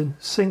was in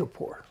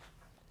Singapore.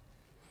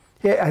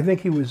 Yeah, I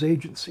think he was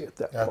agency at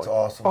that point. That's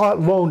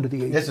awesome. Loaned to the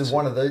agency. This is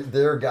one of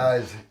their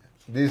guys,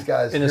 these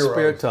guys' in his heroes.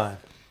 spare time.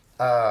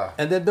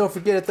 And then don't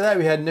forget after that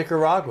we had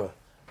Nicaragua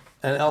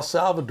and El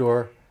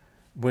Salvador.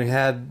 We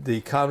had the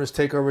communists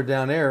take over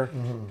down there.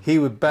 He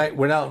went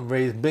out and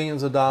raised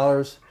billions of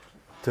dollars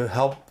to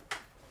help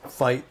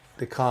fight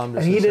the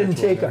communists. And he in didn't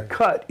Central take a America.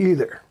 cut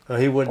either. No,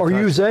 he wouldn't Or touch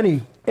use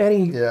it.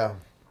 any Yeah.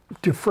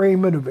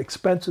 defrayment of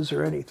expenses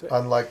or anything.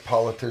 Unlike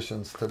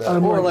politicians today.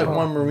 Or like Wow.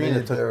 one Marine that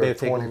Made their took, they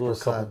take a little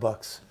 20%. couple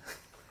bucks.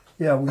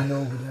 Yeah, we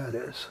know who that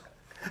is.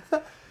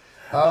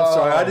 I'm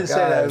sorry, I didn't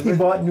say that. He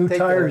bought new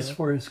tires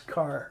for his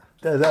car.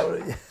 All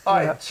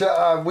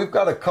right, we've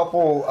got a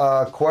couple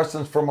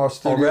questions from our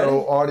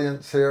studio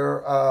audience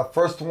here.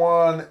 First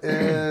one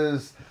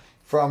is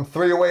from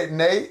 308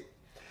 Nate.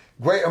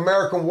 Great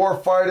American war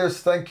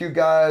fighters, thank you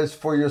guys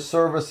for your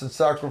service and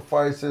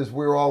sacrifices.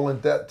 We're all in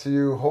debt to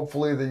you.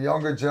 Hopefully the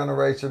younger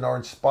generation are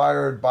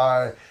inspired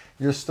by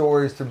your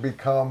stories to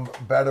become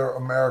better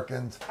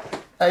Americans.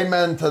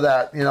 Amen to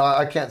that. You know,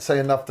 I can't say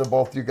enough to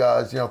both you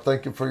guys. You know,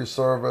 thank you for your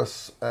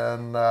service.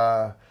 And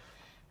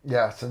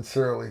yeah,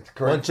 sincerely.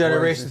 One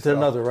generation to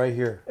another right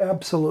here.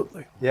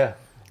 Absolutely. Yeah.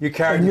 You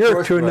carry and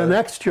you're to the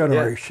next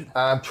generation.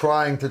 Yeah. I'm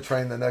trying to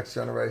train the next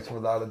generation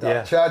without a doubt.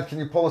 Yeah. Chad, can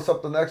you pull us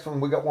up the next one?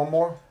 We got one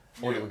more?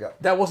 What do we got?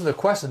 That wasn't a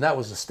question, that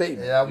was a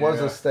statement. Yeah, it was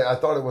a statement. I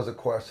thought it was a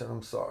question.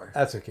 I'm sorry.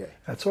 That's okay.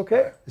 That's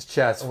okay. It's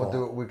Chad's fault.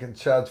 We'll do it.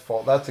 Chad's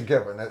fault. That's a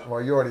given.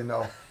 Well, you already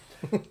know.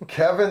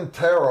 Kevin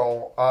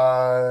Terrell,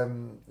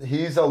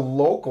 he's a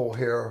local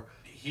here.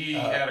 He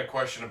had a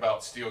question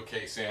about steel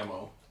case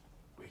ammo.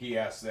 He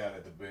asked that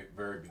at the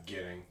very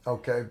beginning.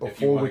 Okay,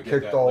 before we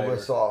kicked all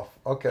this off.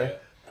 Okay.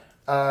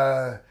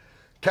 Yeah.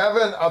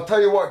 Kevin, I'll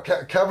tell you what,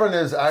 Kevin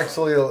is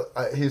actually,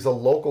 he's a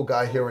local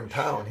guy here in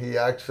town. He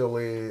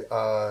actually,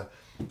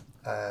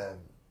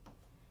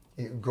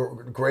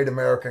 great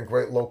American,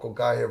 great local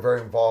guy here,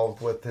 very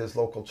involved with his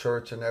local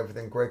church and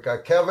everything. Great guy.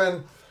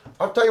 Kevin,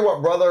 I'll tell you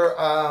what, brother,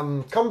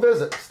 come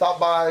visit. Stop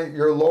by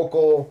your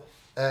local,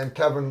 and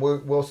Kevin,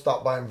 we'll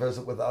stop by and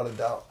visit without a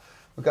doubt.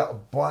 We've got a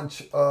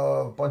bunch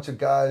of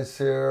guys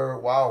here.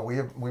 Wow,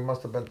 we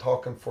must have been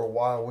talking for a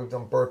while. We've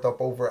done burnt up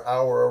over an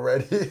hour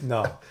already.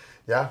 No.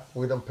 Yeah,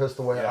 we done pissed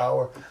away an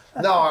hour.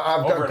 No,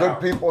 I've got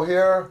good people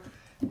here.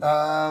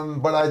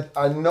 But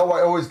I know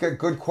I always get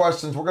good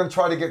questions. We're going to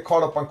try to get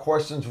caught up on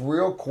questions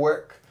real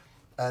quick.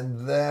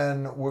 And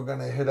then we're going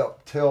to hit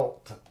up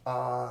Tilt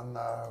on,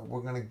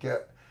 we're going to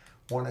get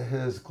one of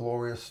his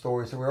glorious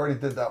stories. And we already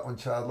did that one,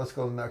 Chad. Let's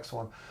go to the next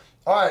one.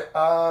 All right,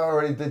 I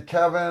already did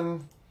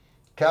Kevin.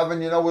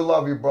 Kevin, you know we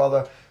love you,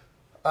 brother.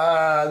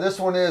 This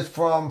one is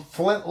from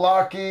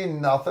Flintlocky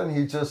Nothing.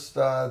 He just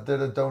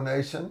did a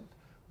donation.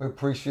 We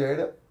appreciate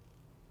it.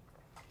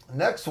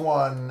 Next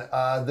one,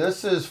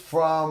 this is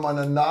from an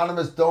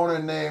anonymous donor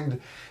named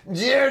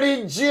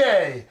Jerry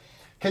J.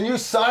 Can you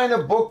sign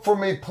a book for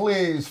me,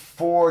 please,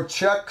 for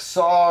Czech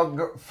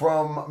SOG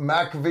from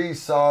MacV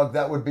SOG?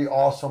 That would be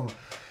awesome.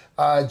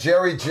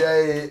 Jerry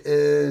J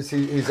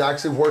he's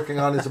actually working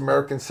on his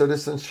American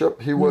citizenship.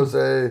 He was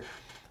a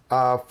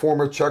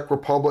former Czech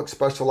Republic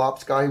special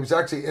ops guy. He was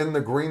actually in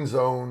the Green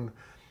Zone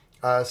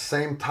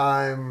same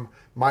time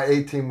my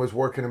A-team was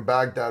working in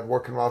Baghdad,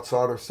 working around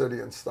Sadr City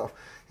and stuff.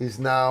 He's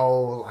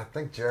now, I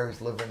think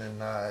Jerry's living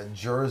in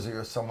Jersey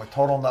or somewhere.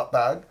 Total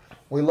nutbag.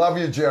 We love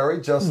you, Jerry,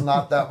 just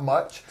not that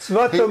much. He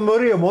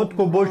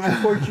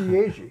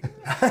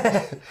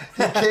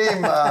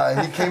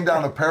came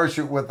down to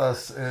parachute with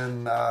us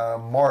in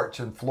March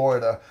in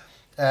Florida.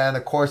 And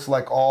of course,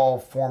 like all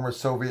former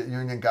Soviet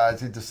Union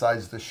guys, he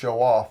decides to show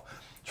off.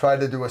 Tried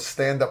to do a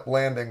stand-up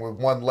landing with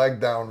one leg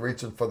down,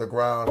 reaching for the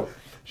ground.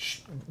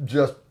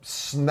 Just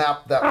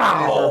snapped that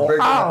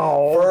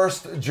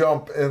first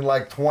jump in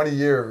like 20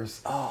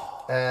 years.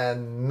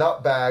 And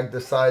nutbag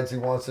decides he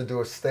wants to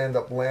do a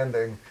stand-up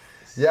landing.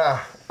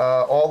 Yeah,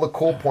 all the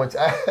cool points.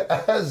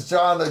 As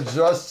John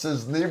adjusts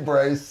his knee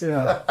brace.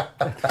 Yeah.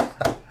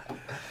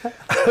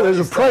 There's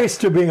a price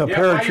to being a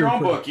paratrooper. Buy your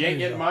own book. You ain't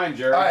getting mine,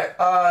 Jerry. All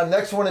right,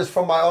 next one is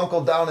from my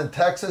uncle down in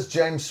Texas,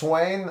 James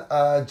Swain.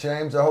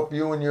 James, I hope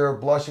you and your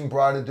blushing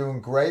bride are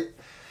doing great.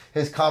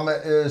 His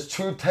comment is,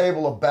 true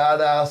table of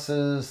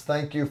badasses.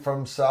 Thank you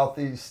from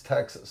Southeast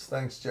Texas.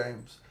 Thanks,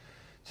 James.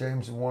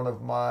 James is one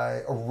of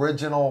my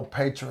original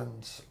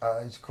patrons.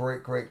 He's a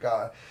great, great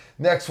guy.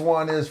 Next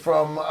one is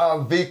from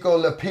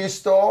Vico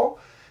Lepisto.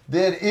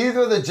 Did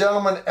either of the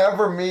gentlemen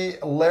ever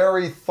meet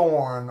Larry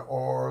Thorne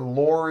or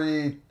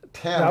Lori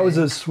Tammy? That was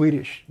a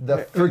Swedish,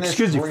 Finnish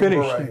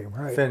name,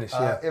 right? Finnish,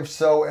 yeah. If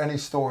so, any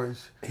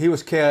stories? He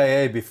was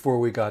KIA before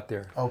we got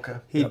there. Okay.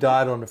 He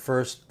died on the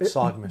first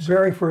SOG mission.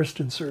 Very first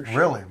insertion.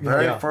 Really?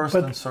 Very first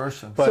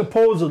insertion. But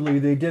supposedly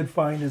they did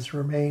find his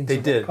remains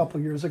a couple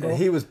of years ago. And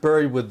he was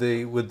buried with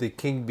the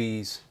King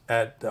Bees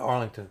at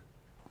Arlington.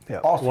 Yeah.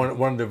 Awesome.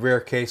 One of the rare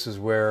cases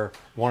where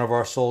one of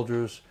our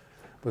soldiers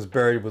was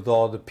buried with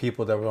all the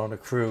people that were on the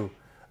crew.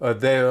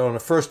 They were on the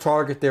first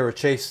target. They were a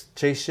chase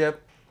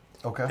ship.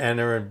 Okay. And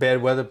they were in bad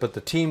weather, but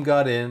the team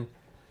got in,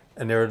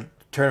 and they were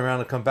turning around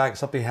to come back, and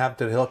something happened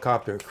to the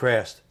helicopter. It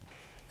crashed.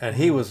 And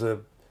he was a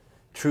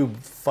true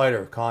fighter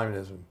of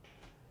communism.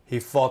 He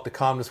fought the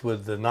communists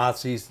with the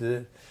Nazis.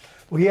 Well,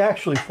 he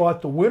actually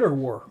fought the Winter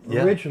War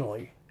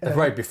originally. And,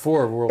 right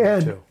before World War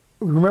II.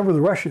 Remember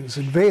the Russians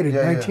invaded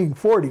in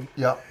 1940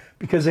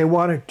 because they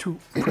wanted to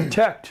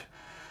protect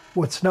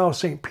what's now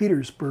St.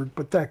 Petersburg,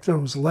 but back then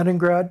it was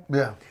Leningrad.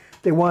 Yeah.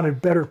 They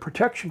wanted better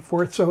protection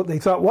for it, so they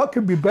thought, what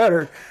could be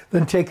better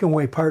than taking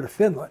away part of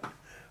Finland?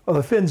 Well,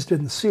 the Finns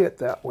didn't see it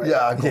that way.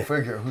 Yeah, I go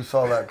figure. Who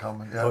saw that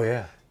coming? Yeah. Oh,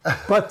 yeah.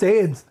 But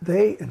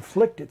they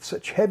inflicted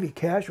such heavy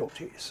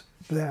casualties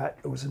that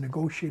it was a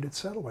negotiated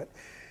settlement.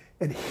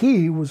 And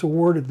he was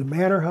awarded the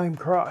Mannerheim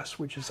Cross,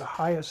 which is the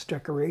highest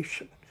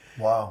decoration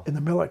in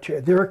the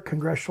military. They're a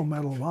Congressional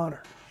Medal of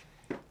Honor.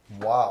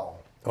 Wow.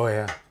 Oh,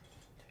 yeah.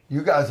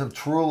 You guys have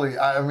truly,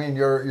 I mean,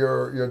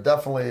 you're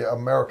definitely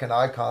American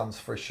icons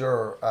for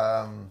sure.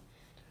 But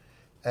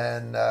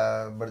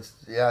it's,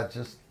 yeah,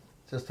 just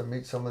to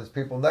meet some of these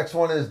people. Next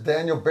one is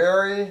Daniel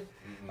Berry.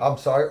 I'm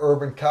sorry,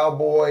 Urban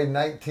Cowboy,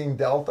 19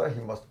 Delta. He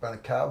must have been a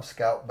Cav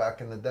Scout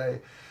back in the day.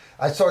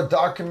 I saw a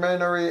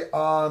documentary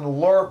on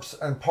LURPs,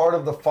 and part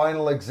of the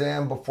final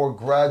exam before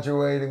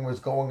graduating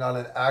was going on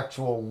an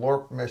actual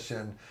LURP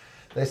mission.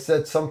 They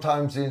said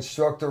sometimes the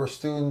instructor or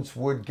students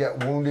would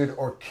get wounded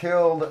or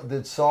killed.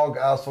 Did SOG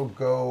also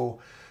go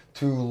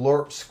to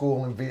LURP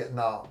school in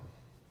Vietnam?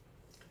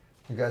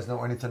 You guys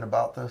know anything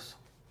about this?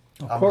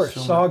 Of course,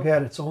 SOG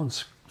had its own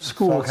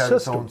school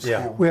system.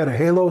 Yeah. We had a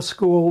Halo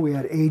school, we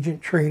had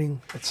agent training,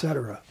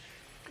 etc.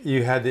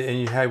 You had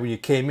when you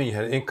came in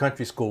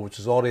in-country school, which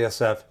is all the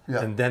SF,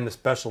 and then the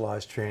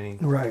specialized training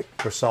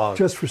for SOG.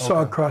 Just for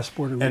SOG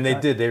cross-border. And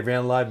they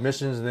ran live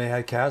missions and they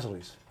had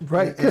casualties.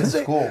 Right. In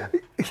school.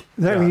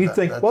 I mean, you'd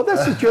think, well,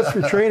 this is just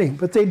for training,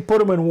 but they'd put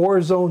them in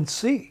War Zone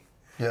C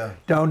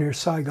down near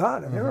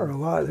Saigon. And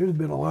there's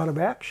been a lot of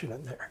action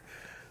in there.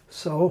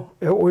 So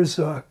it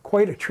was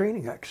quite a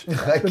training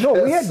exercise. But no,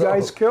 we had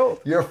guys killed.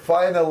 Your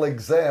final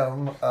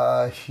exam,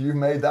 you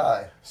may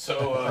die.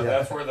 So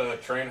that's where the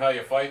train how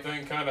you fight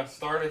thing kind of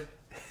started?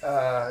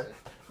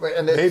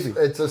 And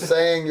it's a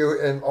saying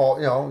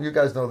you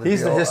guys know the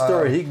He's deal. the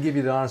historian. He can give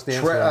you the honest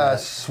answer.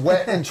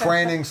 Sweat in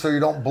training so you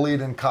don't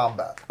bleed in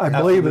combat. I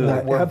believe in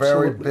that. We're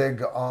very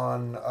big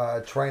on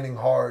training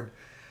hard.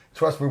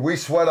 Trust me, we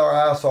sweat our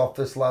ass off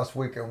this last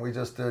weekend. We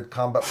just did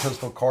combat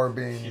pistol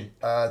carbine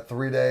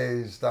 3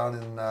 days down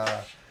in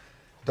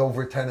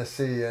Dover,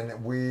 Tennessee,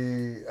 and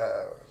we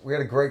had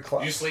a great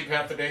class. You sleep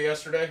half the day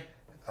yesterday?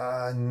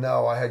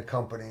 No, I had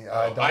company.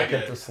 I don't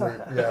get to sleep.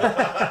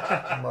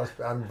 Yeah,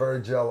 I'm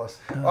very jealous.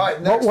 All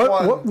right, next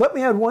one. Let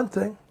me add one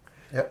thing.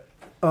 Yep.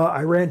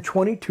 I ran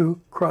 22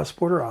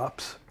 cross-border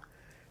ops,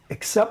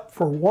 except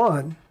for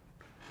one.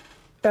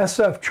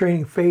 SF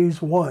training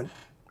phase 1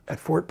 at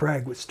Fort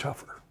Bragg was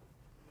tougher,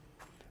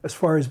 as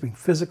far as being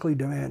physically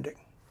demanding.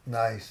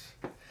 Nice.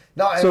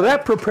 No, so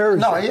that prepares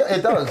you. No,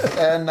 it does.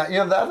 And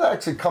that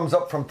actually comes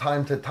up from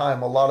time to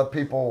time. A lot of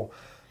people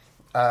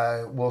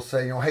will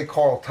say, hey,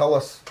 Carl, tell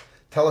us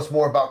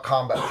more about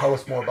combat. Tell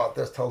us more about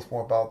this. Tell us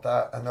more about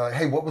that. And they're like,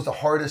 hey, what was the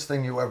hardest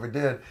thing you ever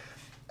did?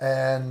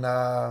 And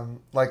I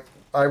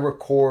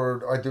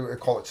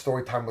call it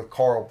story time with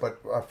Carl,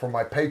 but for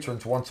my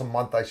patrons, once a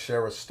month I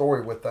share a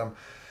story with them.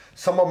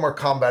 Some of them are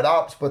combat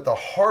ops, but the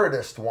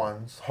hardest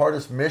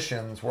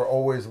missions were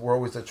always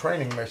the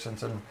training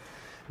missions. And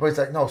everybody's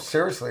like, no,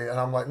 seriously. And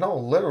I'm like, no,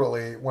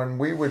 literally, when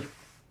we would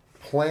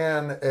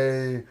plan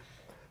a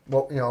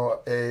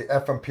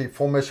FMP,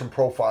 full mission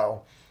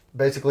profile,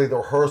 basically the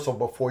rehearsal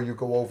before you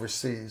go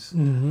overseas.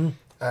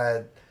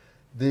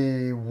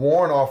 The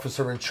warrant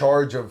officer in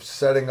charge of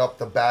setting up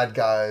the bad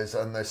guys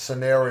and the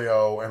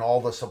scenario and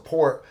all the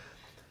support,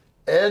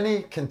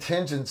 any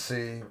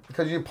contingency,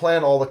 because you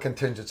plan all the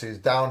contingencies,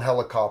 down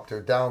helicopter,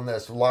 down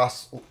this,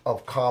 loss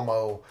of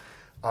commo,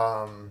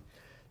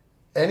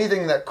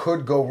 anything that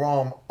could go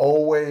wrong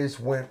always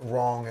went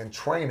wrong in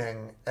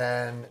training,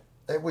 and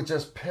it would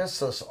just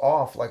piss us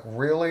off. Like,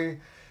 really,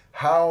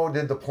 how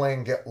did the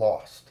plane get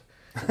lost?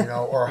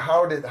 Or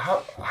how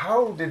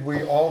did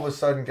we all of a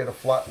sudden get a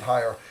flat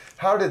tire?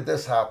 How did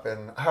this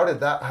happen? How did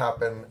that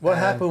happen? What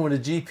happened when the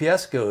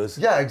GPS goes?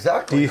 Yeah,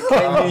 exactly.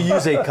 Can you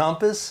use a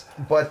compass?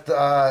 But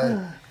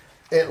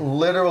it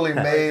literally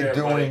made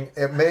doing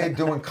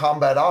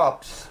combat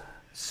ops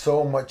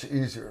so much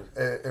easier.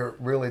 It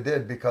really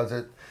did, because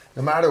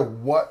no matter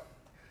what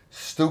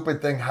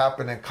stupid thing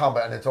happened in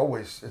combat, and it's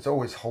always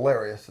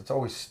hilarious. It's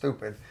always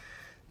stupid.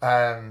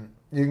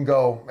 You can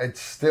go, it's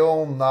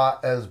still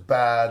not as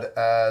bad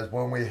as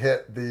when we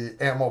hit the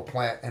ammo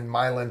plant in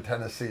Milan,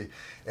 Tennessee.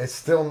 It's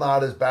still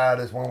not as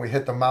bad as when we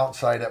hit the mount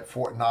site at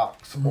Fort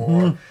Knox,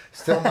 or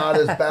still not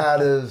as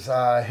bad as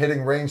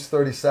hitting range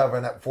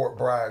 37 at Fort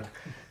Bragg.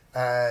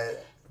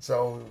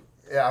 So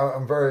yeah,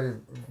 I'm very,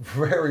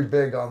 very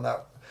big on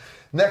that.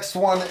 Next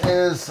one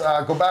is,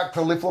 go back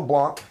to Leif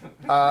LeBlanc.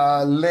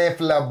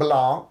 Leif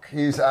LeBlanc,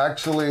 he's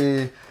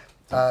actually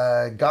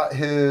got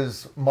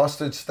his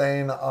mustard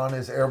stain on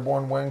his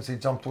airborne wings. He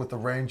jumped with the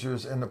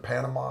Rangers into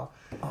Panama.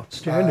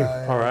 Outstanding.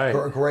 All right.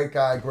 Great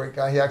guy. He's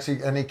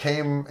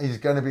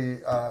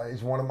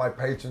one of my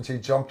patrons. He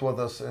jumped with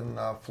us in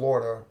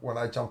Florida when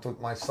I jumped with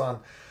my son.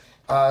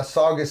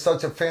 SOG is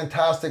such a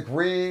fantastic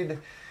read.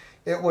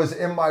 It was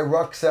in my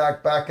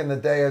rucksack back in the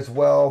day as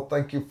well.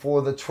 Thank you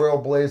for the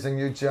trailblazing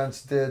you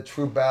gents did.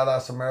 True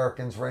badass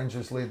Americans.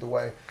 Rangers lead the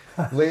way.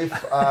 Leif,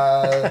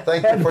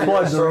 thank you for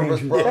your service,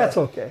 brother. That's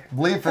okay.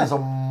 Leif is a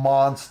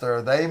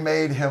monster. They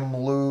made him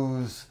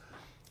lose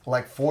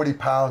like 40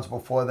 pounds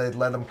before they'd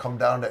let him come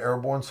down to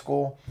airborne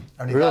school.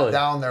 And he Really? got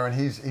down there, and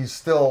he's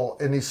still,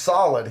 and he's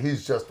solid.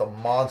 He's just a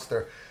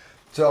monster.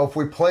 So if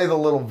we play the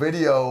little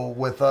video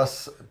with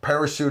us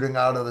parachuting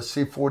out of the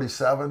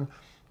C-47,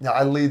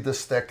 I lead the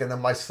stick, and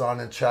then my son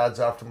and Chad's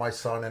after my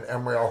son, and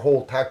Emery, our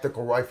whole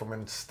tactical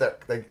rifleman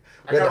stick. We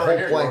had a whole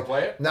You wanna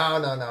play it? No.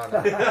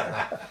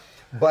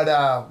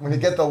 But when you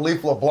get the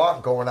Leaf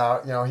LeBlanc going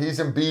out, he's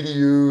in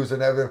BDUs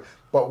and everything.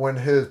 But when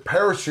his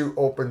parachute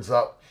opens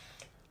up,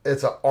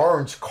 it's an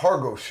orange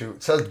cargo chute.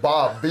 It says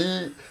Bob,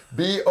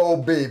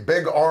 B-O-B,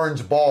 big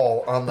orange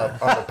ball on the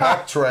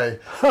pack tray.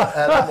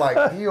 And I'm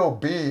like,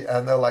 B-O-B,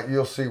 and they're like,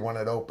 you'll see when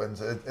it opens.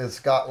 It's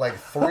got like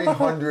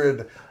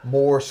 300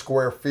 more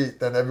square feet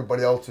than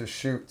everybody else's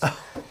chutes.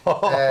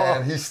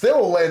 And he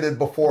still landed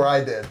before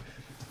I did.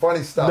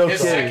 Funny stuff. No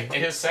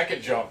His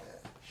second jump,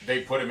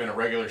 they put him in a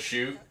regular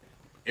chute.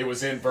 It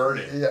was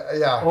inverted.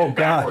 Yeah. Oh, God.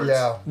 Backwards.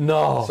 Yeah.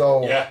 No.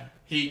 So Yeah.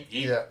 He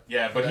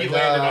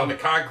landed on the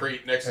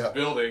concrete next to the Yeah.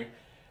 building,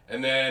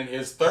 and then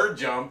his third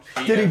jump.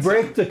 Did he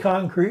break the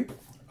concrete?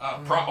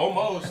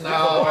 Almost.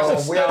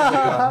 No, we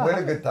had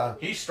a good time.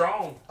 He's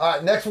strong. All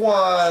right, next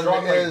one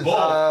Strong like is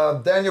bull.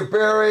 Daniel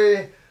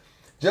Berry.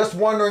 Just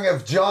wondering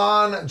if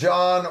John,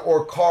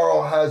 or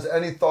Carl has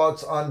any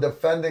thoughts on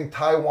defending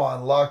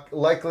Taiwan,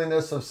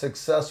 likeliness of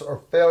success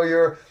or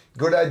failure,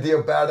 good idea,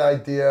 bad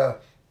idea,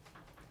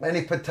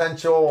 any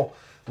potential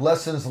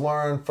lessons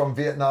learned from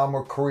Vietnam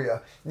or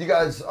Korea. You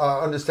guys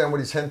understand what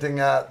he's hinting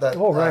at? That,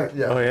 Oh, right.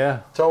 Oh,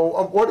 yeah.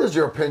 So what is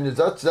your opinion?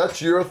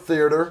 That's your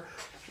theater.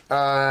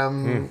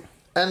 And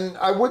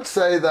I would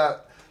say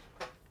that,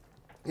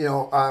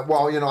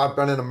 I've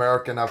been an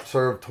American. I've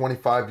served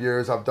 25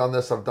 years. I've done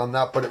this, I've done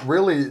that. But it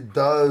really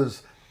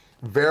does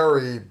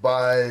vary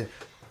by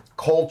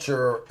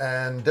culture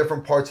and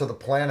different parts of the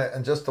planet,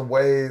 and just the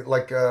way,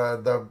 like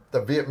the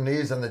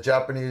Vietnamese and the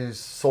Japanese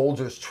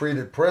soldiers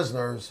treated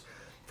prisoners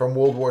from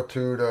World War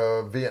II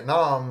to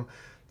Vietnam,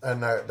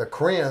 and the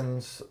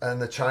Koreans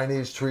and the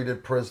Chinese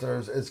treated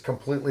prisoners is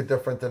completely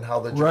different than how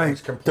the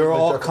Japanese completely They're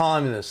all different.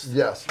 communists.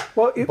 Yes.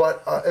 Well,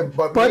 but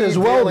but me as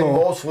well, dealing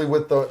though- mostly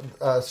with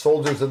the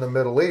soldiers in the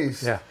Middle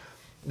East, Yeah.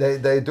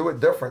 they do it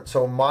different.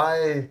 So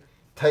my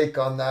take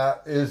on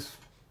that is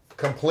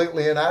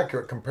completely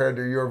inaccurate compared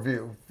to your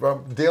view.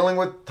 From dealing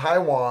with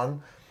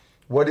Taiwan,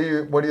 what do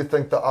you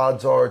think the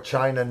odds are of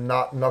China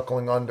not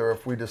knuckling under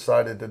if we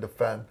decided to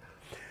defend?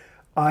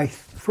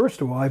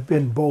 First of all, I've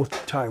been both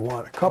to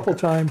Taiwan a couple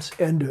times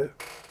and to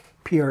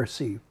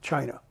PRC,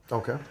 China.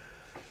 Okay.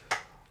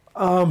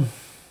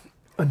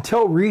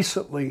 Until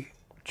recently,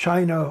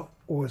 China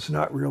was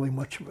not really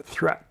much of a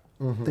threat.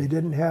 They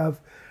didn't have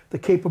the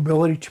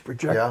capability to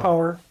project Yeah.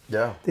 power.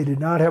 Yeah. They did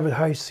not have a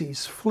high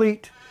seas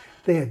fleet.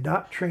 They had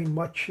not trained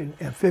much in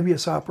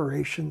amphibious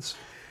operations.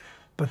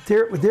 But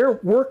they're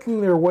working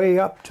their way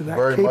up to that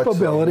Very much so.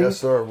 capability. Yes,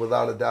 sir.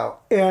 Without a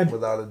doubt. And,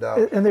 Without a doubt.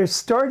 And they're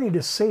starting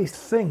to say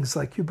things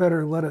like, you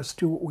better let us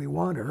do what we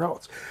want or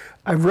else.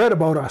 I've read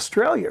about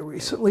Australia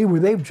recently where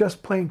they've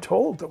just plain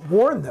told to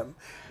warn them,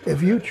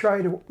 if you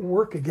try to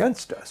work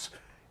against us,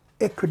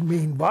 it could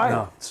mean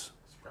violence.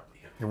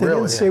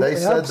 Really? They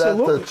said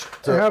that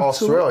to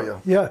Australia.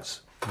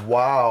 Yes.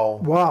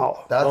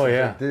 Wow. That's a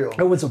big deal.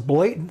 It was a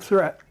blatant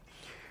threat.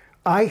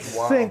 I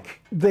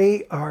think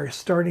they are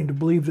starting to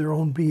believe their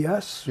own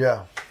BS.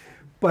 Yeah.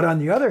 But on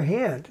the other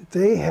hand,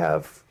 they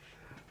have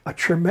a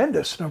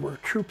tremendous number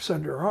of troops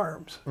under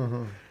arms.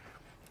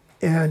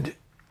 And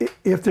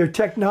if their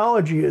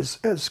technology is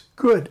as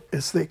good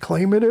as they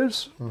claim it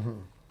is,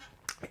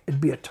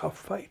 it'd be a tough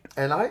fight.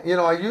 And I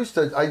like you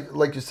said,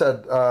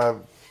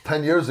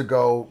 10 years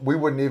ago, we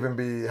wouldn't even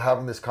be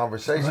having this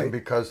conversation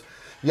because,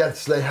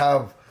 yes, they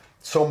have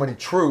so many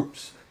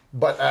troops,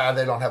 but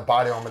they don't have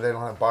body armor, they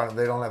don't have body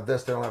armor, they don't have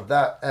this, they don't have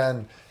that.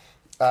 And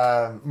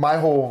my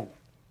whole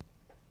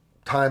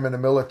time in the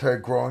military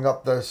growing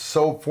up, the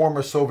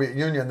former Soviet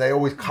Union, they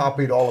always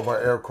copied all of our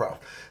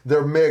aircraft.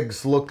 Their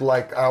MiGs look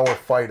like our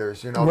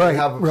fighters, They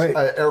have an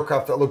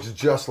aircraft that looks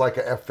just like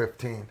a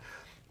F-15.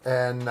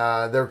 And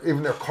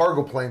even their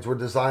cargo planes were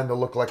designed to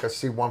look like a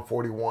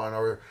C-141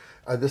 or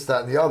this,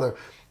 that, and the other.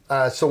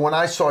 So when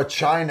I saw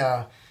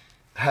China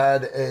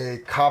had a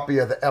copy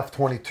of the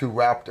F-22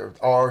 Raptor,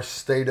 our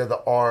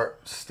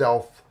state-of-the-art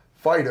stealth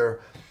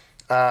fighter,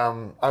 I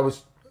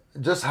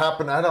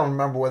don't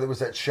remember whether it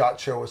was at SHOT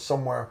Show or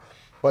somewhere,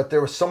 but there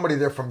was somebody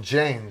there from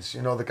Jane's,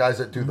 the guys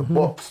that do the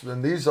books.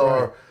 And these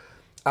are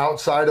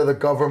outside of the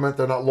government.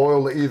 They're not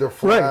loyal to either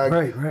flag.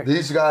 Right.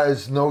 These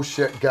guys know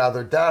shit,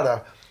 gather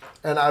data.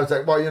 And I was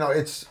like, well,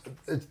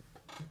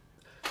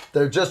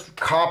 they're just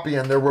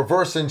copying, they're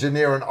reverse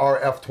engineering our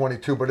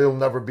F-22, but it'll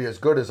never be as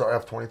good as our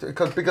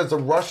F-23 because the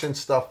Russian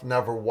stuff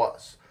never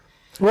was.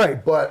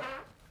 Right. But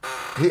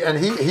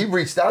he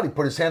reached out, he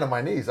put his hand on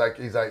my knees.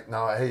 He's like,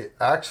 no, hey,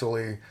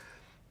 actually,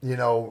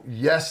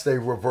 yes, they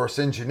reverse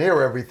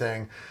engineer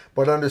everything,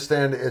 but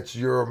understand it's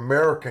your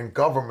American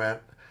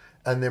government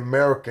and the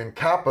American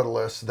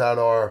capitalists that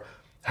are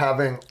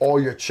having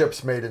all your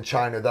chips made in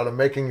China, that are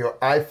making your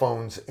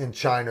iPhones in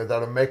China,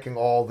 that are making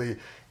all the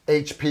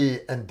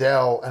HP and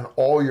Dell and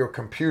all your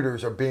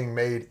computers are being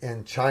made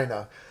in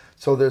China.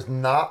 So there's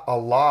not a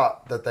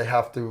lot that they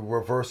have to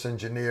reverse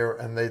engineer,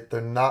 and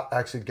they're not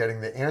actually getting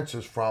the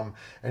answers from.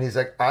 And he's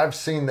like, I've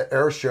seen the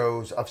air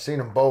shows, I've seen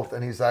them both,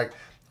 and he's like,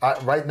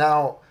 right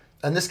now,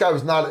 and this guy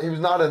was not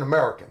an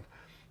American,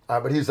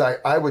 but he's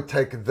like, I would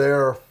take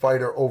their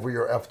fighter over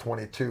your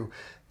F-22,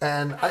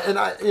 and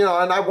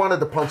I wanted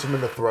to punch him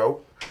in the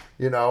throat.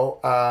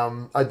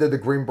 I did the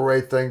Green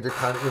Beret thing to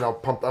kind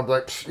of, pump. I'm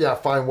like, yeah,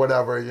 fine,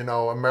 whatever.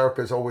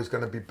 America's always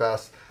going to be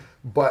best,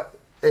 but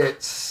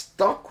it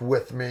stuck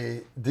with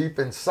me deep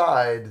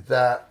inside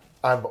that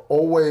I've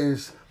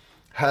always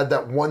had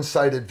that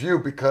one-sided view,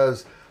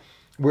 because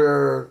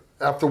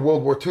after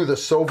World War II, the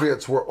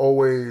Soviets were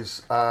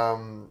always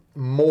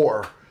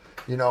more.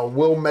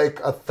 We'll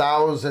make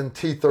 1,000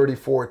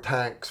 T-34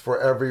 tanks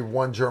for every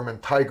one German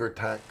Tiger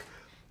tank.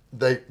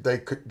 They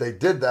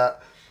did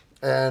that,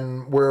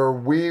 and where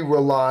we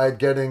relied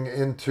getting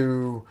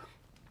into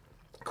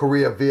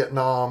Korea,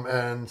 Vietnam,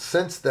 and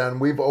since then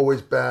we've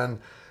always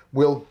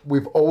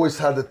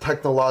had the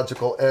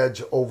technological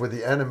edge over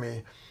the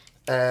enemy,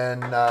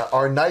 and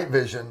our night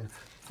vision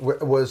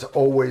was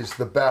always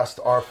the best.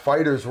 Our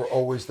fighters were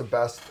always the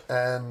best.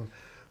 And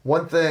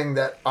one thing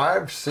that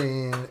I've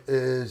seen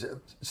is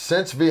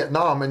since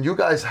Vietnam, and you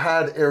guys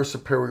had air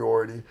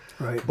superiority,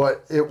 right,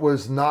 but it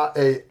was not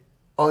a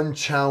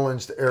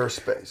unchallenged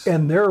airspace.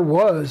 And there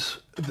were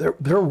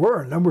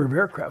a number of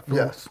aircraft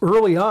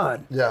early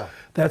on. Yeah.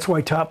 That's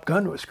why Top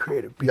Gun was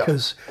created,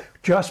 because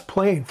just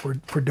playing for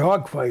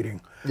dogfighting,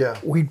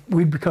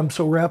 we'd become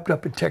so wrapped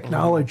up in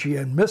technology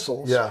and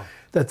missiles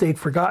that they'd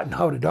forgotten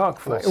how to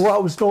dogfight. Well,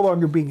 it was no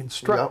longer being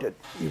instructed.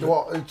 Yep.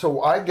 Well,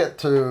 so I get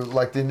to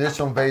like the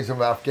initial invasion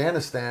of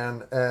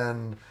Afghanistan,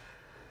 and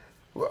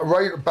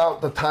right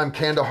about the time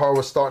Kandahar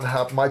was starting to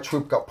happen, my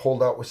troop got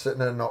pulled out. We're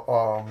sitting in, it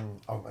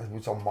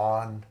was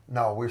Oman.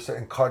 No, we were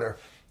sitting in Qatar.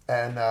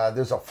 And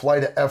there's a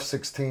flight of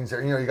F-16s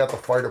there. You got the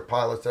fighter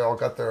pilots. They all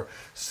got their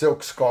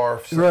silk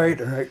scarves.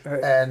 Right.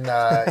 And,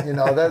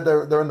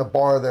 they're in the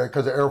bar there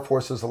because the Air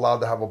Force is allowed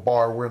to have a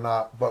bar. We're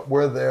not. But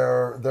we're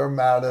there. They're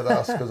mad at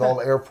us because all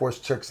the Air Force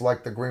chicks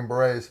like the Green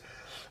Berets.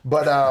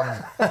 But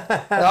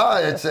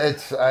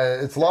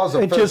it's laws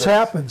of physics. It just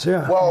happens,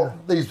 yeah. Well,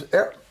 these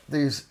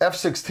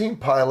F-16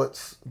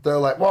 pilots, they're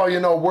like, well,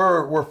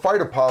 we're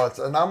fighter pilots.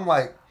 And I'm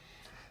like,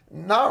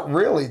 not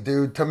really,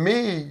 dude. To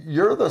me,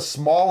 you're the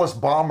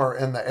smallest bomber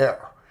in the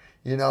air.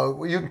 You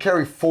can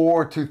carry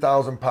 4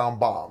 2,000-pound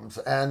bombs.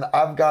 And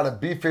I've got a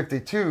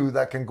B-52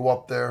 that can go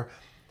up there,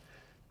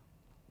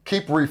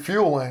 keep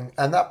refueling,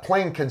 and that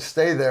plane can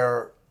stay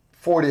there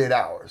 48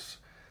 hours.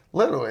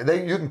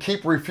 Literally, you can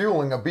keep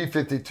refueling a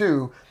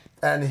B-52,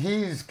 and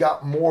he's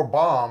got more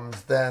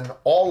bombs than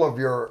all of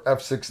your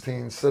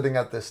F-16s sitting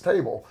at this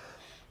table.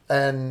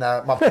 And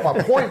my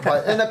point,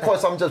 and of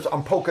course,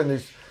 I'm poking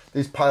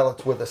these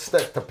pilots with a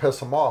stick to piss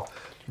them off.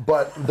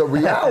 But the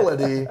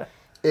reality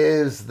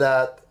is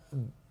that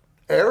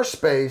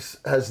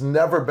airspace has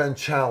never been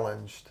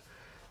challenged.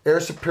 Air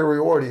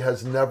superiority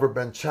has never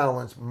been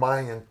challenged my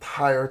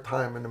entire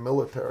time in the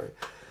military.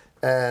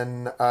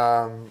 And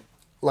I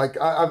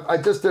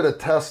just did a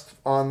test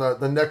on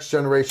the next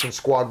generation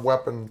squad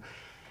weapon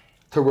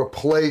to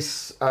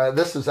replace,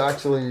 this is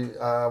actually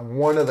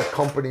one of the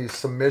company's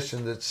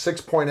submissions. It's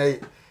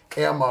 6.8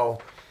 ammo.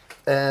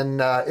 And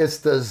it's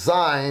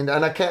designed,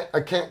 and I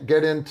can't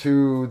get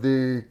into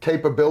the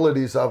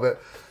capabilities of it,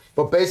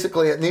 but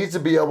basically it needs to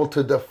be able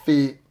to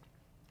defeat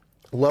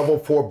level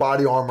 4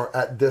 body armor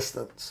at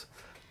distance.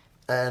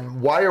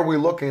 And why are we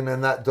looking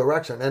in that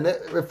direction? And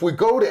if we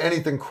go to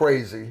anything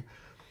crazy,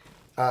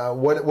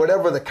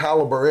 whatever the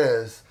caliber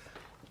is,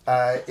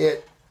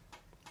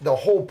 the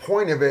whole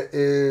point of it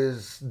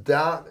is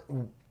that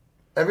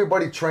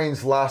everybody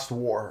trains last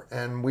war,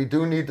 and we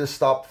do need to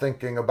stop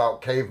thinking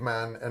about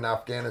cavemen in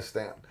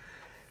Afghanistan.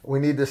 We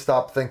need to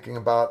stop thinking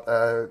about,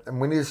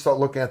 and we need to start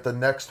looking at the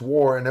next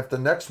war. And if the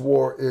next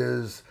war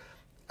is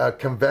a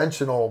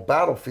conventional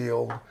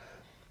battlefield,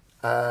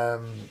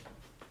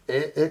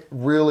 it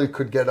really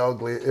could get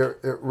ugly. It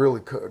really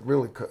could.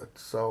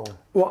 So.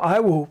 Well, I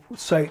will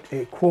cite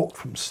a quote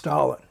from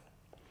Stalin.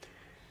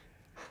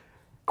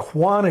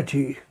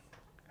 Quantity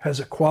has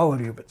a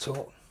quality of its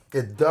own.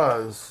 It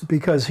does.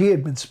 Because he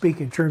had been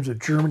speaking in terms of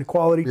German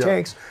quality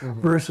tanks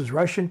versus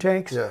Russian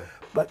tanks. Yeah.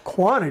 But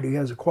quantity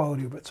has a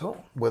quality of its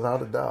own.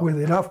 Without a doubt. With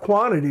enough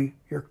quantity,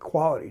 your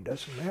quality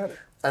doesn't matter.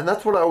 And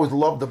that's what I always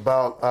loved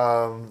about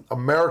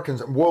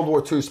Americans, World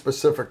War II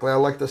specifically. I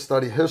like to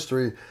study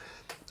history.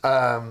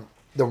 The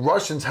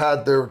Russians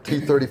had their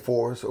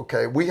T-34s.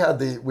 Okay, we had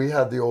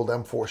the old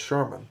M4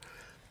 Sherman.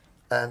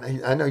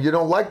 And I know you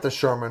don't like the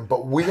Sherman,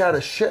 but we had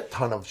a shit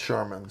ton of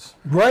Shermans.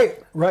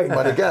 Right.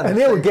 But again, and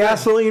they were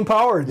gasoline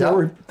powered.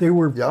 They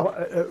were.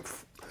 Yep.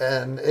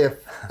 And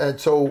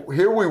so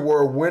here we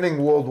were winning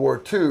World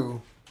War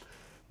II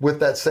with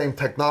that same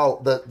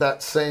technology,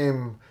 that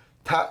same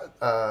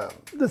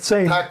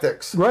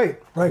tactics. Right.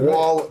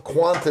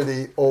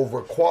 Quantity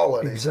over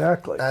quality.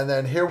 Exactly. And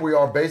then here we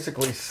are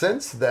basically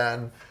since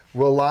then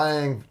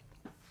relying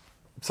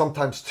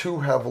sometimes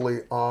too heavily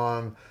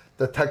on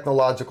the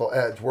technological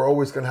edge. We're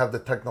always going to have the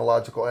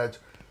technological edge.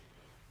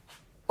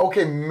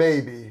 Okay,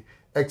 maybe,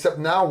 except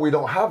now we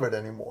don't have it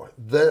anymore.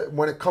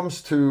 When it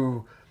comes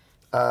to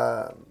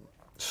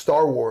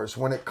Star Wars,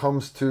 when it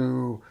comes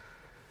to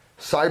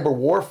cyber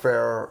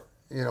warfare,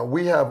 you know,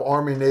 we have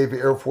Army, Navy,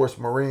 Air Force,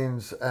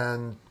 Marines,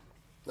 and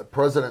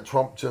President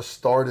Trump just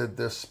started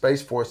this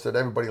Space Force that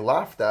everybody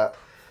laughed at.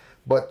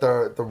 But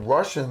the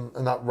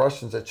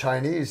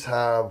Chinese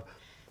have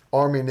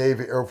Army,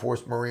 Navy, Air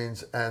Force,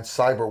 Marines, and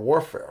cyber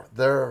warfare.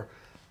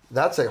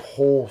 That's a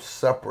whole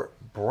separate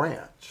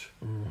branch.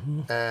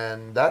 Mm-hmm.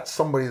 And that's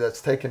somebody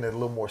that's taking it a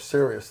little more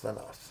serious than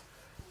us.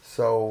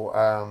 So,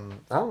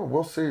 I don't know,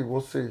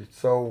 we'll see.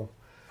 So,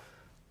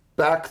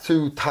 back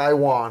to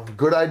Taiwan.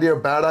 Good idea,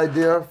 bad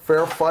idea,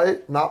 fair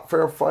fight, not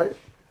fair fight?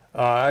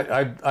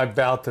 I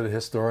bow to the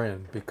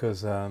historian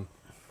because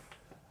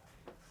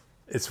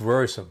it's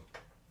worrisome.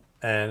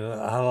 And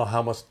I don't know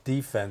how much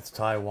defense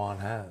Taiwan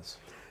has.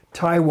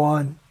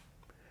 Taiwan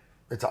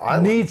it's an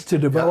island. Needs to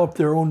develop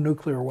their own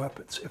nuclear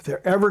weapons. If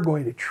they're ever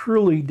going to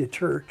truly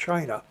deter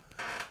China,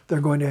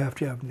 they're going to have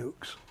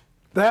nukes.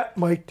 That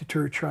might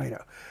deter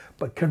China.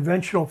 But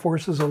conventional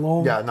forces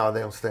alone... Yeah, no, they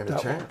don't stand a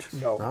chance.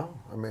 No.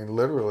 I mean,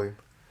 literally.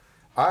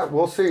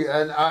 We'll see.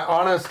 And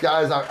honest,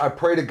 guys, I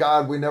pray to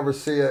God we never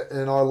see it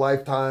in our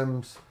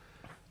lifetimes.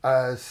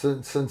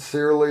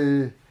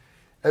 Sincerely,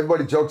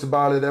 everybody jokes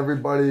about it.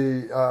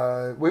 Everybody,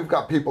 we've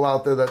got people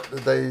out there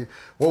that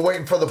we're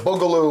waiting for the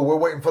boogaloo. We're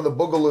waiting for the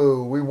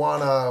boogaloo. We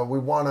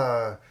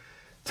wanna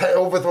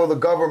overthrow the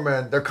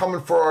government. They're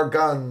coming for our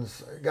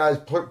guns. Guys,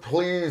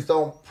 please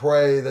don't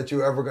pray that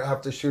you ever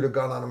have to shoot a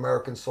gun on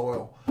American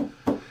soil.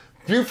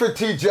 Buford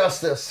T.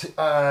 Justice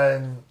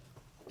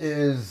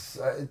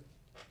is...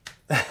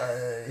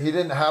 he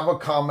didn't have a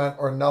comment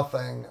or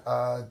nothing.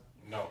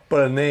 No.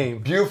 But a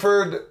name.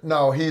 Buford,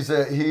 no, he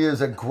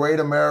is a great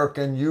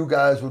American. You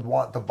guys would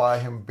want to buy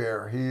him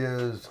beer.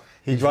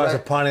 He drives a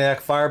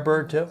Pontiac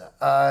Firebird too?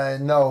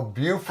 No,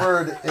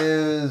 Buford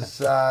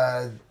is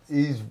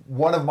he's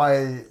one of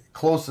my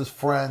closest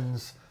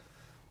friends.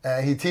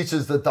 He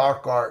teaches the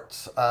dark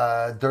arts,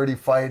 dirty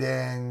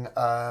fighting,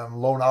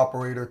 lone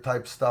operator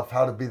type stuff,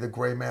 how to be the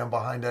gray man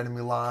behind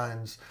enemy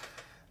lines.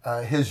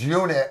 His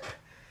unit,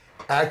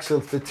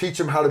 actually, to teach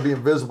him how to be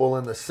invisible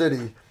in the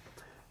city,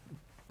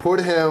 put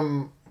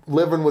him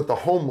living with the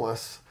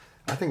homeless.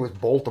 I think it was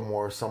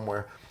Baltimore or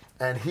somewhere.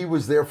 And he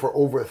was there for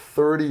over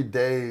 30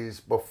 days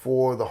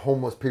before the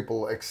homeless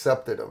people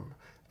accepted him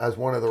as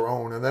one of their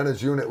own. And then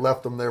his unit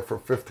left him there for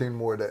 15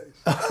 more days.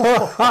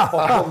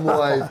 I'm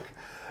like,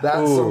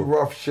 that's some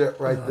rough shit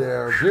right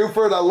there.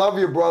 Buford, I love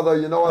you, brother.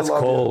 You know I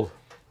love cold.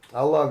 you.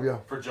 I love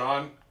you. For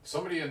John,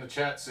 somebody in the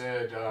chat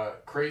said,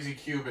 Crazy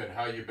Cuban,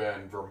 how you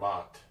been,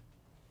 Vermont?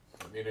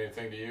 Mean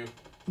anything to you?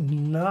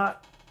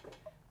 Not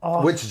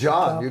Which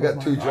John? You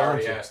got two Johns. I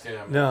already asked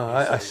him. No,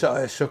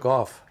 I shook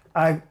off.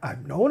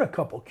 I've known a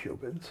couple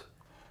Cubans.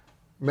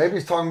 Maybe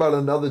he's talking about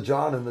another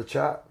John in the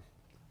chat.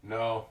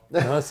 No.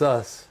 No, it's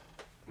us.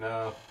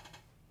 No.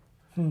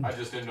 I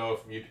just didn't know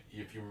if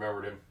you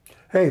remembered him.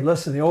 Hey,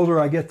 listen, the older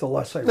I get, the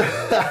less I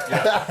remember.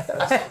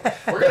 Yeah.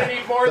 We're going to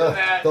need more than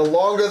that. The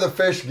longer the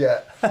fish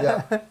get.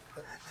 Yeah.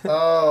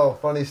 Oh,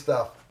 funny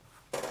stuff.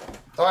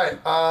 All right.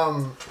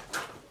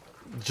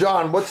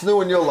 John, what's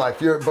new in your life?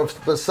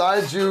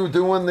 Besides you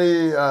doing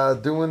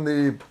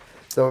the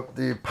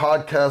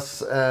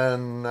podcasts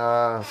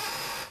and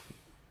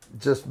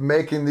just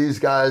making these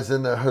guys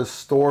into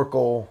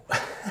historical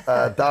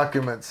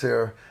documents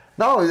here.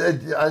 No,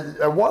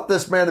 I want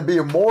this man to be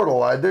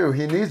immortal. I do.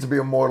 He needs to be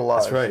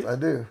immortalized. That's right. I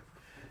do.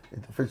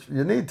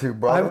 You need to,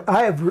 brother.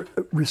 I have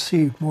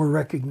received more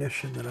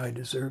recognition than I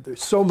deserve.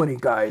 There's so many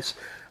guys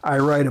I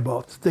write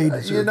about. They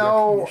deserve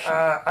recognition.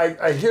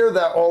 I hear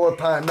that all the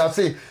time. Now,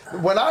 see,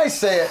 when I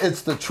say it,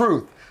 it's the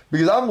truth.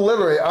 Because I'm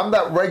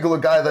that regular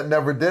guy that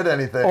never did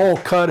anything. Oh,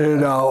 cut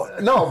it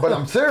out. No, but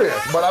I'm serious.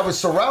 But I was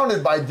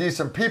surrounded by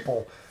decent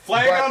people.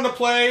 Flag on the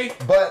play,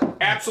 but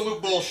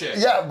absolute bullshit.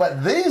 Yeah,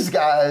 but these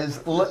guys,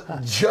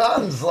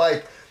 John's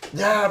like,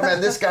 yeah,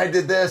 man, this guy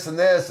did this and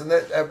this and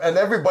that. And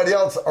everybody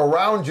else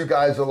around you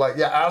guys are like,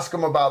 yeah, ask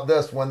him about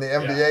this when the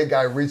NBA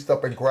guy reached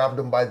up and grabbed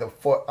him by the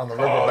foot on the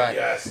riverbank.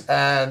 Yes.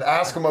 And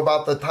ask him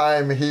about the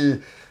time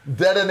he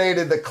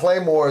detonated the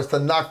claymores to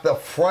knock the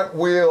front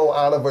wheel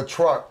out of a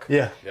truck.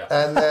 Yeah.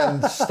 And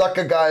then stuck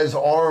a guy's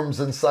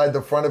arms inside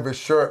the front of his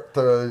shirt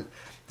to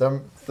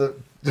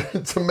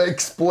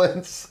make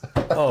splints.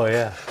 Oh,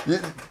 yeah.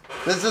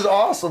 This is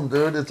awesome,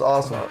 dude. It's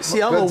awesome.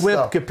 See, I'm a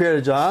wimp compared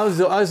to John.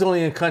 I was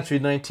only in country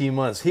 19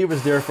 months. He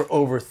was there for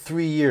over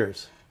 3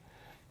 years.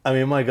 I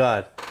mean, my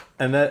God.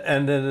 And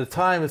then the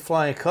time with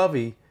flying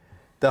Cubby,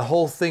 the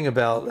whole thing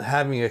about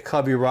having a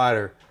Cubby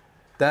rider,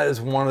 that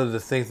is one of the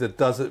things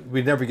that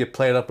we never get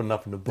played up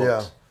enough in the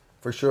books. Yeah,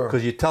 for sure.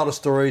 Because you tell the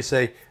story,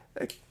 say,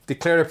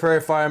 declare a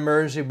prairie fire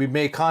emergency, we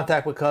made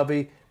contact with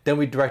Cubby, then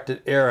we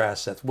directed air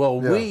assets.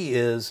 Well, we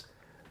is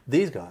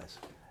these guys.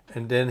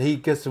 And then he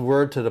gets the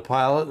word to the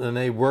pilot, and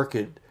they work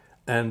it.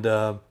 And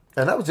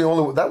And that was the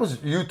only, that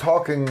was you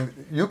talking,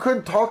 you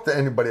couldn't talk to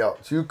anybody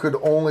else. You could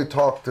only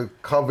talk to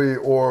Covey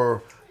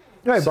or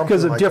right,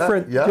 because of like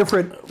different, yeah.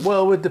 different.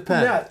 Well, it would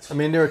depend. Nets. I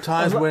mean, there are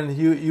times when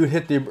you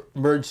hit the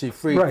emergency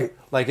freak, Right.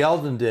 like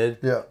Eldon did,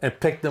 Yeah. and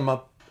picked them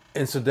up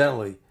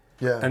incidentally.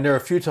 Yeah. And there are a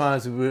few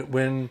times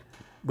when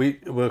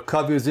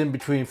Covey was in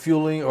between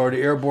fueling or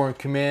the airborne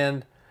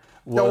command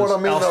was No, what I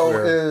mean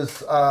elsewhere. though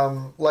is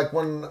like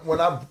when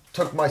I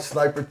took my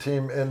sniper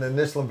team in the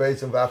initial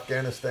invasion of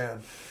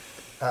Afghanistan,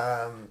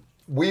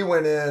 we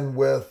went in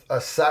with a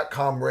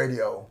SATCOM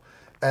radio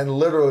and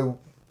literally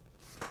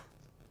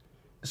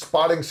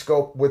spotting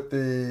scope with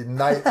the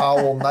night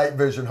owl night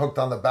vision hooked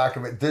on the back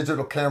of it,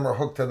 digital camera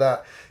hooked to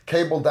that,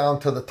 cable down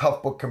to the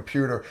Toughbook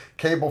computer,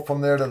 cable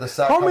from there to the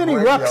SATCOM How many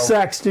radio.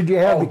 rucksacks did you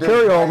have to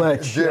carry all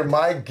that shit?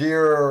 My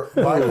gear,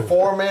 my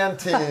four-man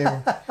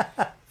team,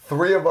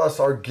 3 of us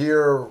are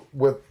gear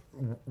with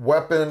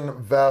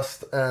weapon,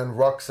 vest, and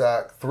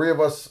rucksack. 3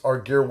 of us are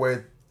gear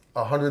weighed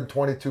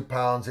 122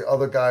 pounds. The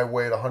other guy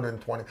weighed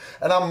 120.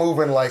 And I'm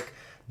moving like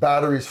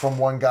batteries from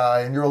one guy,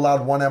 and you're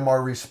allowed 1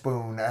 MRE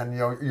spoon, and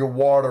your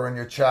water and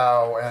your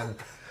chow.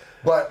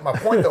 But my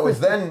point though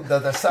is then the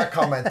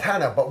SATCOM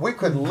antenna. But we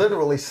could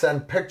literally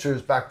send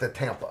pictures back to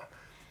Tampa.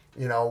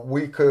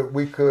 We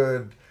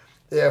could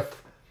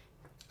if.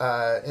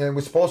 And it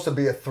was supposed to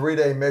be a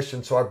 3-day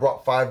mission, so I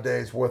brought 5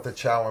 days worth of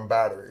chow and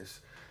batteries.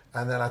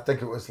 And then I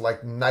think it was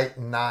like night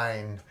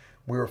 9,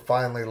 we were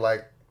finally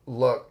like,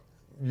 look,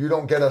 you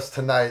don't get us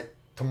tonight,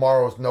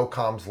 tomorrow's no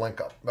comms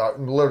link up.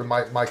 Literally,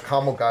 my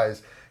commo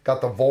guys got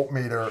the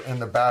voltmeter in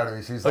the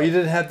batteries. He's like, You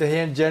didn't have the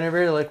hand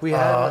generator like we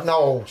had?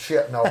 no,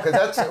 shit, no.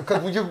 Because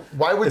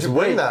why would you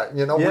bring that?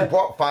 Yeah. We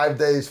brought 5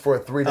 days for a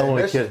 3-day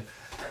mission.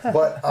 Kidding.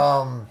 But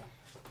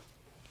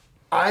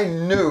I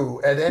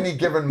knew at any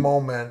given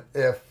moment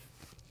if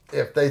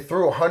they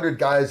threw 100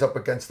 guys up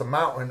against the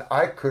mountain,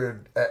 I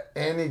could at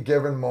any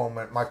given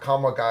moment, my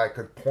commo guy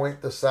could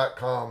point the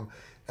SATCOM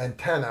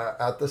antenna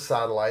at the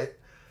satellite,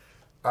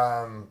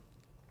 and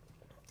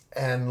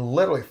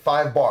literally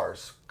 5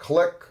 bars.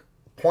 Click,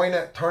 point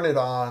it, turn it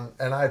on,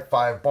 and I had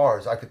 5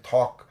 bars. I could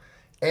talk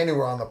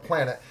anywhere on the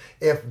planet.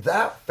 If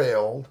that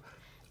failed,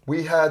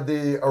 we had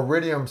the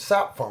Iridium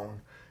sat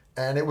phone,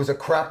 and it was a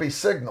crappy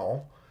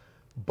signal,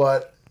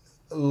 but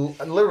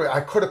literally I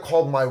could have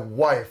called my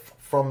wife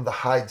from the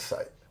hide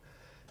site.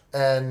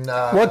 And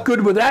What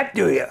good would that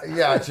do you?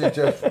 yeah, she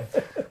just,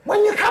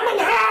 when you coming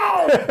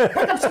home, pick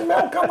up some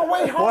milk on the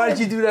way home. Why did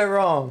you do that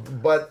wrong?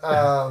 But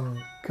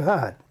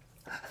God.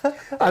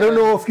 I don't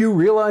know if you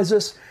realize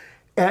this.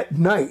 At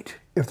night,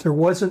 if there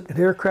wasn't an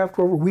aircraft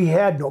over, we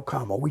had no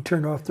commo. We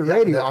turned off the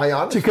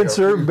radio to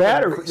conserve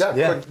batteries.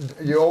 Yeah.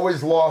 You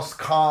always lost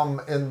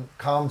comms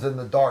in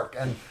the dark.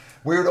 And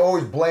we would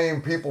always blame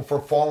people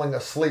for falling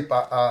asleep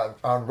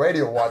on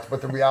radio watch,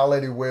 but the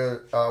reality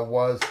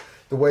was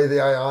the way the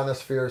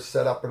ionosphere is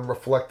set up and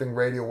reflecting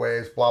radio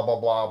waves, blah, blah,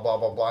 blah, blah,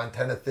 blah, blah,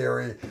 antenna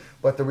theory.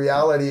 But the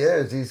reality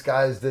is these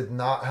guys did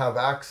not have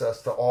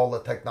access to all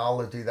the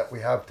technology that we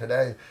have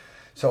today.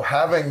 So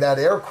having that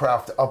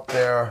aircraft up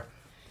there,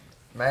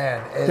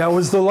 man. That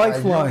was the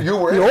lifeline. You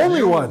were the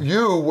only one.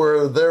 You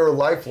were their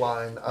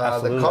lifeline.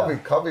 The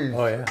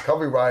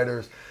Covey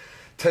riders.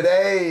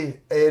 Today,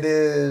 it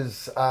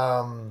is,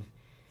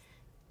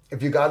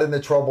 if you got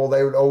into trouble,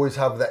 they would always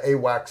have the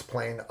AWACS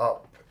plane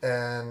up.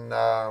 And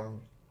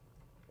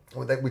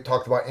we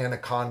talked about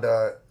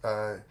Anaconda.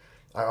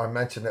 I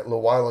mentioned it a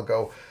little while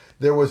ago.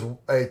 There was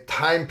a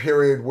time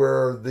period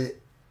where the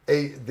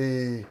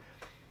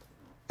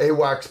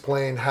AWACS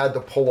plane had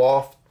to pull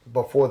off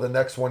before the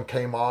next one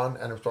came on,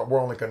 and it was, we're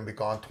only going to be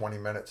gone 20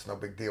 minutes, no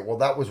big deal. Well,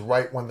 that was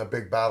right when the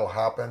big battle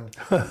happened.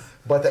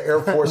 But the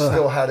Air Force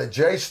still had a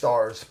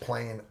J-Stars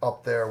plane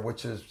up there,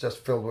 which is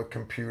just filled with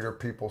computer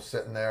people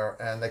sitting there,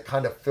 and they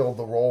kind of filled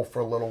the role for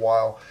a little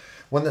while.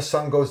 When the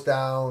sun goes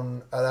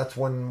down, that's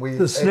when we...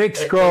 The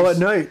snakes crawl at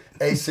night.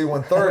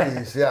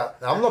 AC-130s, yeah.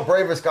 I'm the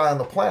bravest guy on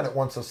the planet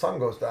once the sun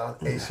goes down,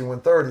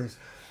 AC-130s.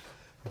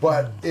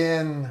 But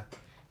in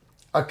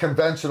a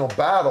conventional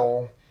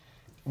battle,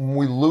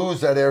 we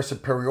lose that air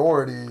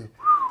superiority,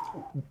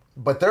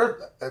 but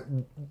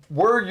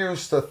we're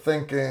used to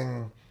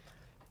thinking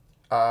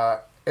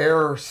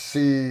air,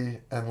 sea,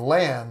 and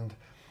land,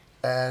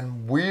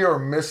 and we are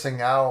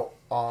missing out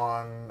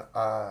on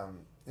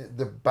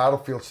the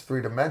battlefield's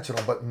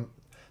 3-dimensional, but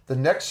the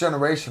next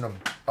generation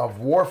of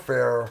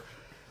warfare,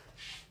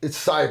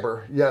 it's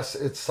cyber. Yes,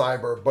 it's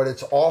cyber, but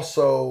it's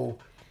also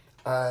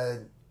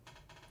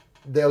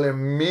they'll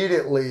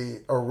immediately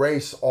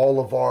erase all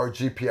of our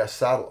GPS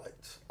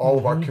satellites, all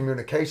of our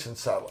communication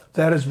satellites.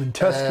 That has been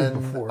tested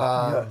before.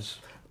 Yes.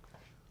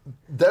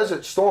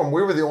 Desert Storm,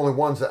 we were the only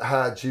ones that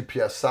had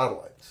GPS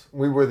satellites.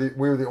 We were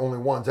the only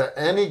ones. At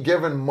any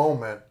given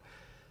moment,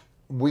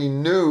 we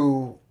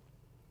knew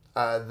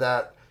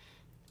that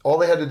all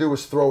they had to do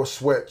was throw a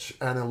switch,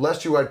 and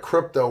unless you had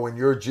crypto in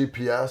your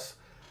GPS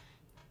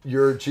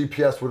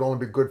would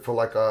only be good for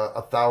like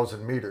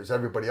 1,000 meters.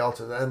 Everybody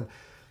else's, and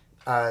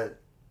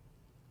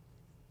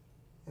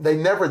they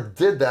never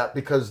did that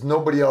because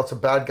nobody else, the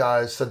bad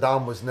guys,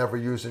 Saddam was never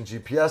using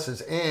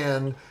GPSs,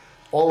 and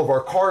all of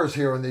our cars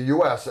here in the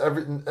U.S.,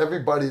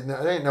 everybody,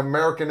 there ain't an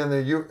American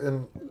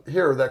in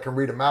here that can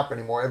read a map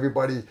anymore.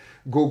 Everybody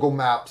Google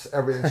Maps,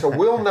 everything. So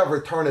we'll never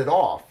turn it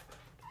off.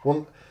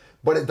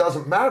 But it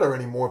doesn't matter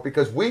anymore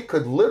because we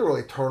could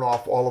literally turn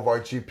off all of our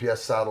GPS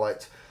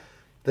satellites.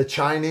 The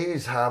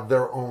Chinese have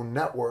their own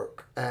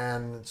network.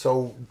 And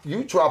so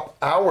you drop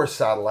our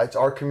satellites,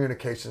 our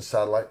communication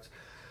satellites.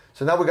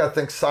 So now we got to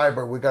think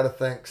cyber, we got to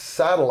think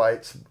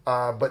satellites,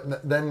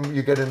 but then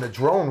you get into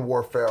drone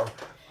warfare.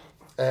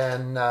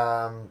 And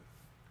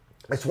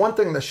it's one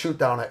thing to shoot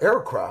down an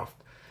aircraft.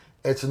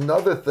 It's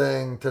another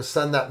thing to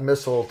send that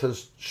missile to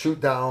shoot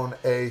down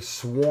a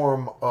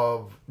swarm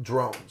of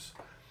drones.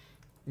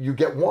 You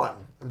get one.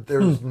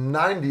 There's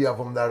 90 of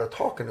them that are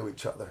talking to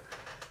each other.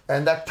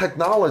 And that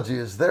technology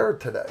is there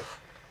today.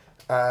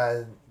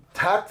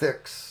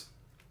 Tactics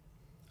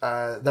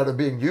that are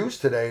being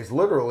used today is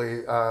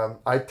literally,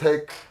 I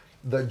take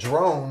the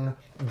drone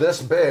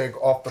this big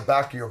off the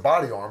back of your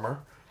body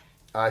armor,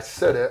 I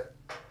sit it,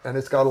 and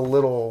it's got a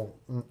little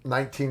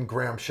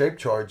 19-gram shape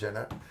charge in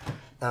it,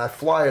 and I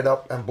fly it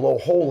up and blow a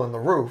hole in the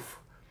roof,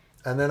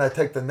 and then I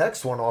take the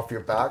next one off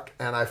your back,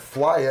 and I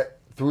fly it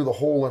through the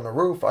hole in the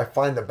roof. I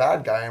find the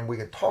bad guy, and we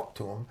can talk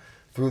to him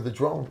through the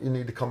drone. You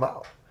need to come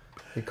out.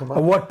 You come out.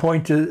 At what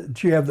point do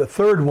you have the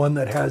third one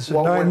that has a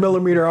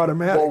 9mm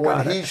automatic? Well,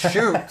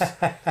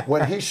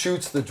 when he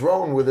shoots the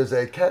drone with his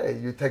AK,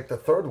 you take the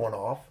third one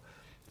off,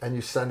 and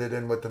you send it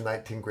in with the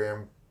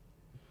 19-gram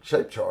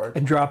shape charge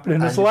and drop it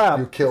in his lap.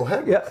 You kill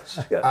him. Yes.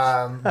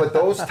 But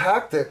those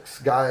tactics,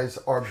 guys,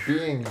 are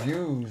being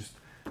used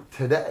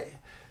today.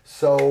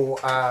 So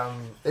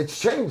it's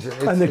changing.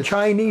 And the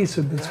Chinese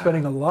have been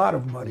spending a lot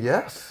of money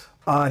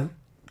on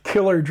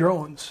killer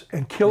drones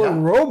and killer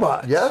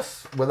robots.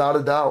 Yes, without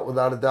a doubt,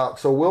 without a doubt.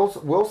 So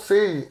we'll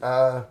see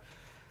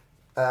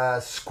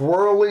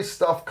squirrely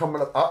stuff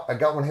coming up. Oh, I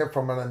got one here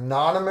from an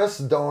anonymous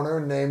donor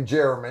named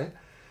Jeremy.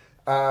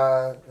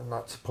 I'm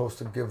not supposed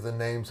to give the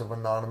names of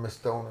anonymous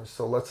donors,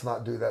 so let's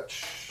not do that.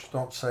 Shh,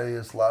 don't say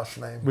his last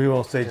name. We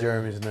won't say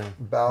Jeremy's name.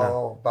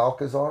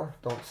 Balcazar?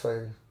 Don't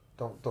say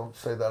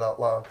that out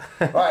loud.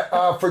 All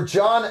right, for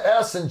John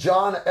S. and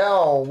John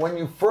L., when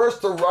you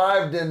first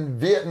arrived in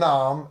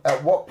Vietnam,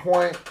 at what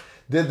point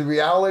did the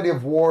reality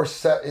of war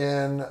set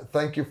in?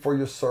 Thank you for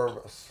your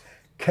service.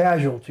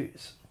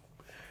 Casualties.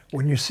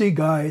 When you see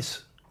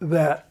guys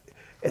that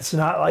it's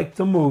not like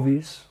the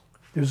movies,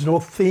 there's no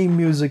theme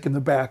music in the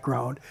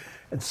background,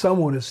 and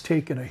someone has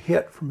taken a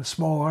hit from a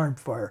small arm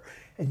fire,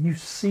 and you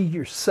see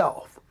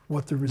yourself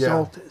what the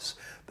result is.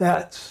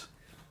 That's,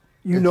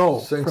 from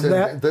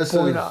that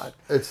point on.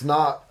 It's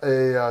not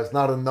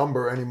a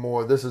number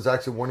anymore. This is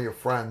actually one of your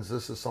friends.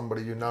 This is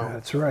somebody you know.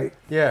 That's right.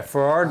 Yeah,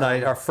 for our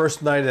night, our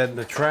first night at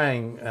the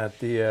Trang at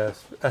the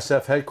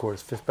SF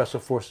headquarters, Special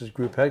Forces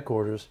Group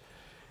headquarters,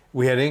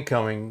 we had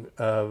incoming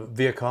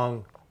Viet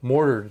Cong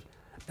mortared,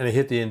 and it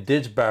hit the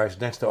Indige barracks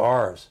next to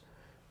ours.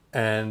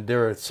 And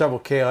there were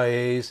several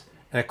KIAs,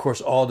 and of course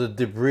all the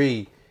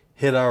debris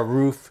hit our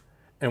roof,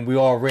 and we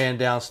all ran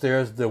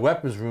downstairs. The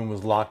weapons room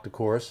was locked, of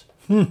course,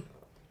 being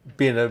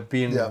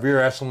rear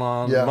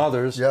echelon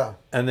mothers. Yeah.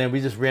 And then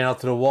we just ran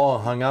out to the wall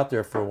and hung out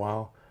there for a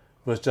while.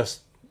 It was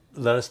just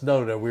let us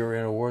know that we were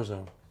in a war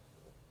zone.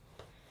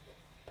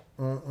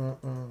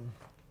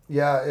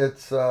 Yeah,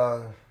 it's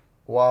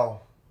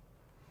wow,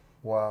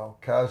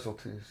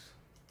 casualties.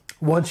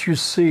 Once you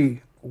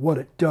see what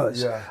it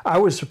does. I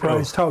was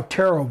surprised how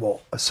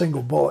terrible a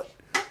single bullet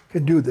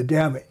can do the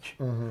damage.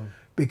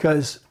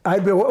 Because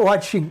I'd been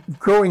watching,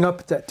 growing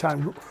up at that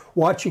time,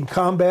 watching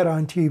combat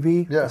on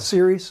TV, a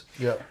series,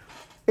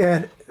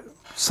 and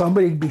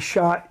somebody'd be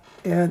shot,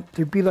 and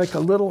there'd be like a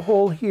little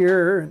hole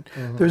here, and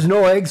there's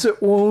no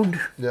exit wound.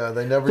 Yeah,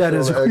 they never that show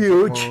is the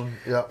huge. Exit wound.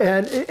 Yeah.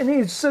 And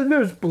he said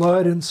there's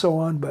blood and so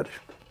on, but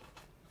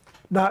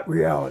not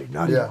reality,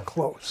 not even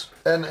close.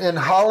 And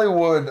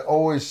Hollywood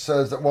always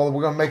says that, well,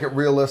 we're going to make it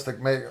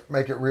realistic,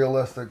 make it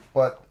realistic,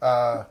 but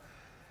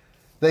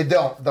they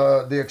don't.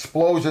 The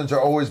explosions are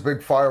always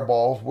big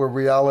fireballs, where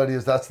reality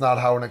is that's not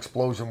how an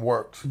explosion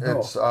works.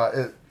 No.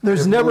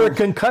 There's never a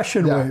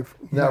concussion wave.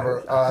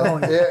 Never.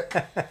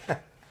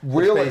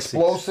 Real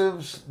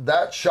explosives,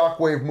 that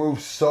shockwave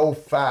moves so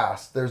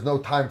fast, there's no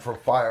time for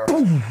fire.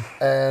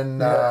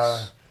 And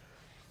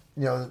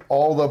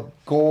all the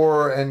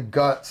gore and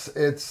guts,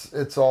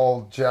 it's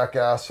all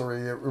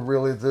jackassery. It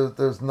really,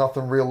 there's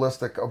nothing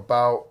realistic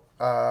about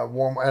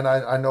war. And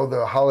I know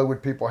the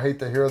Hollywood people hate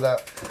to hear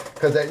that,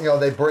 because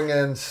they bring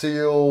in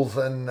SEALs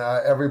and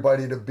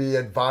everybody to be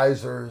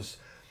advisors.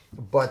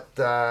 But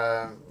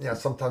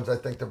sometimes I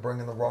think they're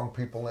bringing the wrong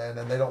people in,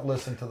 and they don't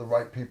listen to the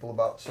right people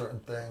about certain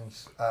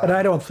things. And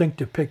I don't think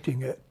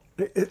depicting it.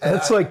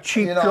 It's like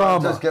cheap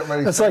drama.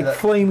 It's like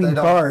flaming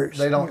cars.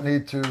 They don't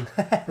need to.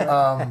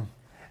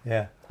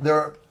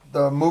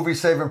 The movie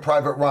Saving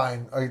Private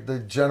Ryan, the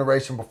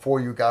generation before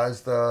you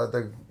guys,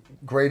 the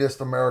greatest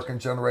American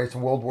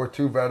generation, World War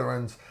II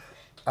veterans.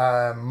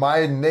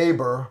 My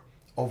neighbor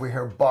over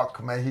here,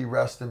 Buck, may he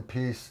rest in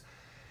peace.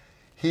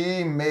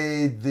 he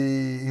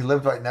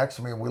lived right next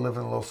to me, and we lived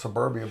in a little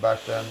suburbia back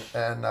then,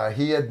 and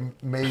he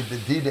had made the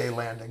D-Day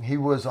landing. He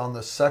was on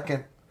the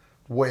second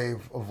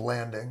wave of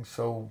landing,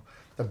 so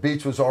the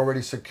beach was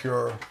already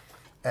secure,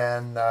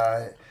 and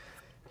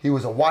he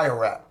was a wire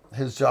rat.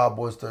 His job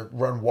was to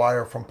run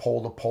wire from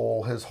pole to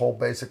pole. His whole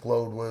basic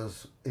load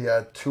was, he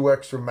had 2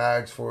 extra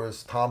mags for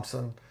his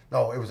Thompson.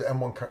 No, it was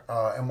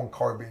M1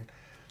 carbine,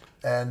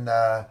 and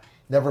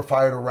never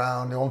fired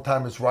around. The only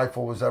time his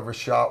rifle was ever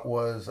shot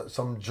was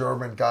some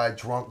German guy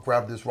drunk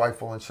grabbed his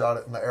rifle and shot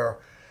it in the air.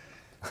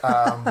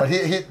 But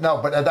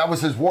but that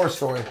was his war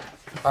story.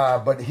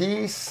 But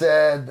he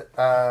said,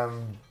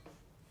 the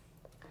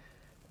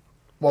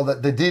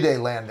D-Day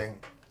landing.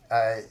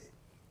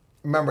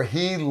 Remember,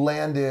 he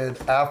landed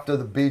after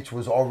the beach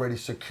was already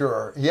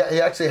secure. He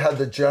actually had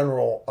the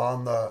general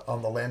on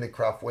the landing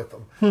craft with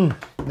him.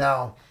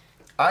 Now,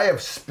 I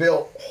have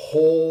spilt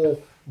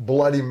whole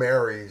Bloody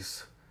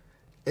Marys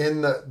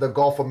in the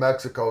Gulf of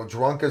Mexico,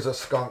 drunk as a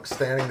skunk,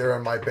 standing there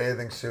in my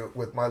bathing suit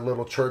with my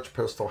little church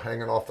pistol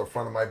hanging off the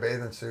front of my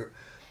bathing suit.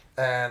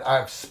 And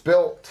I've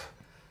spilt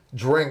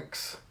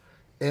drinks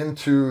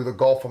into the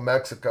Gulf of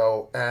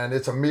Mexico, and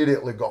it's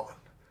immediately gone,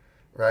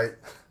 right?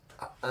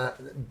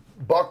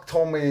 Buck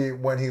told me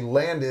when he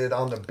landed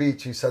on the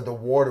beach, he said the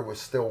water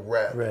was still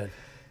red. Red.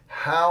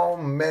 How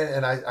many,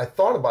 and I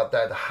thought about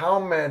that, how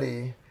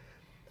many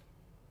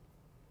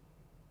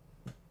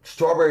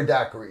strawberry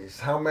daiquiris,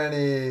 how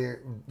many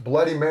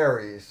Bloody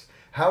Marys,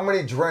 how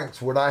many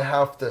drinks would I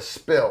have to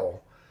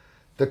spill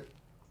to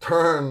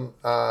turn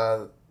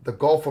the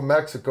Gulf of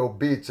Mexico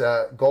beach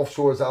at Gulf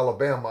Shores,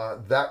 Alabama,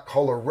 that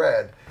color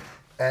red?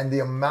 And the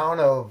amount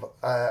of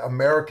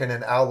American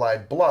and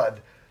Allied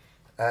blood,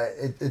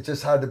 it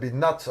just had to be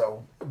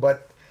nutso.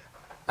 But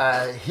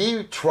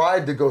he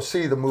tried to go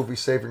see the movie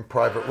Saving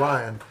Private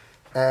Ryan,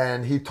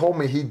 and he told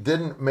me he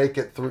didn't make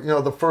it through. You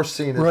know, the first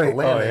scene is the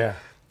landing. Oh, yeah.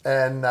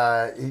 And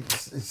he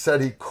said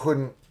he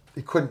couldn't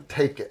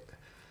take it,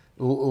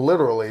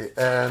 literally.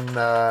 And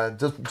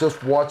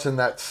just watching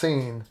that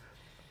scene,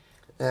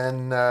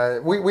 and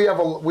we have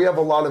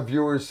a lot of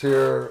viewers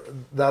here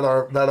that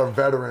are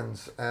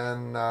veterans,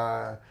 and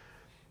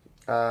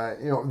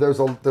there's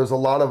a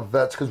lot of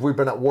vets because we've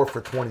been at war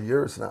for 20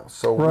 years now.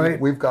 So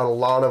we've got a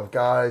lot of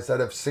guys that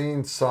have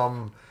seen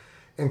some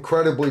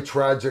incredibly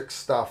tragic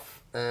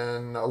stuff,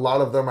 and a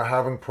lot of them are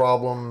having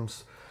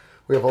problems.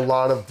 We have a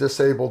lot of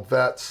disabled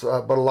vets,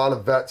 but a lot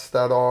of vets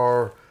that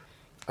are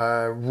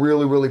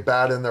really, really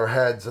bad in their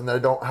heads, and they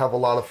don't have a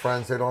lot of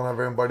friends. They don't have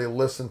anybody to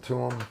listen to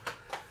them.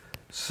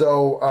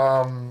 So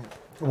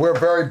we're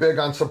very big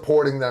on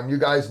supporting them. You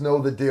guys know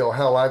the deal.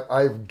 Hell,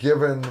 I've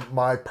given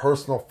my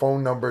personal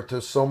phone number to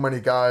so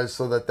many guys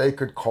so that they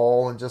could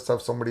call and just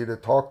have somebody to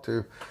talk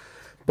to.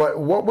 But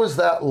what was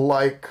that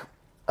like?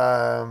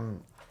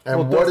 And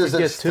what is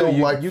it still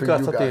like for you guys?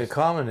 You got something in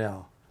common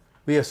now.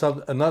 We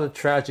have another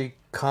tragic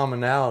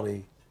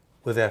commonality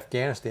with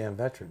Afghanistan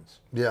veterans.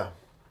 Yeah.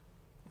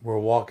 We're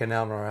walking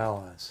out on our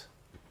allies.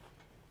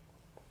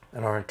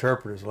 And our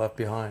interpreters left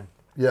behind.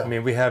 Yeah. I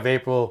mean, we have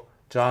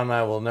John and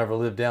I will never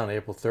live down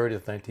April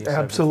 30th,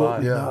 1975.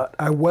 Absolutely not.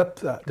 I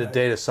wept that the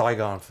day that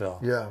Saigon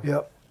fell. Yeah.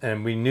 Yep.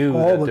 And we knew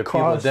that the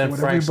people, then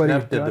Frank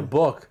Snepp did the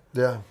book,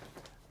 yeah,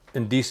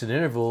 Indecent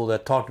Interval,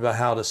 that talked about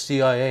how the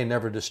CIA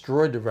never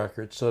destroyed the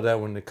records, so that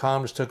when the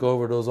communists took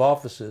over those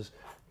offices,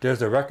 there's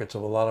the records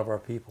of a lot of our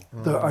people.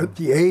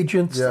 The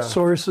agents, the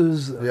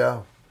sources.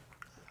 Yeah.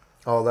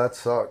 Oh, that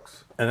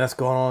sucks. And that's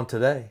going on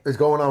today. It's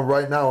going on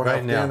right now in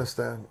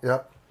Afghanistan.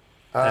 Yep.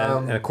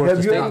 And of course,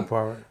 the State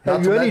Department.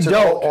 Not to mention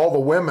all the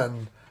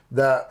women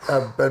that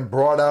have been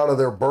brought out of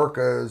their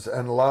burqas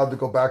and allowed to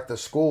go back to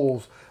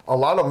schools. A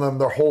lot of them,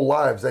 their whole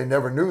lives, they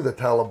never knew the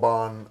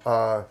Taliban.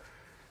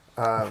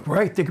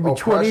 Right, they could be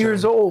 20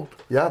 years old.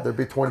 Yeah, they'd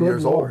be 20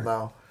 years old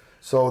now.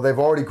 So they've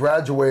already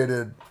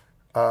graduated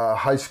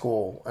high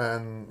school,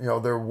 and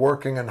they're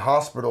working in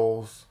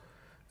hospitals,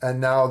 and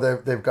now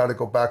they've got to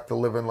go back to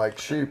living like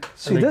sheep.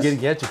 See, and they're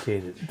getting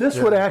educated. This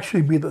would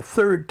actually be the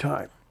third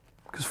time,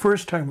 because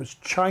first time was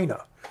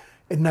China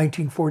in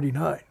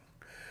 1949.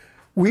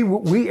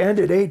 We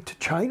ended aid to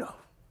China.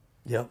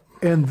 Yep.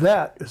 And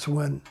that is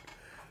when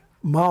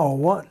Mao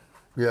won.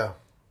 Yeah.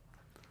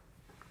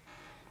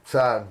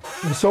 Sad.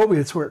 The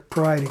Soviets were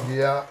providing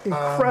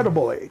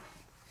incredible aid.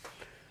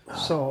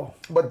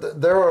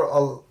 But there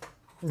are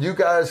you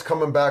guys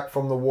coming back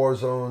from the war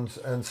zones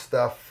and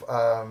stuff.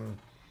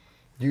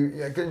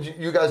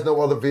 You guys know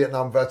other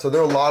Vietnam vets. So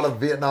there are a lot of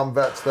Vietnam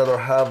vets that are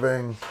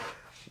having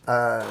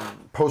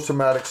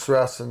post-traumatic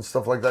stress and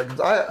stuff like that.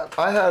 'Cause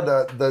I had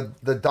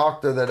the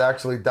doctor that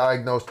actually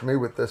diagnosed me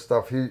with this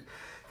stuff.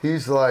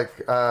 He's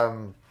like,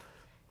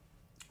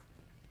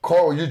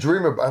 Carl, you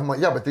dream about. I'm like,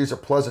 yeah, but these are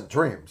pleasant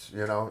dreams.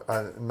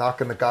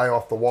 Knocking the guy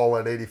off the wall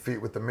at 80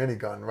 feet with the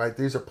minigun, right?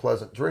 These are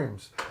pleasant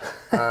dreams.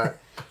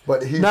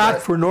 But he's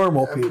not for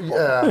normal people.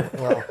 Yeah,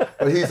 well,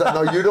 but he's like,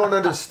 no, you don't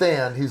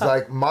understand. He's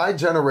like, my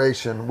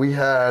generation, we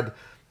had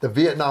the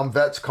Vietnam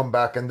vets come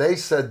back, and they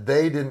said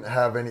they didn't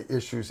have any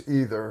issues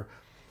either.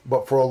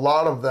 But for a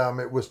lot of them,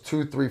 it was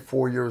 2, 3,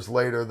 4 years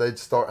later, they'd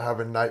start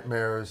having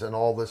nightmares and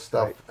all this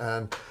stuff. Right.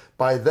 And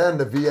by then,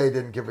 the VA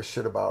didn't give a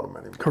shit about them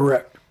anymore.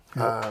 Correct.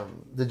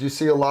 Did you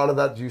see a lot of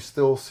that? Do you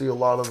still see a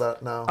lot of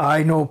that now?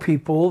 I know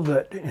people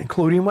that,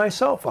 including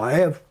myself, I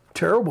have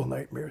terrible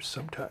nightmares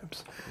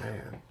sometimes.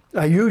 Man.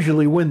 I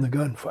usually win the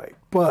gunfight,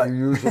 but You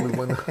usually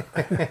win.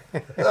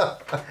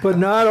 but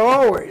not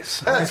always.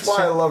 That's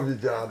why I love you,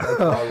 John. That's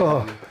why I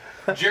love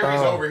you.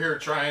 Jerry's over here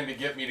trying to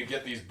get me to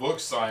get these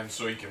books signed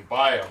so he can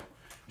buy them.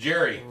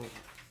 Jerry,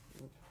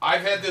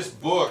 I've had this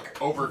book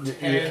over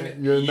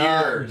 10 You're years.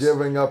 not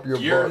giving up your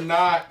You're book.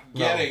 not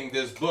getting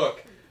this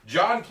book.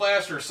 John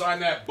Plaster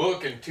signed that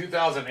book in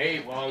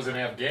 2008 while I was in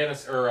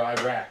Afghanistan or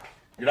Iraq.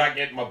 You're not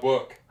getting my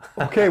book.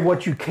 Okay,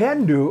 what you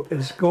can do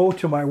is go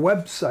to my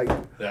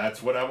website,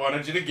 That's what I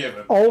wanted you to give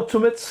him.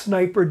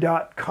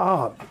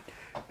 ultimatesniper.com,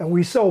 and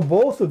we sell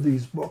both of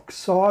these books,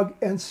 SOG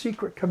and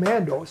Secret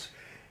Commandos,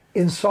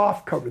 in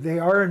soft cover. They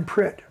are in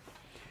print.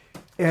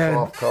 And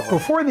Soft cover.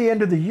 before the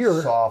end of the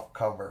year, Soft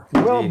cover.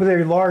 well, but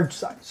they're large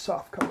size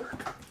soft cover.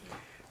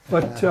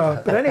 But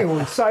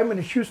anyway,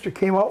 Simon & Schuster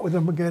came out with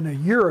them again a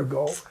year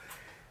ago,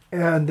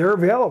 and they're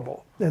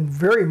available and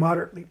very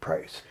moderately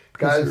priced.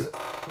 Guys,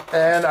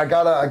 and I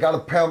gotta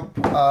pimp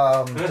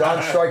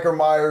John Stryker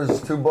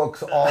Meyer's 2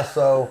 books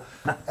also,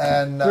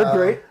 and They're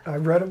great.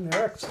 I've read them.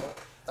 They're excellent.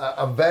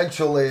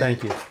 Eventually,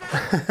 Thank you.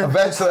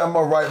 eventually, I'm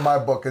gonna write my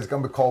book. It's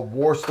gonna be called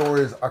War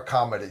Stories, a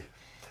Comedy.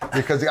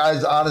 Because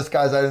guys, honest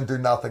guys, I didn't do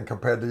nothing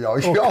compared to y'all.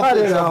 Y'all cut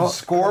did it some out.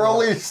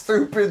 squirrely,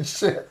 stupid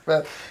shit,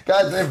 man.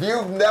 Guys, if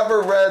you've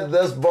never read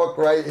this book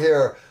right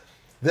here,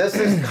 this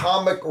is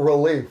comic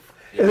relief.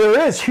 There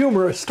is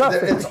humorous stuff.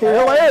 It's all,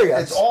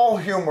 hilarious. It's all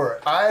humor.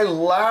 I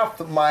laughed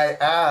my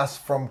ass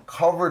from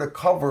cover to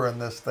cover in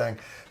this thing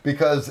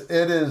because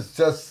it is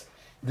just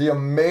the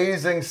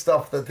amazing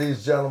stuff that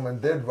these gentlemen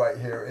did right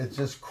here. It's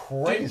just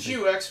crazy. Didn't you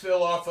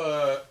exfil off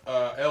a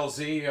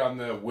LZ on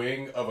the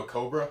wing of a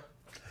Cobra?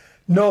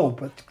 No,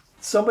 but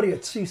somebody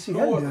at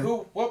CCN did.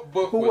 What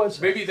book Who was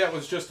it? maybe that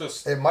was just a...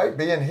 It might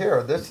be in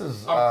here. This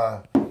is...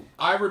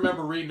 I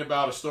remember reading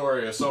about a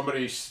story of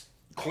somebody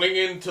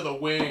clinging to the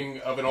wing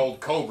of an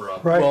old Cobra.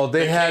 Right. Well,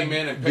 they came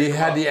in and picked they them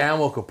had up. the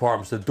ammo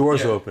compartments, the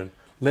doors Yeah. open.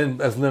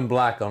 Lynn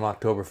Black on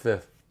October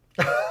 5th.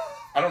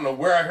 I don't know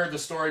where I heard the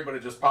story, but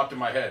it just popped in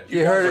my head. You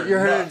guys heard are it. You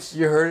heard nuts. it.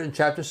 You heard it in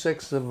Chapter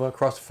 6 of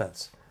Across the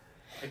Fence.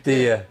 I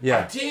did. Yeah.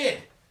 I did.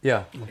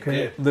 Yeah.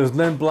 Okay. There's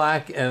Lynn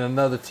Black and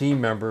another team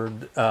member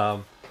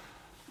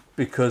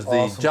because the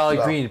Awesome Jolly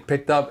stuff. Green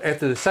picked up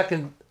after the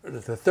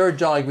third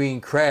Jolly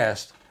Green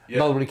crashed. Yeah.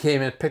 Another one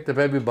came in, picked up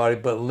everybody,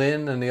 but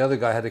Lynn and the other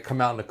guy had to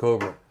come out in the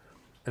Cobra,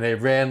 and they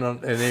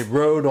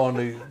rode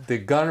on the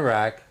gun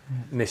rack,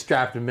 and they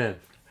strapped him in,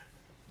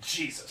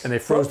 Jesus. and they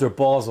froze their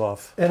balls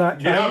off. And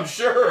I'm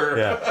sure.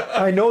 Yeah.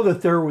 I know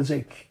that there was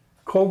a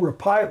Cobra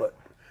pilot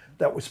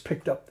that was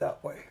picked up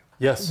that way.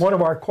 Yes. One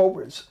of our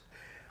Cobras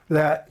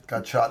that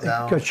got shot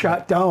down. got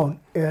shot down,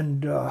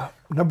 and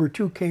number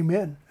 2 came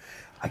in.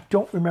 I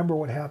don't remember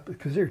what happened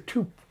because there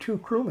were two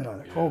crewmen on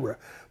the Cobra,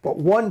 but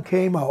one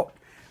came out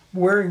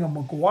wearing a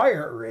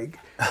McGuire rig,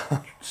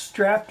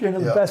 strapped in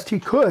the Yeah. best he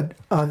could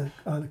on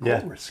the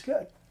Yeah. Cobra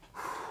skid.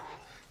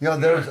 You know,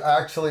 there's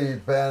actually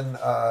been,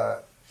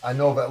 I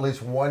know of at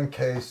least one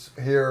case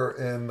here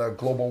in the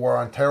global war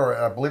on terror,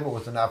 and I believe it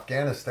was in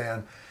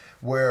Afghanistan,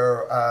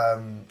 where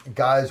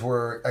guys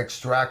were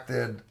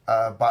extracted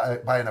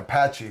by an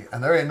Apache,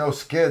 and there ain't no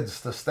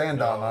skids to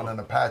stand on an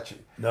Apache.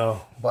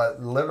 No.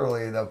 But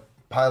literally, the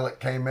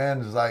pilot came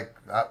in, is like,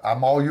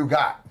 I'm all you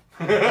got.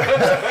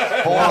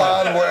 Hold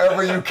on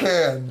wherever you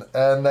can.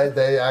 And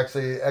they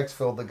actually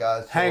exfilled the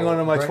guys. Hang on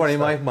to my Drink 20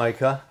 stuff. mic,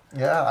 huh?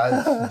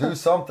 Yeah, do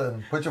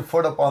something. Put your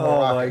foot up on the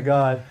Oh rocket. my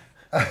God.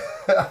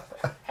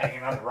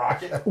 Hanging on the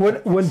rocket.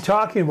 When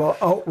talking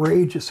about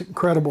outrageous,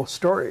 incredible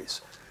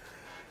stories,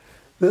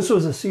 this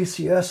was a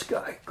CCS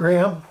guy,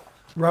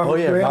 Robert Oh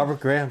yeah, Graham. Robert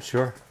Graham,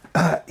 sure.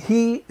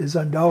 He is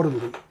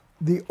undoubtedly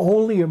the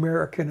only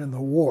American in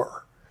the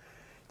war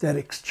that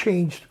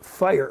exchanged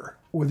fire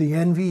with the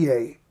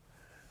NVA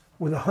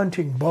with a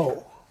hunting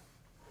bow.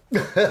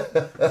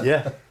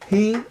 Yeah.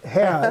 He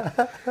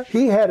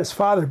had his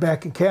father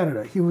back in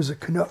Canada. He was a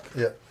Canuck,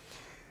 Yeah.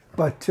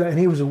 but and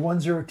he was a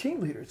 1-0 team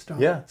leader down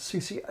Yeah. at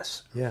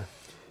CCS. Yeah.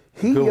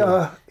 He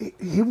Cool.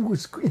 he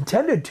was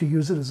intended to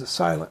use it as a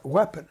silent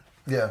weapon.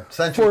 Yeah.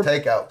 Sentry For-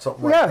 takeout,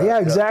 something like Yeah, that. yeah,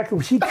 exactly.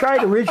 He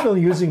tried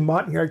originally using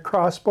Montagnard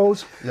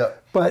crossbows, Yeah.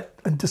 but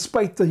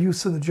despite the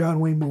use of the John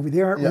Wayne movie,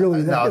 they aren't Yeah,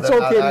 really that. no, it's they're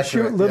not okay to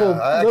accurate. shoot little Yeah,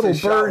 I actually little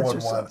shot birds one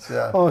or something. once,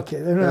 yeah. Okay,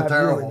 they're not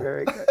terrible. really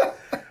very good.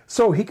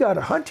 So he got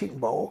a hunting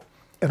bow,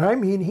 and I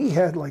mean, he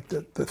had like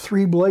the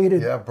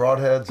 3-bladed Yeah,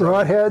 broadheads.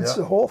 broadheads, Yeah.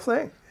 the whole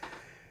thing.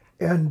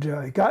 And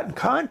he got in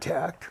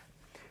contact,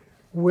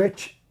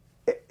 which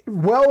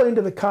well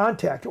into the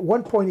contact, at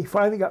one point he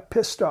finally got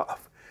pissed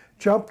off,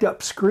 jumped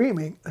up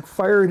screaming, and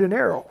fired an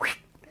arrow.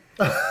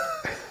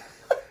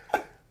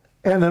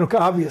 And then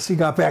obviously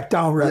got back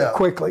down rather Yeah.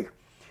 quickly.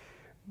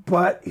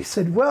 But he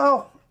said,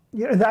 well,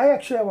 you know, and I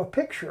actually have a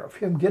picture of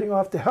him getting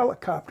off the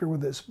helicopter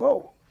with his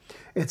bow.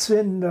 It's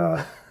in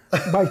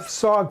my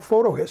SOG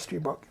photo history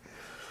book.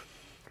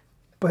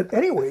 But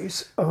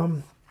anyways,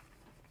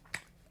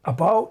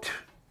 about,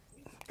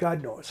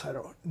 God knows, I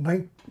don't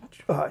know,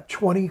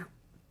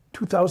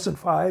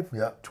 2005,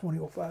 Yeah.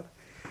 2005,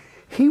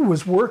 he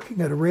was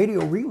working at a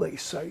radio relay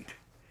site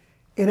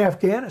in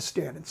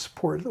Afghanistan in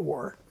support of the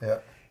war. Yeah.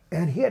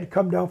 And he had to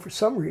come down for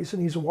some reason.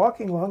 He's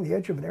walking along the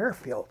edge of an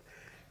airfield,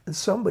 and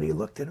somebody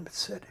looked at him and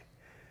said,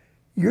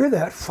 "You're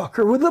that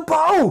fucker with the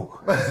bow."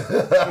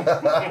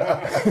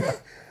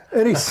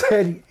 And he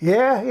said,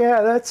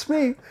 yeah, that's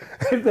me.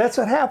 That's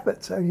what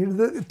happens. I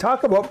mean,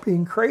 talk about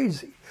being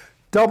crazy.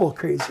 Double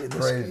crazy in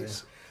this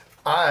case.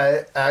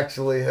 I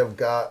actually have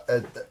got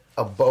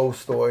a bow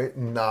story,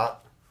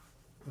 not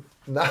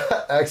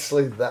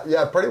actually that,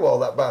 yeah, pretty well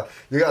that bad.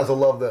 You guys will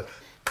love the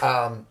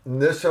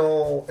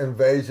initial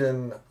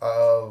invasion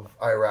of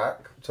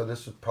Iraq. So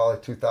this was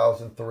probably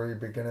 2003,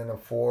 beginning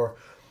of 4.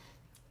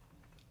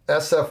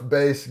 SF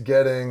base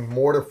getting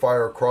mortar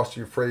fire across the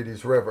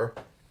Euphrates River.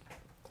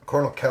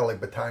 Colonel Kelly,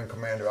 battalion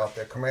commander out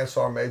there. Command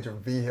Sergeant Major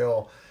V.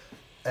 Hill.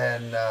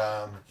 And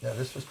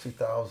this was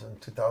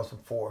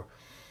 2004.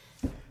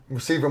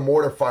 Receiving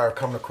mortar fire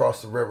coming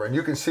across the river. And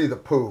you can see the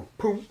you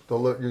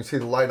can see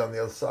the light on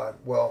the other side.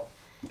 Well,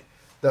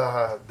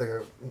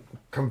 the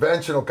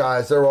conventional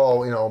guys, they're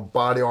all,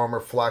 body armor,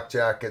 flak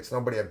jackets.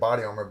 Nobody had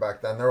body armor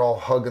back then. They're all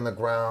hugging the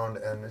ground,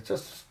 and it's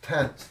just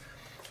tense.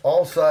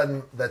 All of a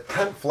sudden, the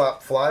tent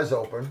flap flies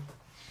open,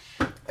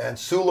 and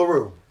Sue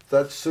LaRue,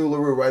 that's Sue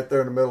LaRue right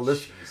there in the middle.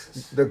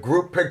 The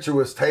group picture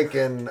was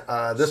taken,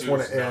 this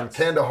one in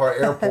Kandahar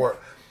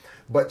Airport,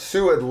 but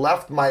Sue had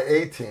left my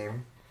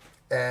A-team,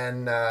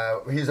 and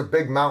he's a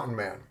big mountain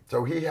man.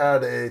 So he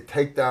had a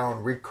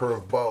takedown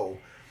recurve bow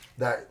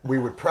that we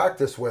would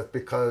practice with,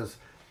 because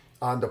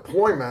on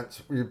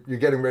deployments, you're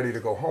getting ready to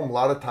go home. A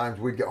lot of times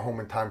we'd get home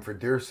in time for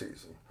deer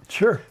season.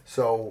 Sure.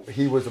 So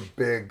he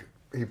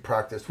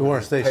practiced You want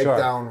with to stay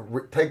takedown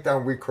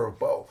recurve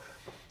bow.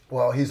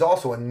 Well, he's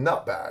also a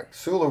nutbag.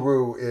 Sue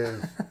LaRue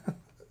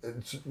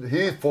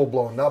he's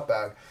full-blown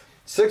nutbag.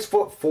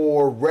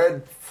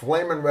 6'4",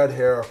 flaming red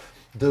hair,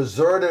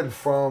 deserted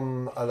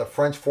from the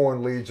French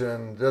Foreign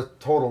Legion, just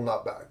total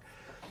nutbag.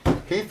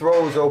 He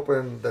throws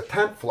open the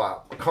tent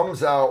flap,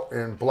 comes out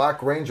in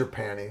black Ranger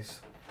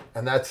panties,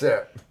 and that's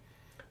it.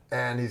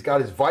 And he's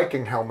got his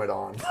Viking helmet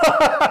on.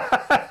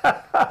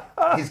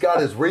 He's got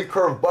his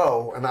recurve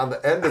bow, and on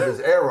the end of his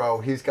arrow,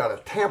 he's got a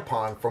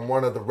tampon from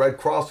one of the Red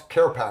Cross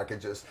care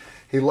packages.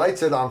 He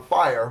lights it on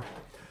fire,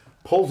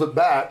 pulls it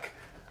back,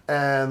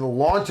 and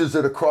launches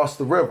it across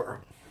the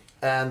river.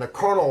 And the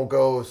colonel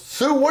goes,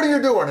 "Sue, what are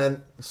you doing?"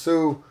 And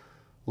Sue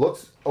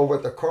looks over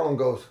at the colonel and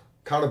goes,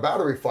 "Counter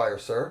battery fire,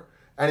 sir."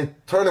 And he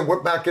turned and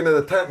went back into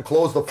the tent and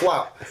closed the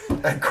flap.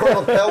 And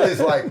Colonel Kelly's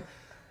like,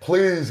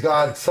 "Please,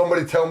 God,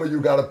 somebody tell me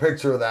you got a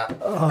picture of that."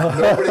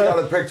 Nobody got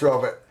a picture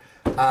of it.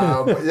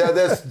 But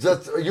yeah,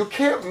 you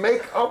can't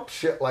make up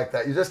shit like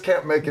that. You just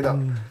can't make it up.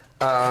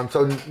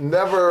 So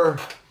never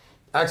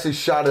actually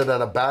shot it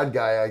at a bad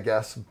guy, I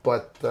guess.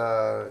 But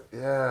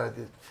yeah.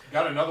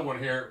 Got another one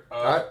here.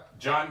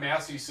 John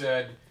Massey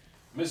said,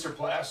 "Mr.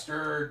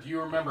 Plaster, do you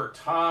remember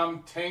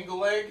Tom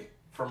Tangaleg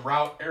from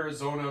Route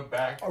Arizona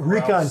back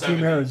Recon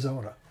Team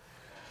Arizona"?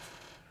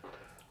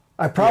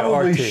 I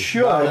probably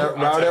should.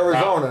 Route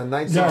Arizona,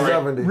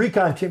 1970.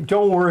 Recon Team,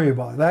 don't worry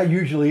about it. That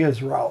usually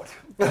is Route.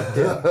 In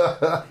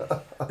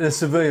the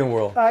civilian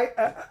world.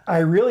 I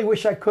really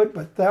wish I could,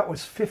 but that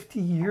was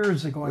 50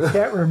 years ago. I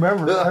can't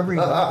remember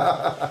everything.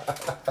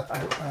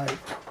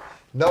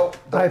 Nope,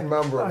 don't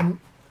remember.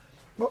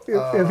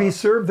 If he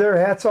served there,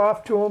 hats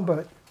off to him,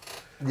 but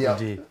yeah.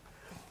 Indeed.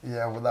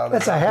 Yeah, without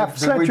that's a half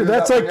century.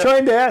 That's like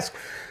trying to ask,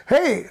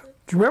 hey,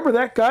 do you remember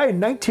that guy in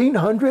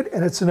 1900?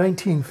 And it's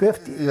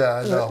 1950. Yeah,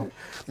 I know.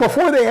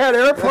 Before they had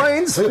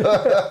airplanes. Did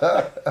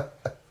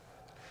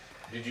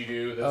you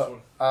do this one?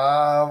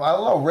 I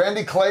don't know.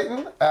 Randy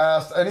Clayton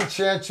asked, any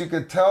chance you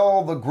could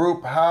tell the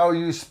group how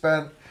you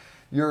spent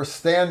your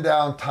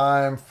stand-down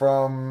time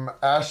from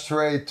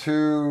Ashtray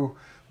 2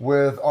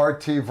 with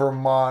RT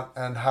Vermont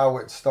and how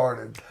it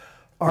started?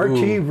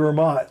 RT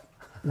Vermont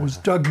was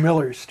Doug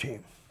Miller's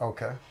team.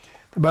 Okay.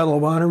 The Medal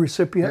of Honor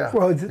recipient. Yeah,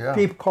 Well, yeah.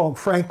 people call him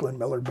Franklin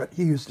Miller, but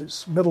he used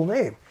his middle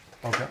name.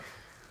 Okay.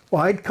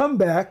 Well, I'd come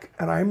back,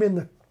 and I'm in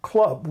the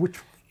club, which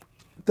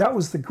that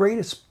was the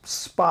greatest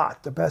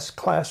spot, the best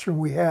classroom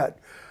we had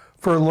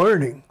for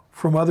learning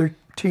from other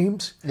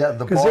teams. Yeah,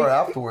 the bar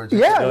afterwards.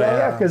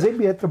 Yeah, because they'd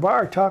be at the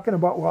bar talking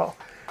about, well,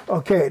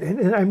 okay,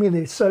 and I mean,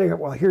 they're setting up,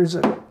 well, here's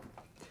a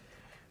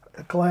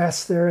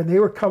glass there, and they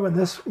were coming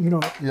this,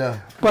 Yeah.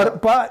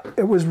 But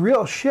it was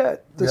real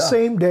shit the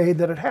same day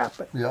that it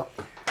happened. Yeah.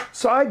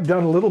 So I'd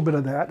done a little bit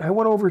of that. I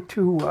went over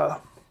to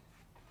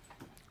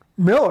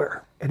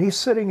Miller, and he's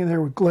sitting in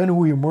there with Glenn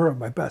Uyemura,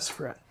 my best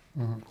friend,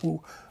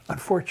 who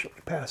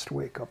unfortunately passed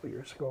away a couple of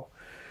years ago.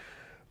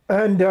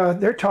 And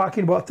they're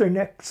talking about their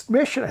next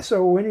mission. I said,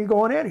 well, when are you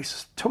going in? He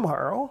says,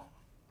 tomorrow.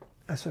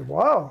 I said,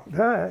 wow.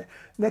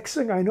 Next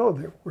thing I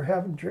know, we're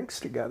having drinks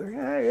together.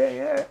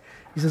 Yeah.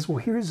 He says, well,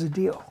 here's the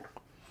deal.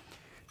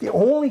 The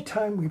only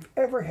time we've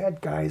ever had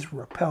guys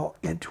rappel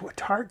into a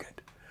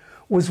target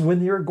was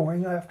when they were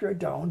going after a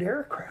downed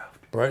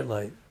aircraft. Bright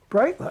light.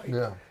 Bright light.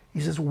 Yeah.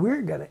 He says,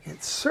 we're going to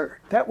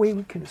insert. That way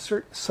we can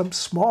insert some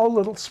small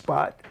little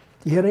spot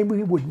the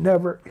enemy would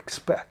never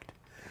expect.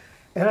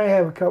 And I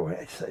have a couple,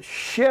 I said,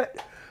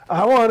 shit,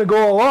 I want to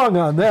go along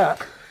on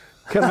that.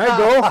 Can I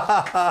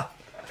go?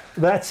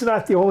 That's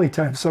not the only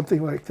time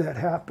something like that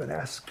happened.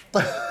 Ask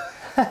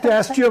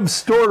Jim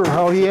Storter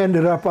how he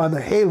ended up on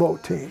the Halo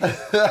team.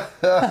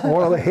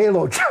 One of the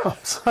Halo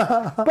jumps.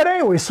 But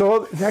anyway,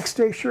 so next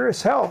day, sure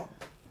as hell,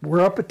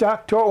 we're up at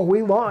Doctor and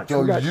we launched.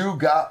 So you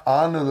got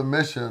onto the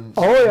mission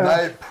the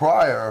night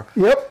prior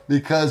Yep.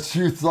 because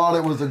you thought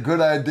it was a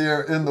good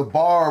idea in the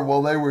bar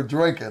while they were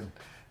drinking.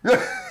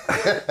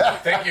 I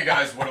think you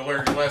guys would have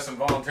learned your lesson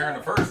volunteering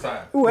the first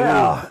time.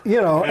 Well,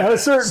 you know, at a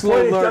certain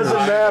point, it doesn't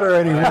matter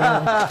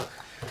anymore.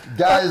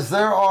 Guys,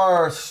 there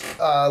are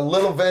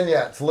little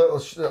vignettes.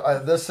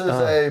 This is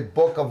a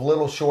book of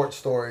little short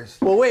stories.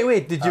 Well,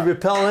 wait. Did you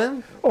rappel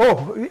in?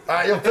 Oh,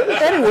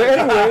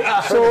 anyway,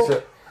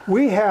 so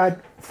we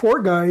had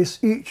 4 guys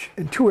each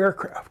in 2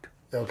 aircraft.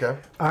 Okay.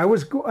 I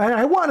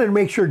wanted to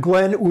make sure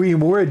Glenn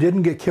Uyemura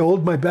didn't get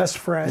killed, my best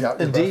friend. Yeah,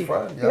 Indeed.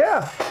 best friend. Yep.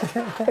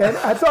 Yeah. And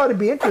I thought it'd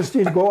be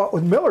interesting to go out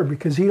with Miller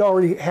because he'd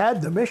already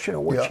had the mission,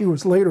 of which he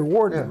was later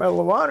awarded the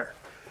Medal of Honor.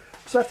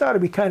 So I thought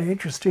it'd be kind of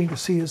interesting to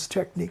see his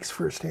techniques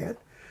firsthand.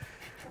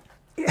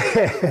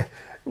 At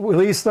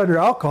least under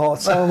alcohol,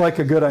 it sounded like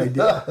a good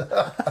idea.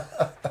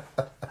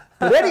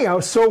 But anyhow,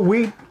 so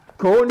we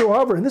go into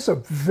hover, and this is a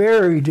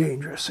very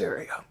dangerous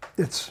area.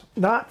 It's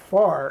not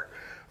far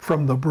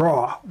from the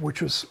Bra,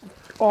 which was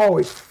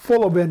always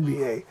full of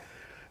NBA,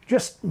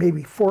 just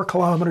maybe 4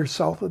 kilometers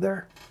south of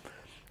there.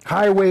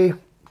 Highway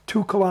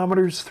 2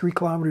 kilometers, 3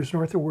 kilometers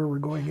north of where we're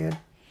going in.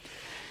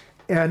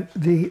 And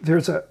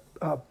there's a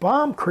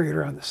bomb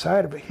crater on the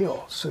side of a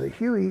hill. So the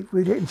Huey,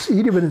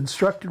 he'd even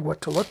instructed what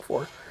to look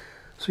for.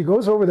 So he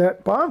goes over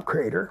that bomb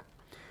crater,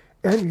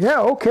 and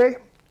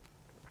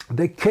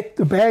they kicked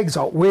the bags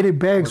out, weighted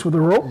bags with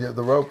a rope. Yeah,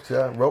 the ropes,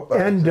 rope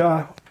bags. And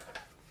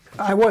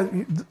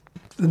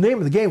the name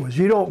of the game was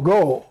you don't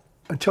go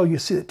until you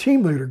see the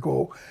team leader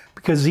go,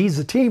 because he's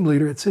the team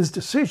leader, it's his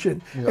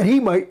decision, and he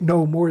might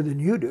know more than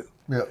you do.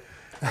 Yep.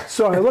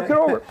 So I look it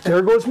over,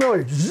 there goes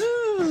Miller.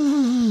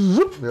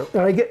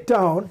 And I get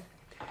down,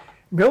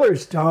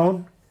 Miller's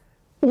down,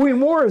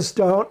 Uyemura's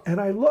down,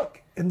 and I look,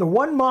 and the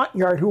one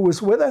Montagnard who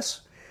was with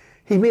us,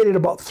 he made it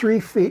about 3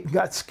 feet and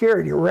got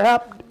scared. He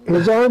wrapped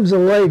his arms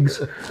and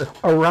legs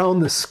around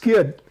the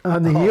skid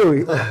on the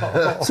Huey.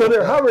 So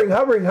they're hovering,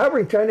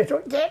 trying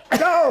to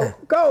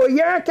go,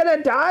 you're not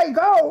gonna die,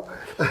 go.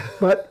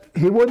 But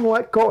he wouldn't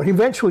let go.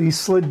 Eventually he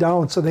slid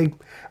down, so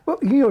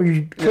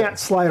you can't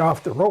slide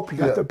off the rope, you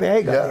got the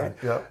bag on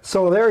you.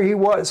 So there he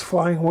was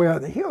flying away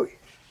on the Huey.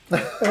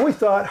 And we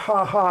thought,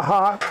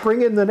 ha,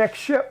 bring in the next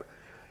ship.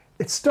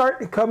 It's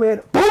starting to come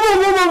in, boom,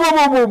 boom, boom, boom,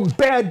 boom, boom, boom,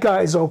 bad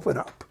guys open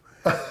up.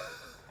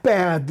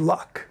 Bad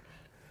luck.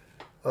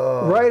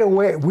 Right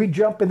away, we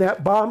jump in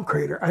that bomb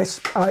crater.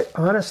 I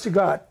honest to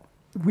God,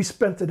 we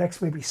spent the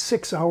next maybe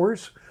 6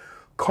 hours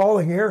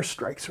calling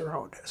airstrikes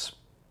around us.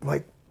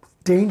 Like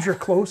danger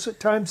close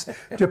at times,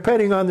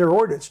 depending on their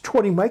ordnance.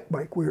 20 Mike,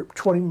 we were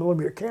 20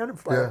 millimeter cannon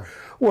fire,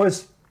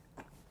 was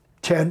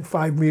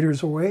 5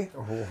 meters away.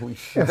 Holy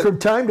shit. And from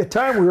time to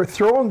time, we were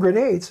throwing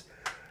grenades.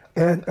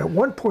 And at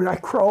one point, I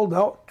crawled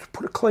out to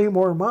put a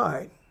claymore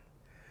mine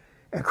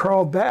and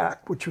crawled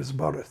back, which was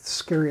about as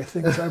scary a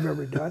thing as I've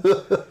ever done.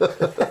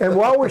 And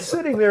while we're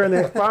sitting there in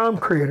that bomb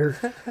crater,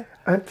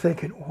 I'm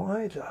thinking,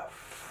 why the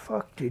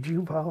fuck did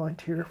you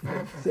volunteer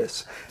for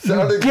this?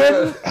 You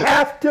didn't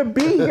have to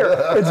be here.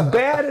 It's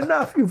bad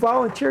enough you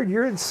volunteered.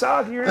 You're in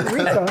SOG, you're in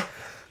recon.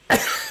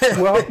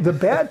 Well, the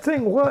bad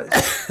thing was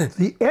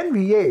the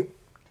NBA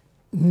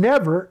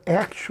never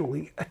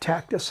actually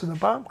attacked us in the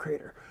bomb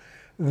crater.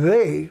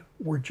 They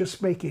were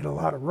just making a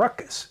lot of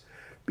ruckus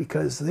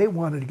because they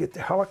wanted to get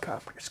the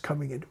helicopters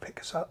coming in to pick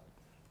us up.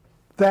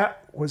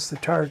 That was the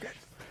target.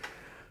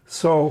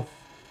 So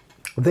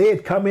they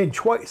had come in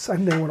twice. I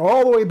mean, they went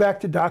all the way back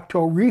to Doctor,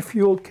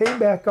 refueled, came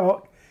back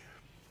out.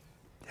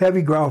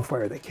 Heavy ground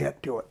fire, they can't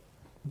do it.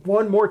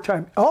 One more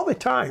time, all the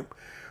time,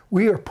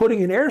 we are putting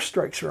in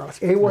airstrikes around us.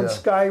 A1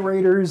 Sky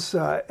Raiders,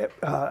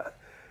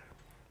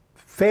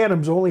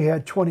 Phantoms only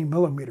had 20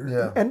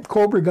 millimeter, and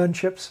Cobra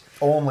gunships.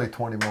 Only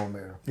 20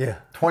 millimeter. Yeah.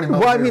 20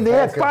 millimeter. Well, I mean, they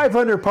had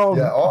 500-pound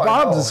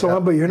bombs and so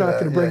on, but you're not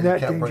going to bring that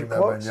can't danger bring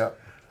close. That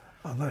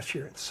unless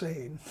you're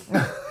insane.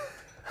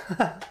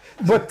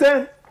 But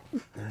then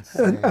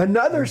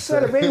another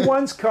set of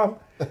A1s come,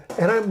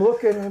 and I'm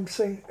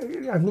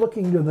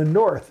looking to the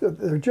north.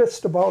 They're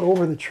just about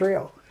over the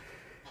trail.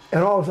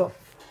 And all of a sudden,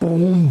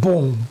 boom,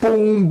 boom,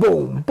 boom,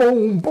 boom,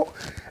 boom, boom.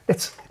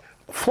 It's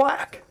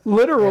flak,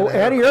 literal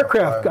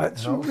anti-aircraft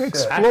guns,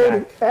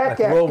 exploding like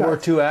ACAC World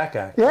guns. War II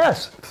ACAC.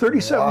 Yes,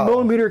 37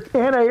 millimeter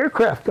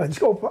anti-aircraft guns.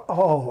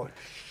 Oh,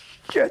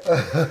 shit.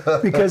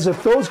 Because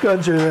if those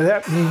guns are there,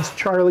 that means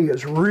Charlie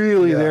is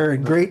really there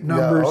in great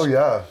numbers. Oh,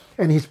 yeah.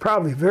 And he's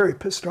probably very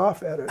pissed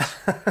off at us.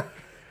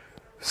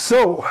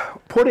 So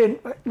put in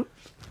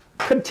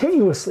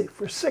continuously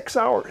for 6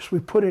 hours. We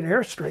put in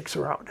airstrikes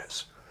around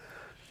us.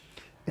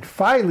 And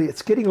finally,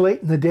 it's getting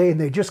late in the day, and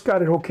they just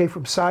got it okay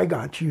from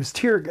Saigon to use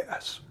tear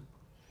gas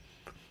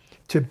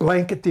to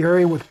blanket the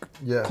area with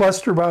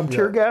cluster bomb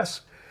tear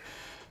gas.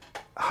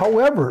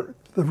 However,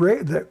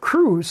 the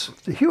crews,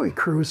 the Huey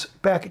crews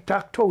back at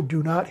Dak To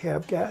do not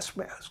have gas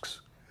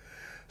masks.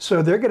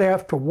 So they're going to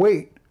have to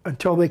wait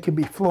until they can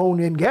be flown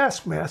in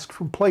gas masks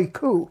from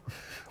Pleiku,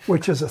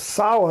 which is a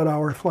solid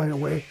hour flight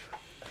away.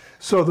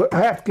 So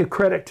I have to give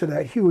credit to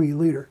that Huey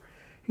leader.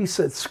 He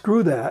said,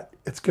 screw that.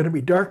 It's going to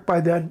be dark by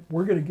then.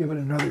 We're going to give it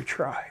another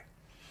try.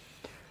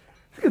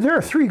 There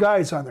are 3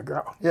 guys on the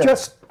ground. Yeah,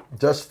 just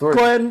 3.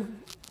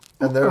 Glenn,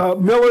 and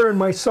Miller, and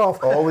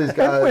myself. All these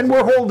guys. And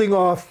we're holding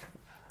off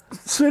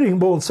Sitting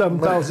Bull and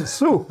 7,000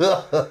 Sioux.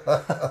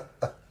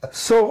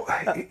 So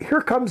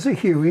here comes the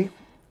Huey.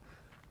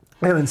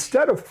 And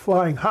instead of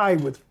flying high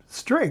with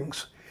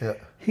strings,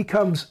 he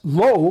comes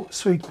low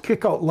so he can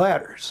kick out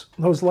ladders.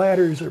 Those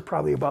ladders are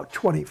probably about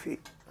 20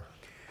 feet.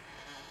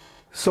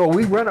 So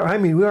we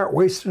aren't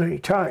wasting any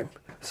time.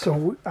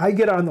 So I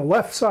get on the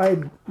left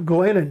side,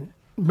 Glenn and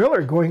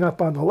Miller going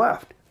up on the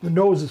left. The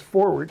nose is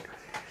forward.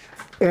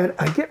 And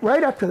I get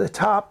right up to the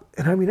top,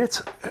 and I mean,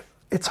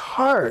 it's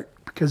hard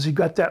because you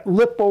got that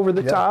lip over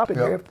the top, and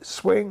you have to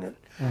swing.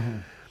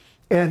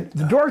 And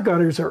the door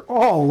gunners are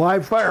all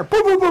live fire,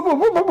 boom, boom, boom, boom,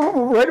 boom, boom,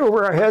 boom, right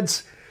over our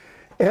heads.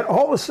 And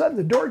all of a sudden,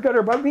 the door gunner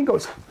above me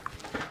goes,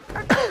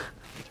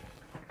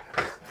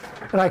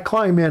 and I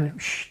climb in,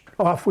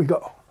 off we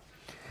go.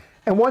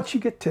 And once you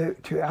get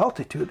to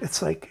altitude,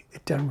 it's like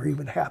it never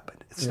even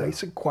happened. It's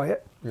nice and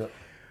quiet,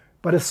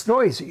 but it's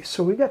noisy.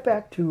 So we get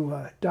back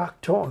to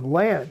Dak To and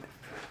land.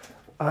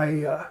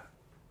 I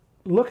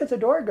look at the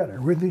door gunner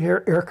when the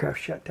aircraft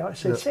shut down. I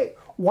said, say,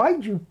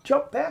 why'd you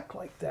jump back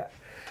like that?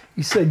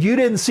 He said, you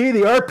didn't see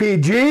the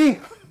RPG?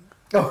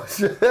 Oh,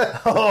 shit.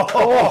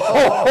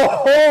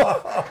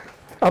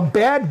 A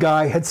bad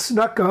guy had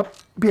snuck up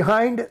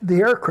behind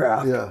the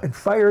aircraft and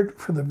fired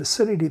from the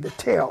vicinity of the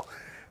tail.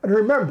 And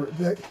remember,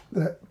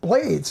 the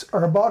blades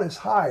are about as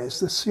high as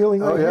the ceiling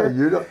right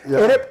here.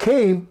 And it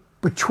came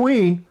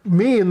between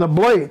me and the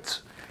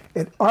blades.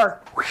 It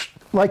arced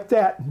like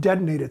that and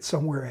detonated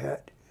somewhere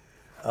ahead.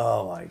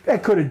 Oh, my God.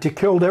 That could have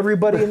killed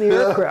everybody in the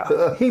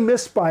aircraft. He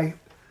missed by a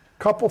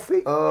couple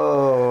feet.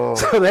 Oh.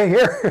 So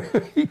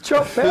he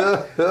jumped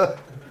back.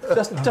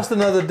 Just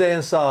another day in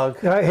SOG.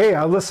 Hey,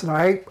 listen,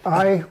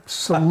 I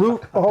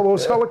salute all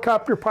those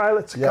helicopter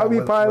pilots,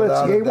 Cubby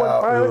pilots, the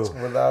A1 pilots.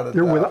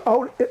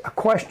 Without a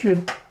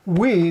question,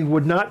 we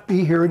would not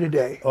be here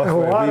today. Oh,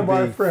 a lot of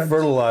our friends.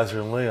 Fertilizer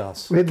in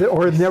Leos.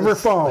 Or never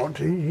found.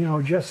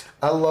 Just.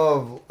 I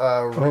love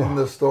reading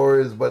the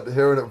stories, but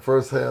hearing it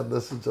firsthand,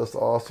 this is just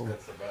awesome.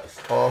 That's the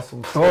best.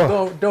 Awesome stuff.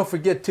 Oh. Don't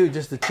forget, too,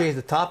 just to change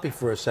the topic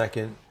for a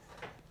second,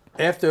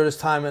 after his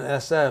time in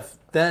SF,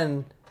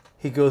 then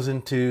he goes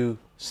into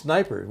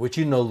Sniper, which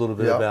you know a little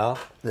bit about.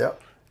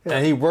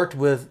 And he worked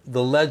with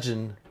the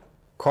legend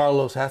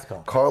Carlos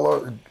Hathcock.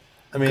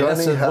 I mean,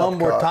 that's one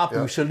more topic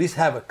we should at least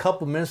have a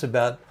couple minutes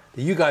about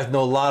that you guys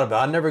know a lot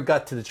about. I never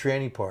got to the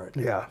training part.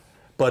 Yeah.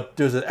 But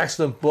there's an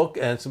excellent book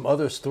and some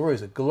other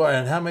stories.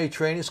 And how many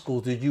training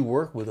schools did you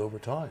work with over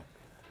time?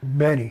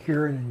 Many,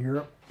 here and in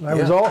Europe. I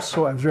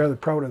was rather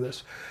proud of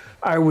this.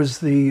 I was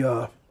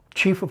the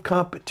chief of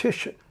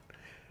competition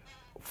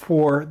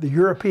for the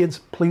European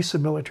Police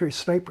and Military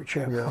Sniper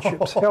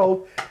Championships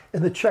held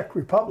in the Czech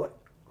Republic.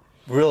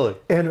 Really?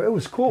 And it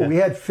was cool. We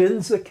had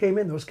Finns that came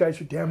in. Those guys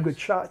were damn good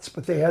shots,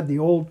 but they had the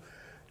old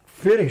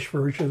Finnish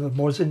version of the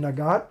Mosin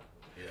Nagant,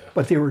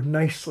 but they were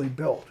nicely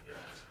built.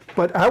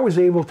 But I was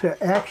able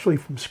to actually,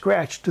 from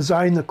scratch,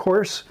 design the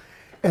course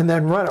and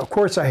then run. Of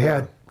course, I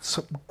had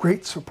some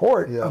great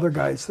support, other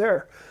guys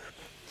there.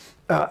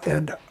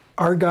 And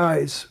our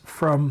guys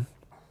from,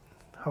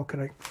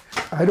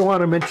 I don't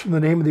want to mention the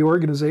name of the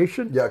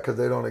organization. Yeah, because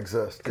they don't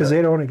exist. Because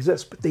they don't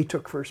exist, but they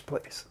took first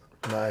place.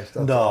 Nice.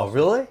 No, awesome.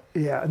 Really?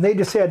 Yeah, and they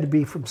just had to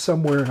be from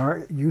somewhere in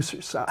our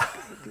user side.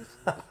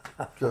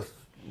 Just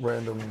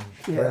random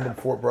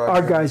Fort Bragg.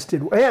 Our guys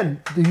did, and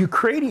the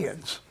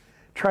Ukrainians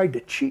tried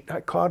to cheat.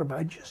 I caught them.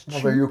 I just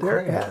cheated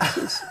their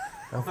asses.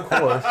 Of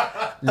course.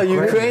 A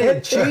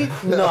Ukrainian cheat?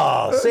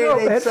 No, say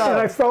it ain't so. And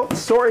I felt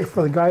sorry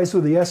for the guys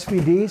with the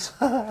SVDs.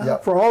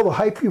 For all the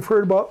hype you've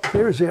heard about,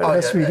 there's an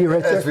SVD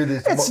right there.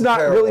 SVD's it's not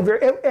really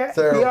very,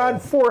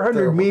 beyond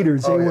 400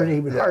 meters, they weren't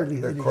even hardly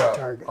hitting the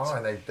targets. Oh,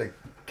 and they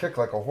kick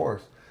like a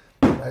horse.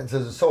 And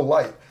says it's so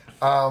light.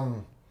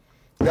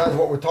 Guys,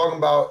 what we're talking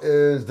about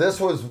is this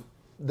was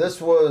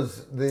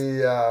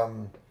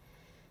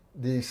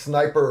the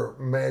sniper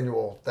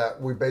manual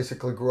that we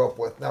basically grew up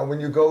with. Now,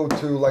 when you go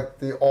to like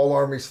the All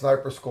Army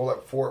Sniper School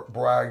at Fort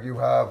Bragg, you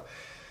have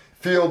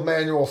field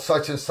manual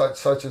such and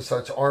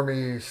such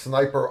Army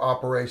sniper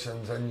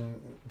operations, and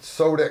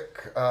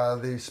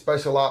SODIC, the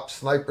Special Ops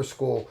Sniper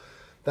School,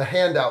 the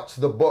handouts,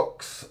 the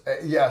books,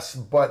 yes,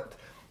 but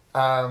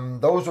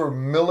those are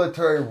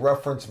military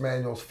reference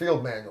manuals,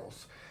 field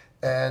manuals,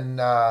 and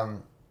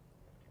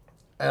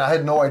and I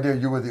had no idea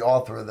you were the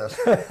author of this,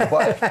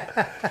 but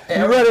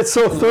you read it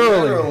so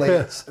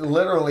thoroughly.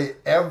 Literally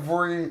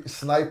every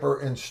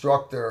sniper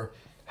instructor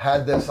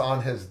had this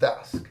on his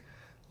desk,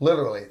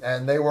 literally,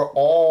 and they were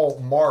all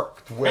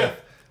marked with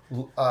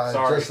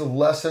just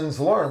lessons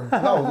learned.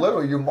 No,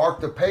 literally, you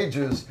mark the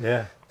pages.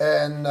 Yeah.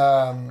 And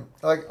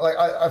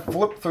I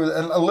flipped through,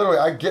 and literally,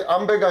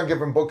 I'm big on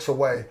giving books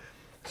away.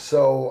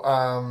 So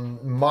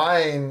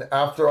mine,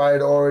 after I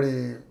had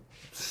already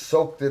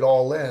soaked it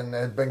all in,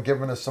 had been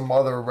given to some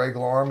other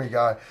regular Army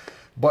guy.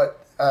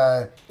 But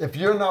if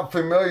you're not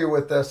familiar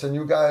with this, and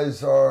you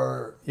guys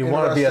are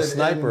want to be a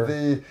sniper,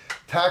 in the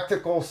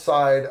tactical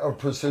side of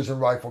precision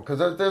rifle,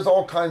 because there's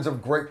all kinds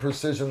of great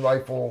precision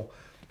rifle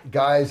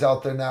guys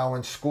out there now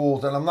in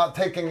schools, and I'm not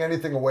taking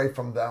anything away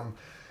from them.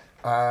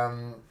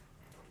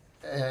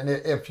 And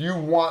if you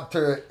want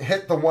to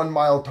hit the 1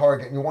 mile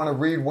target, and you want to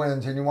read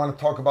winds, and you want to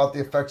talk about the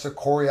effects of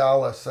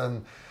Coriolis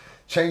and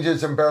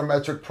changes in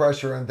barometric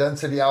pressure and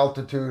density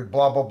altitude,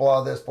 blah, blah,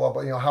 blah, this, blah,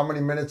 blah, how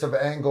many minutes of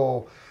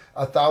angle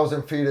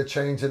 1,000 feet of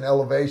change in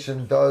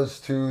elevation does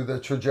to the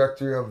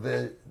trajectory of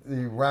the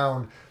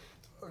round.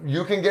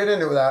 You can get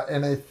into that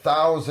in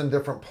 1,000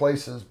 different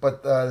places.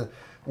 But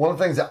one of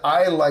the things that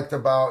I liked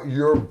about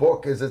your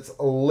book is it's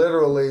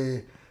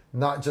literally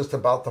not just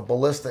about the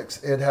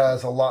ballistics. It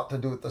has a lot to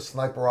do with the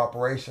sniper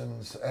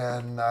operations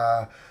and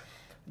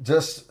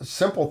just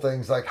simple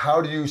things like how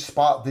do you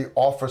spot the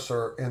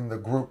officer in the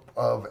group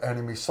of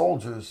enemy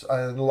soldiers?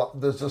 And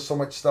there's just so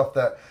much stuff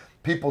that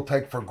people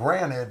take for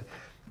granted.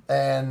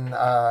 And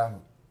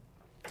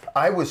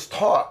I was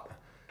taught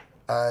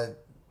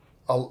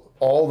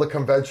all the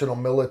conventional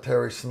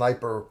military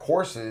sniper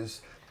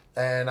courses,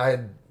 and I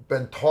had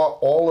been taught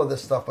all of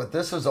this stuff, but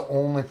this is the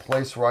only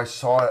place where I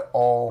saw it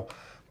all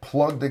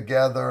plugged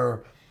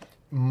together,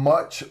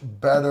 much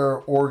better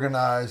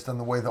organized than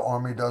the way the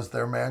Army does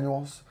their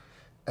manuals.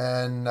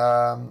 And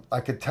I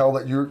could tell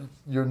that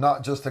you're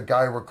not just a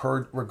guy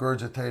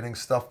regurgitating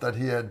stuff that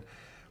he had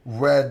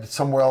read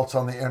somewhere else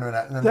on the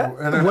internet. And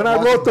when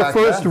I wrote the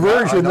first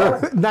version,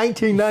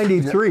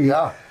 1993,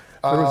 there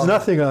was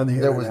nothing on the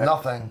internet. There was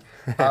nothing.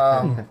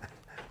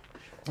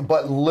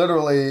 But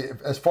literally,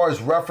 as far as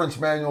reference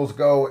manuals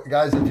go,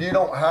 guys, if you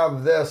don't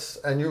have this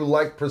and you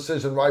like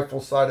precision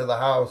rifle side of the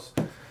house,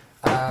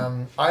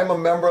 I'm a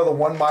member of the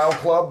 1 Mile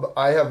Club.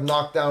 I have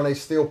knocked down a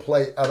steel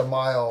plate at 1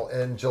 mile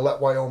in Gillette,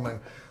 Wyoming.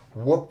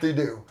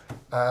 Whoop-de-doo.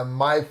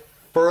 My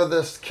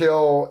furthest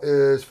kill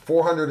is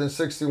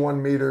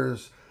 461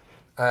 meters,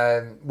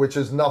 which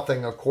is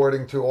nothing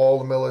according to all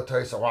the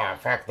military. So, wow, in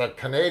fact, the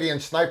Canadian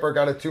sniper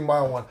got a 2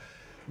 mile one.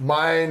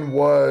 Mine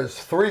was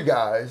 3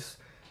 guys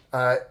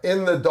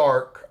in the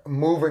dark,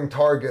 moving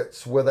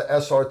targets with a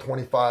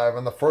SR-25,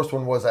 and the first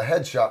one was a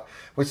headshot,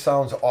 which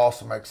sounds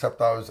awesome, except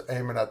I was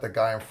aiming at the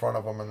guy in front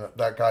of him, and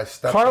that guy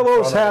stepped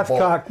Carlos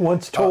Hathcock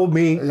once told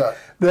me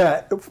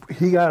that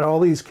he got all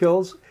these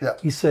kills. Yeah.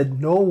 He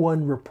said, no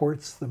one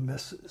reports the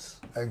misses.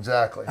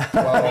 Exactly.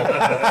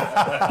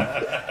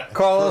 Well,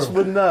 Carlos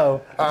would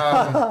know.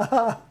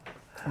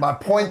 My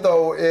point,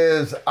 though,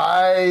 is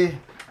I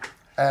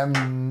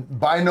am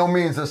by no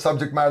means a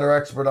subject matter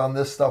expert on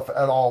this stuff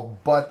at all,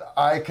 but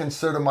I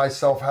consider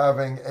myself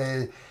having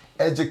a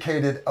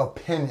educated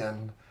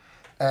opinion.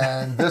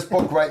 And this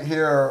book right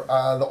here,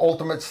 The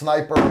Ultimate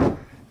Sniper,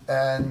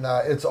 and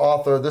its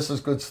author, this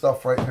is good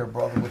stuff right here,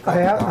 brother.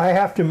 I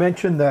have to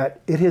mention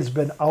that it has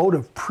been out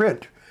of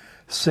print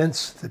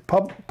since the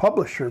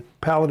publisher,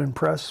 Paladin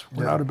Press,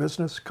 went out of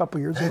business a couple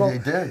years ago. They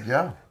did,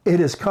 yeah. It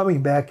is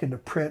coming back into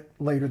print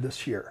later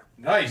this year.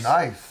 Nice.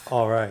 Nice.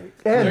 All right.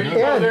 And, There you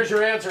go. There's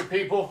your answer,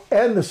 people.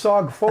 And the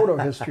SOG photo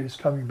history is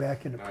coming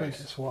back into print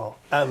as well.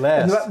 At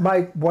last. And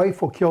my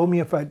wife will kill me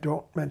if I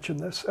don't mention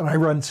this, and I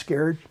run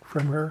scared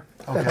from her.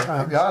 Okay.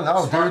 Yeah,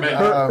 no, Smart dude.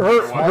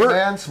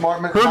 man.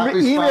 Smart man. Her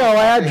email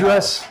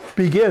address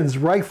begins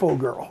Rifle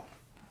Girl.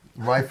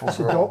 Rifle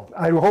Girl.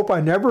 I hope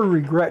I never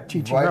regret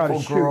teaching her how to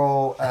shoot. Rifle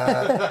Girl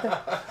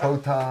at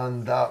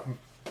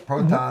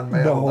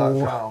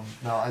protonmail.com.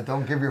 No, I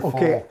don't give your full.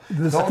 Okay,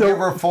 don't give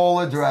her full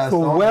address. The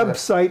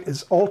website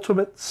is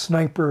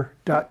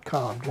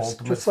ultimatesniper.com.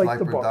 Just like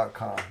the book.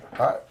 Ultimatesniper.com.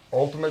 All right,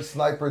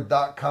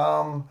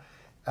 ultimatesniper.com.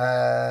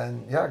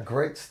 And yeah,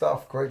 great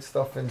stuff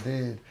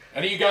indeed.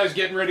 Any of you guys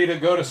getting ready to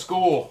go to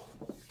school?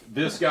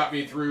 This got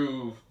me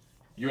through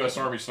U.S.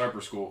 Army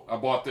Sniper School. I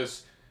bought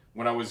this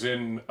when I was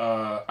in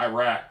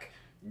Iraq,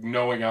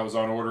 knowing I was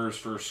on orders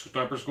for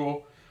sniper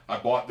school. I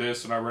bought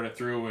this and I read it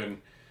through, and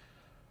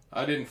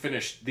I didn't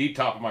finish the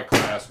top of my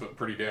class, but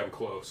pretty damn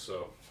close.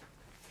 So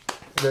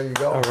there you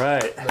go. All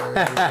right.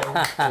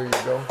 There you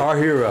go. Our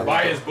hero.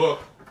 buy his book.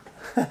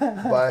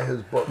 Buy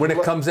his book. When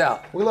it comes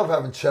out. We love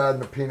having Chad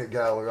and the peanut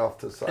gallery off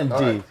to the side. Indeed.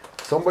 All right.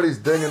 Somebody's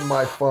dinging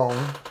my phone.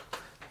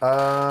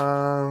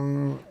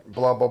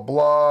 Blah, blah,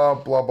 blah,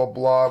 blah, blah,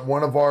 blah.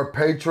 One of our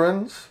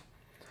patrons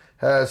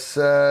has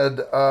said,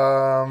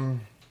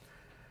 can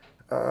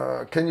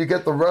you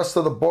get the rest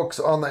of the books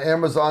on the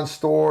Amazon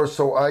store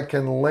so I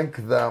can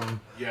link them?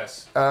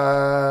 Yes.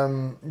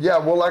 Yeah,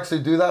 we'll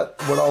actually do that.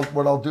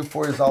 What I'll do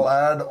for you is I'll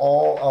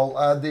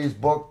add these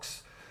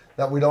books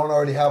that we don't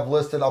already have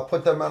listed. I'll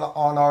put them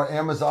on our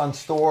Amazon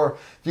store.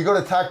 If you go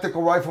to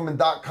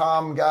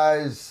tacticalrifleman.com,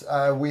 guys,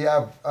 we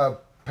have a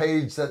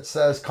page that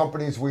says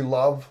companies we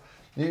love.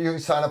 You can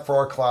sign up for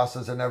our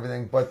classes and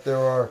everything, but there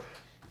are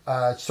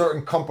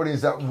certain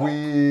companies that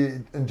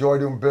we enjoy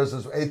doing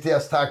business with,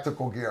 ATS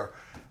Tactical Gear,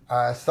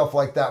 stuff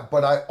like that.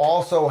 But I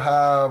also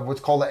have what's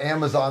called the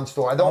Amazon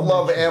store. I don't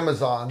love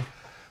Amazon,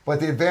 but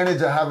the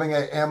advantage of having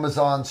an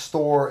Amazon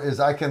store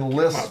is I can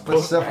list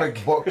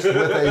specific books with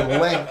a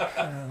link.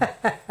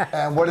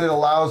 And what it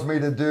allows me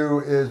to do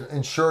is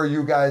ensure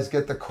you guys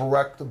get the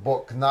correct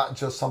book, not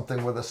just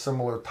something with a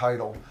similar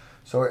title.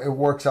 So it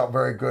works out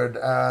very good.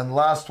 And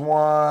last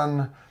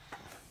one,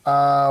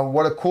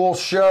 what a cool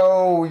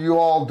show. You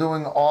all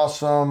doing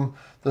awesome.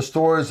 The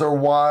stories are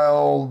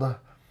wild.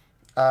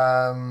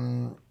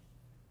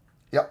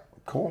 Yep,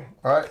 cool.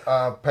 All right.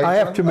 Patron, I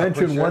have to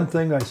mention one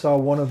thing. I saw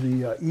one of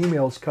the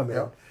emails come in.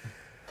 Yep.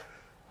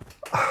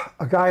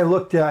 A guy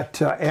looked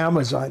at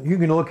Amazon. You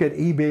can look at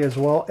eBay as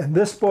well. And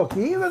this book,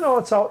 even though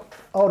it's out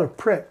of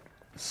print,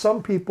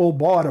 some people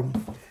bought them,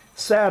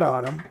 sat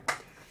on them,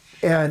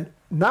 and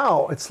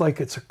now it's like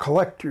it's a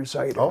collector's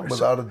item. Oh,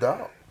 without a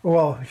doubt.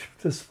 Well,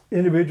 this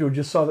individual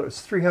just saw that it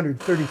was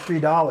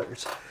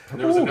 $333. And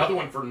there was another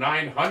one for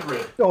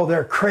 $900. Oh,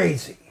 they're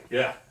crazy.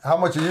 Yeah. How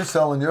much are you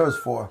selling yours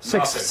for?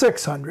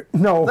 600.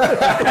 No.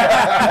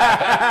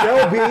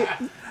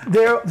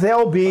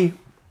 they'll be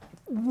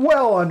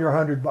well under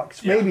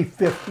 $100, maybe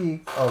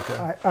 50.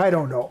 Okay. I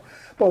don't know.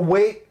 But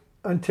wait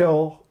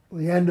until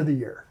the end of the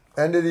year.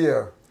 End of the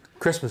year.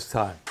 Christmas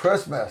time.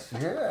 Christmas,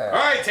 yeah. All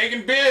right,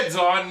 taking bids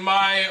on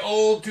my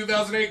old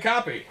 2008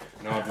 copy.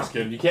 No, I'm just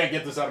kidding. You can't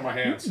get this out of my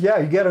hands. Yeah,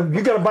 you gotta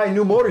buy a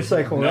new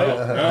motorcycle, No,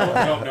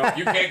 right? no.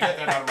 You can't get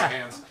that out of my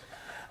hands.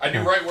 I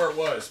knew right where it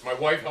was. My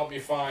wife helped me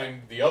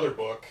find the other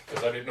book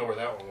because I didn't know where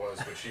that one was,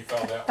 but she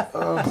found that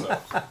one. So.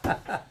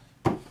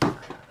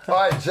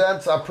 All right,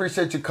 gents, I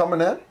appreciate you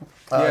coming in.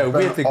 Yeah,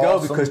 we have to go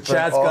awesome. because It's been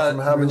Chad's awesome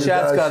having you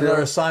guys got another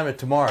here. assignment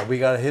tomorrow. We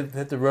got to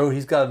hit the road.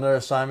 He's got another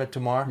assignment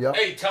tomorrow. Yep.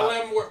 Hey, tell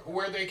them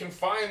where they can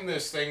find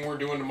this thing we're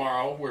doing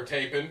tomorrow. We're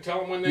taping.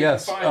 Tell them when they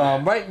Yes. can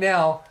find it. Right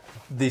now,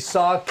 the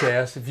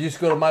SOGcast, if you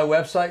just go to my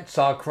website,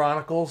 SOG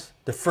Chronicles,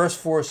 the first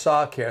 4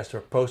 SOGcasts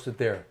are posted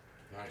there.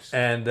 Nice.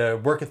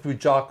 And working through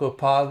Jocko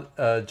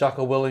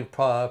Willing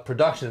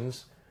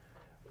Productions,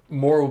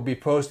 more will be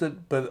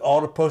posted, but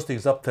all the posting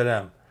is up to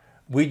them.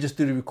 We just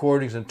do the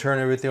recordings and turn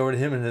everything over to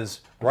him and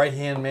his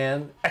right-hand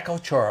man, Echo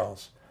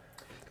Charles.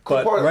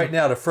 But right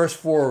now, the first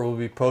 4 will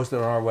be posted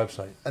on our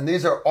website. And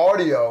these are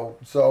audio,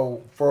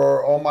 so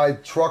for all my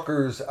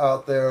truckers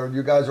out there,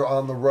 you guys are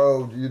on the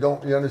road. You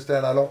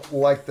understand, I don't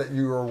like that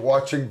you are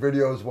watching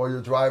videos while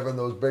you're driving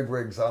those big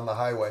rigs on the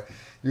highway.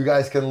 You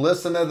guys can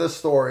listen to the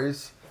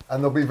stories,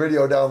 and there'll be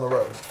video down the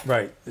road.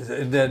 Right.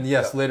 And then,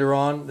 yes, later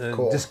on,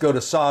 just go to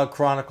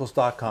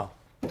SOGchronicles.com.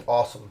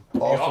 Awesome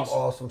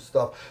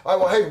stuff. All right,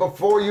 well, hey,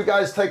 before you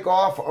guys take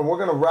off, we're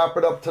going to wrap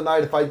it up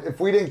tonight. If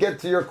we didn't get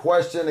to your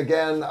question,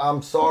 again,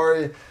 I'm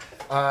sorry.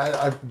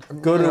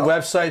 Go to the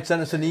website,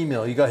 send us an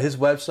email. You got his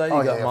website,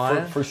 you got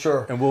mine. For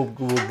sure. And we'll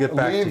get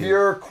back to you. Leave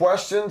your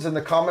questions in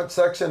the comment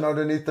section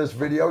underneath this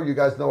video. You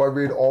guys know I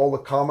read all the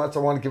comments. I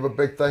want to give a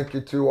big thank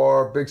you to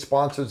our big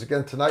sponsors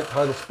again tonight.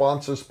 Title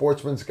sponsors,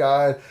 Sportsman's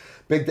Guide,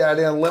 Big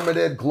Daddy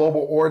Unlimited,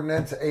 Global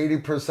Ordnance,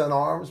 80%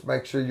 Arms.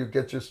 Make sure you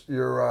get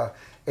your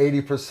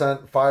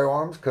 80%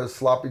 firearms because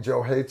Sloppy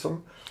Joe hates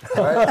them.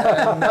 Right?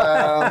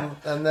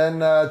 and then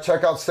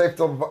check out Safe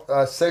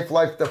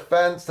Life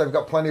Defense. They've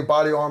got plenty of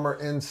body armor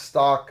in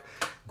stock.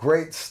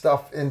 Great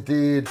stuff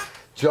indeed.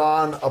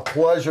 John, a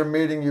pleasure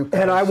meeting you.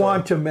 And I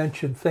want to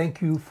mention,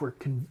 thank you for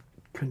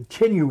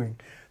continuing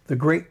the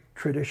great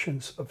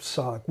traditions of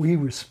SOG. We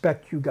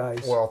respect you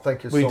guys. Well,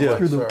 thank you so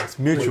much, sir. It's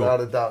mutual. Without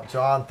a doubt.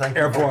 John, thank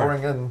you for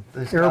bringing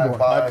this guy by.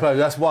 My pleasure.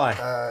 That's why.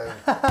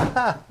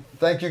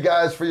 Thank you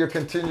guys for your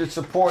continued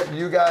support.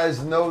 You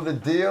guys know the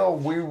deal.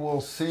 We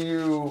will see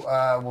you.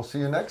 We'll see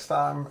you next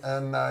time,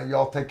 and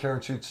y'all take care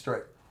and shoot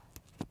straight.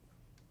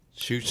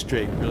 Shoot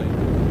straight,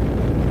 really.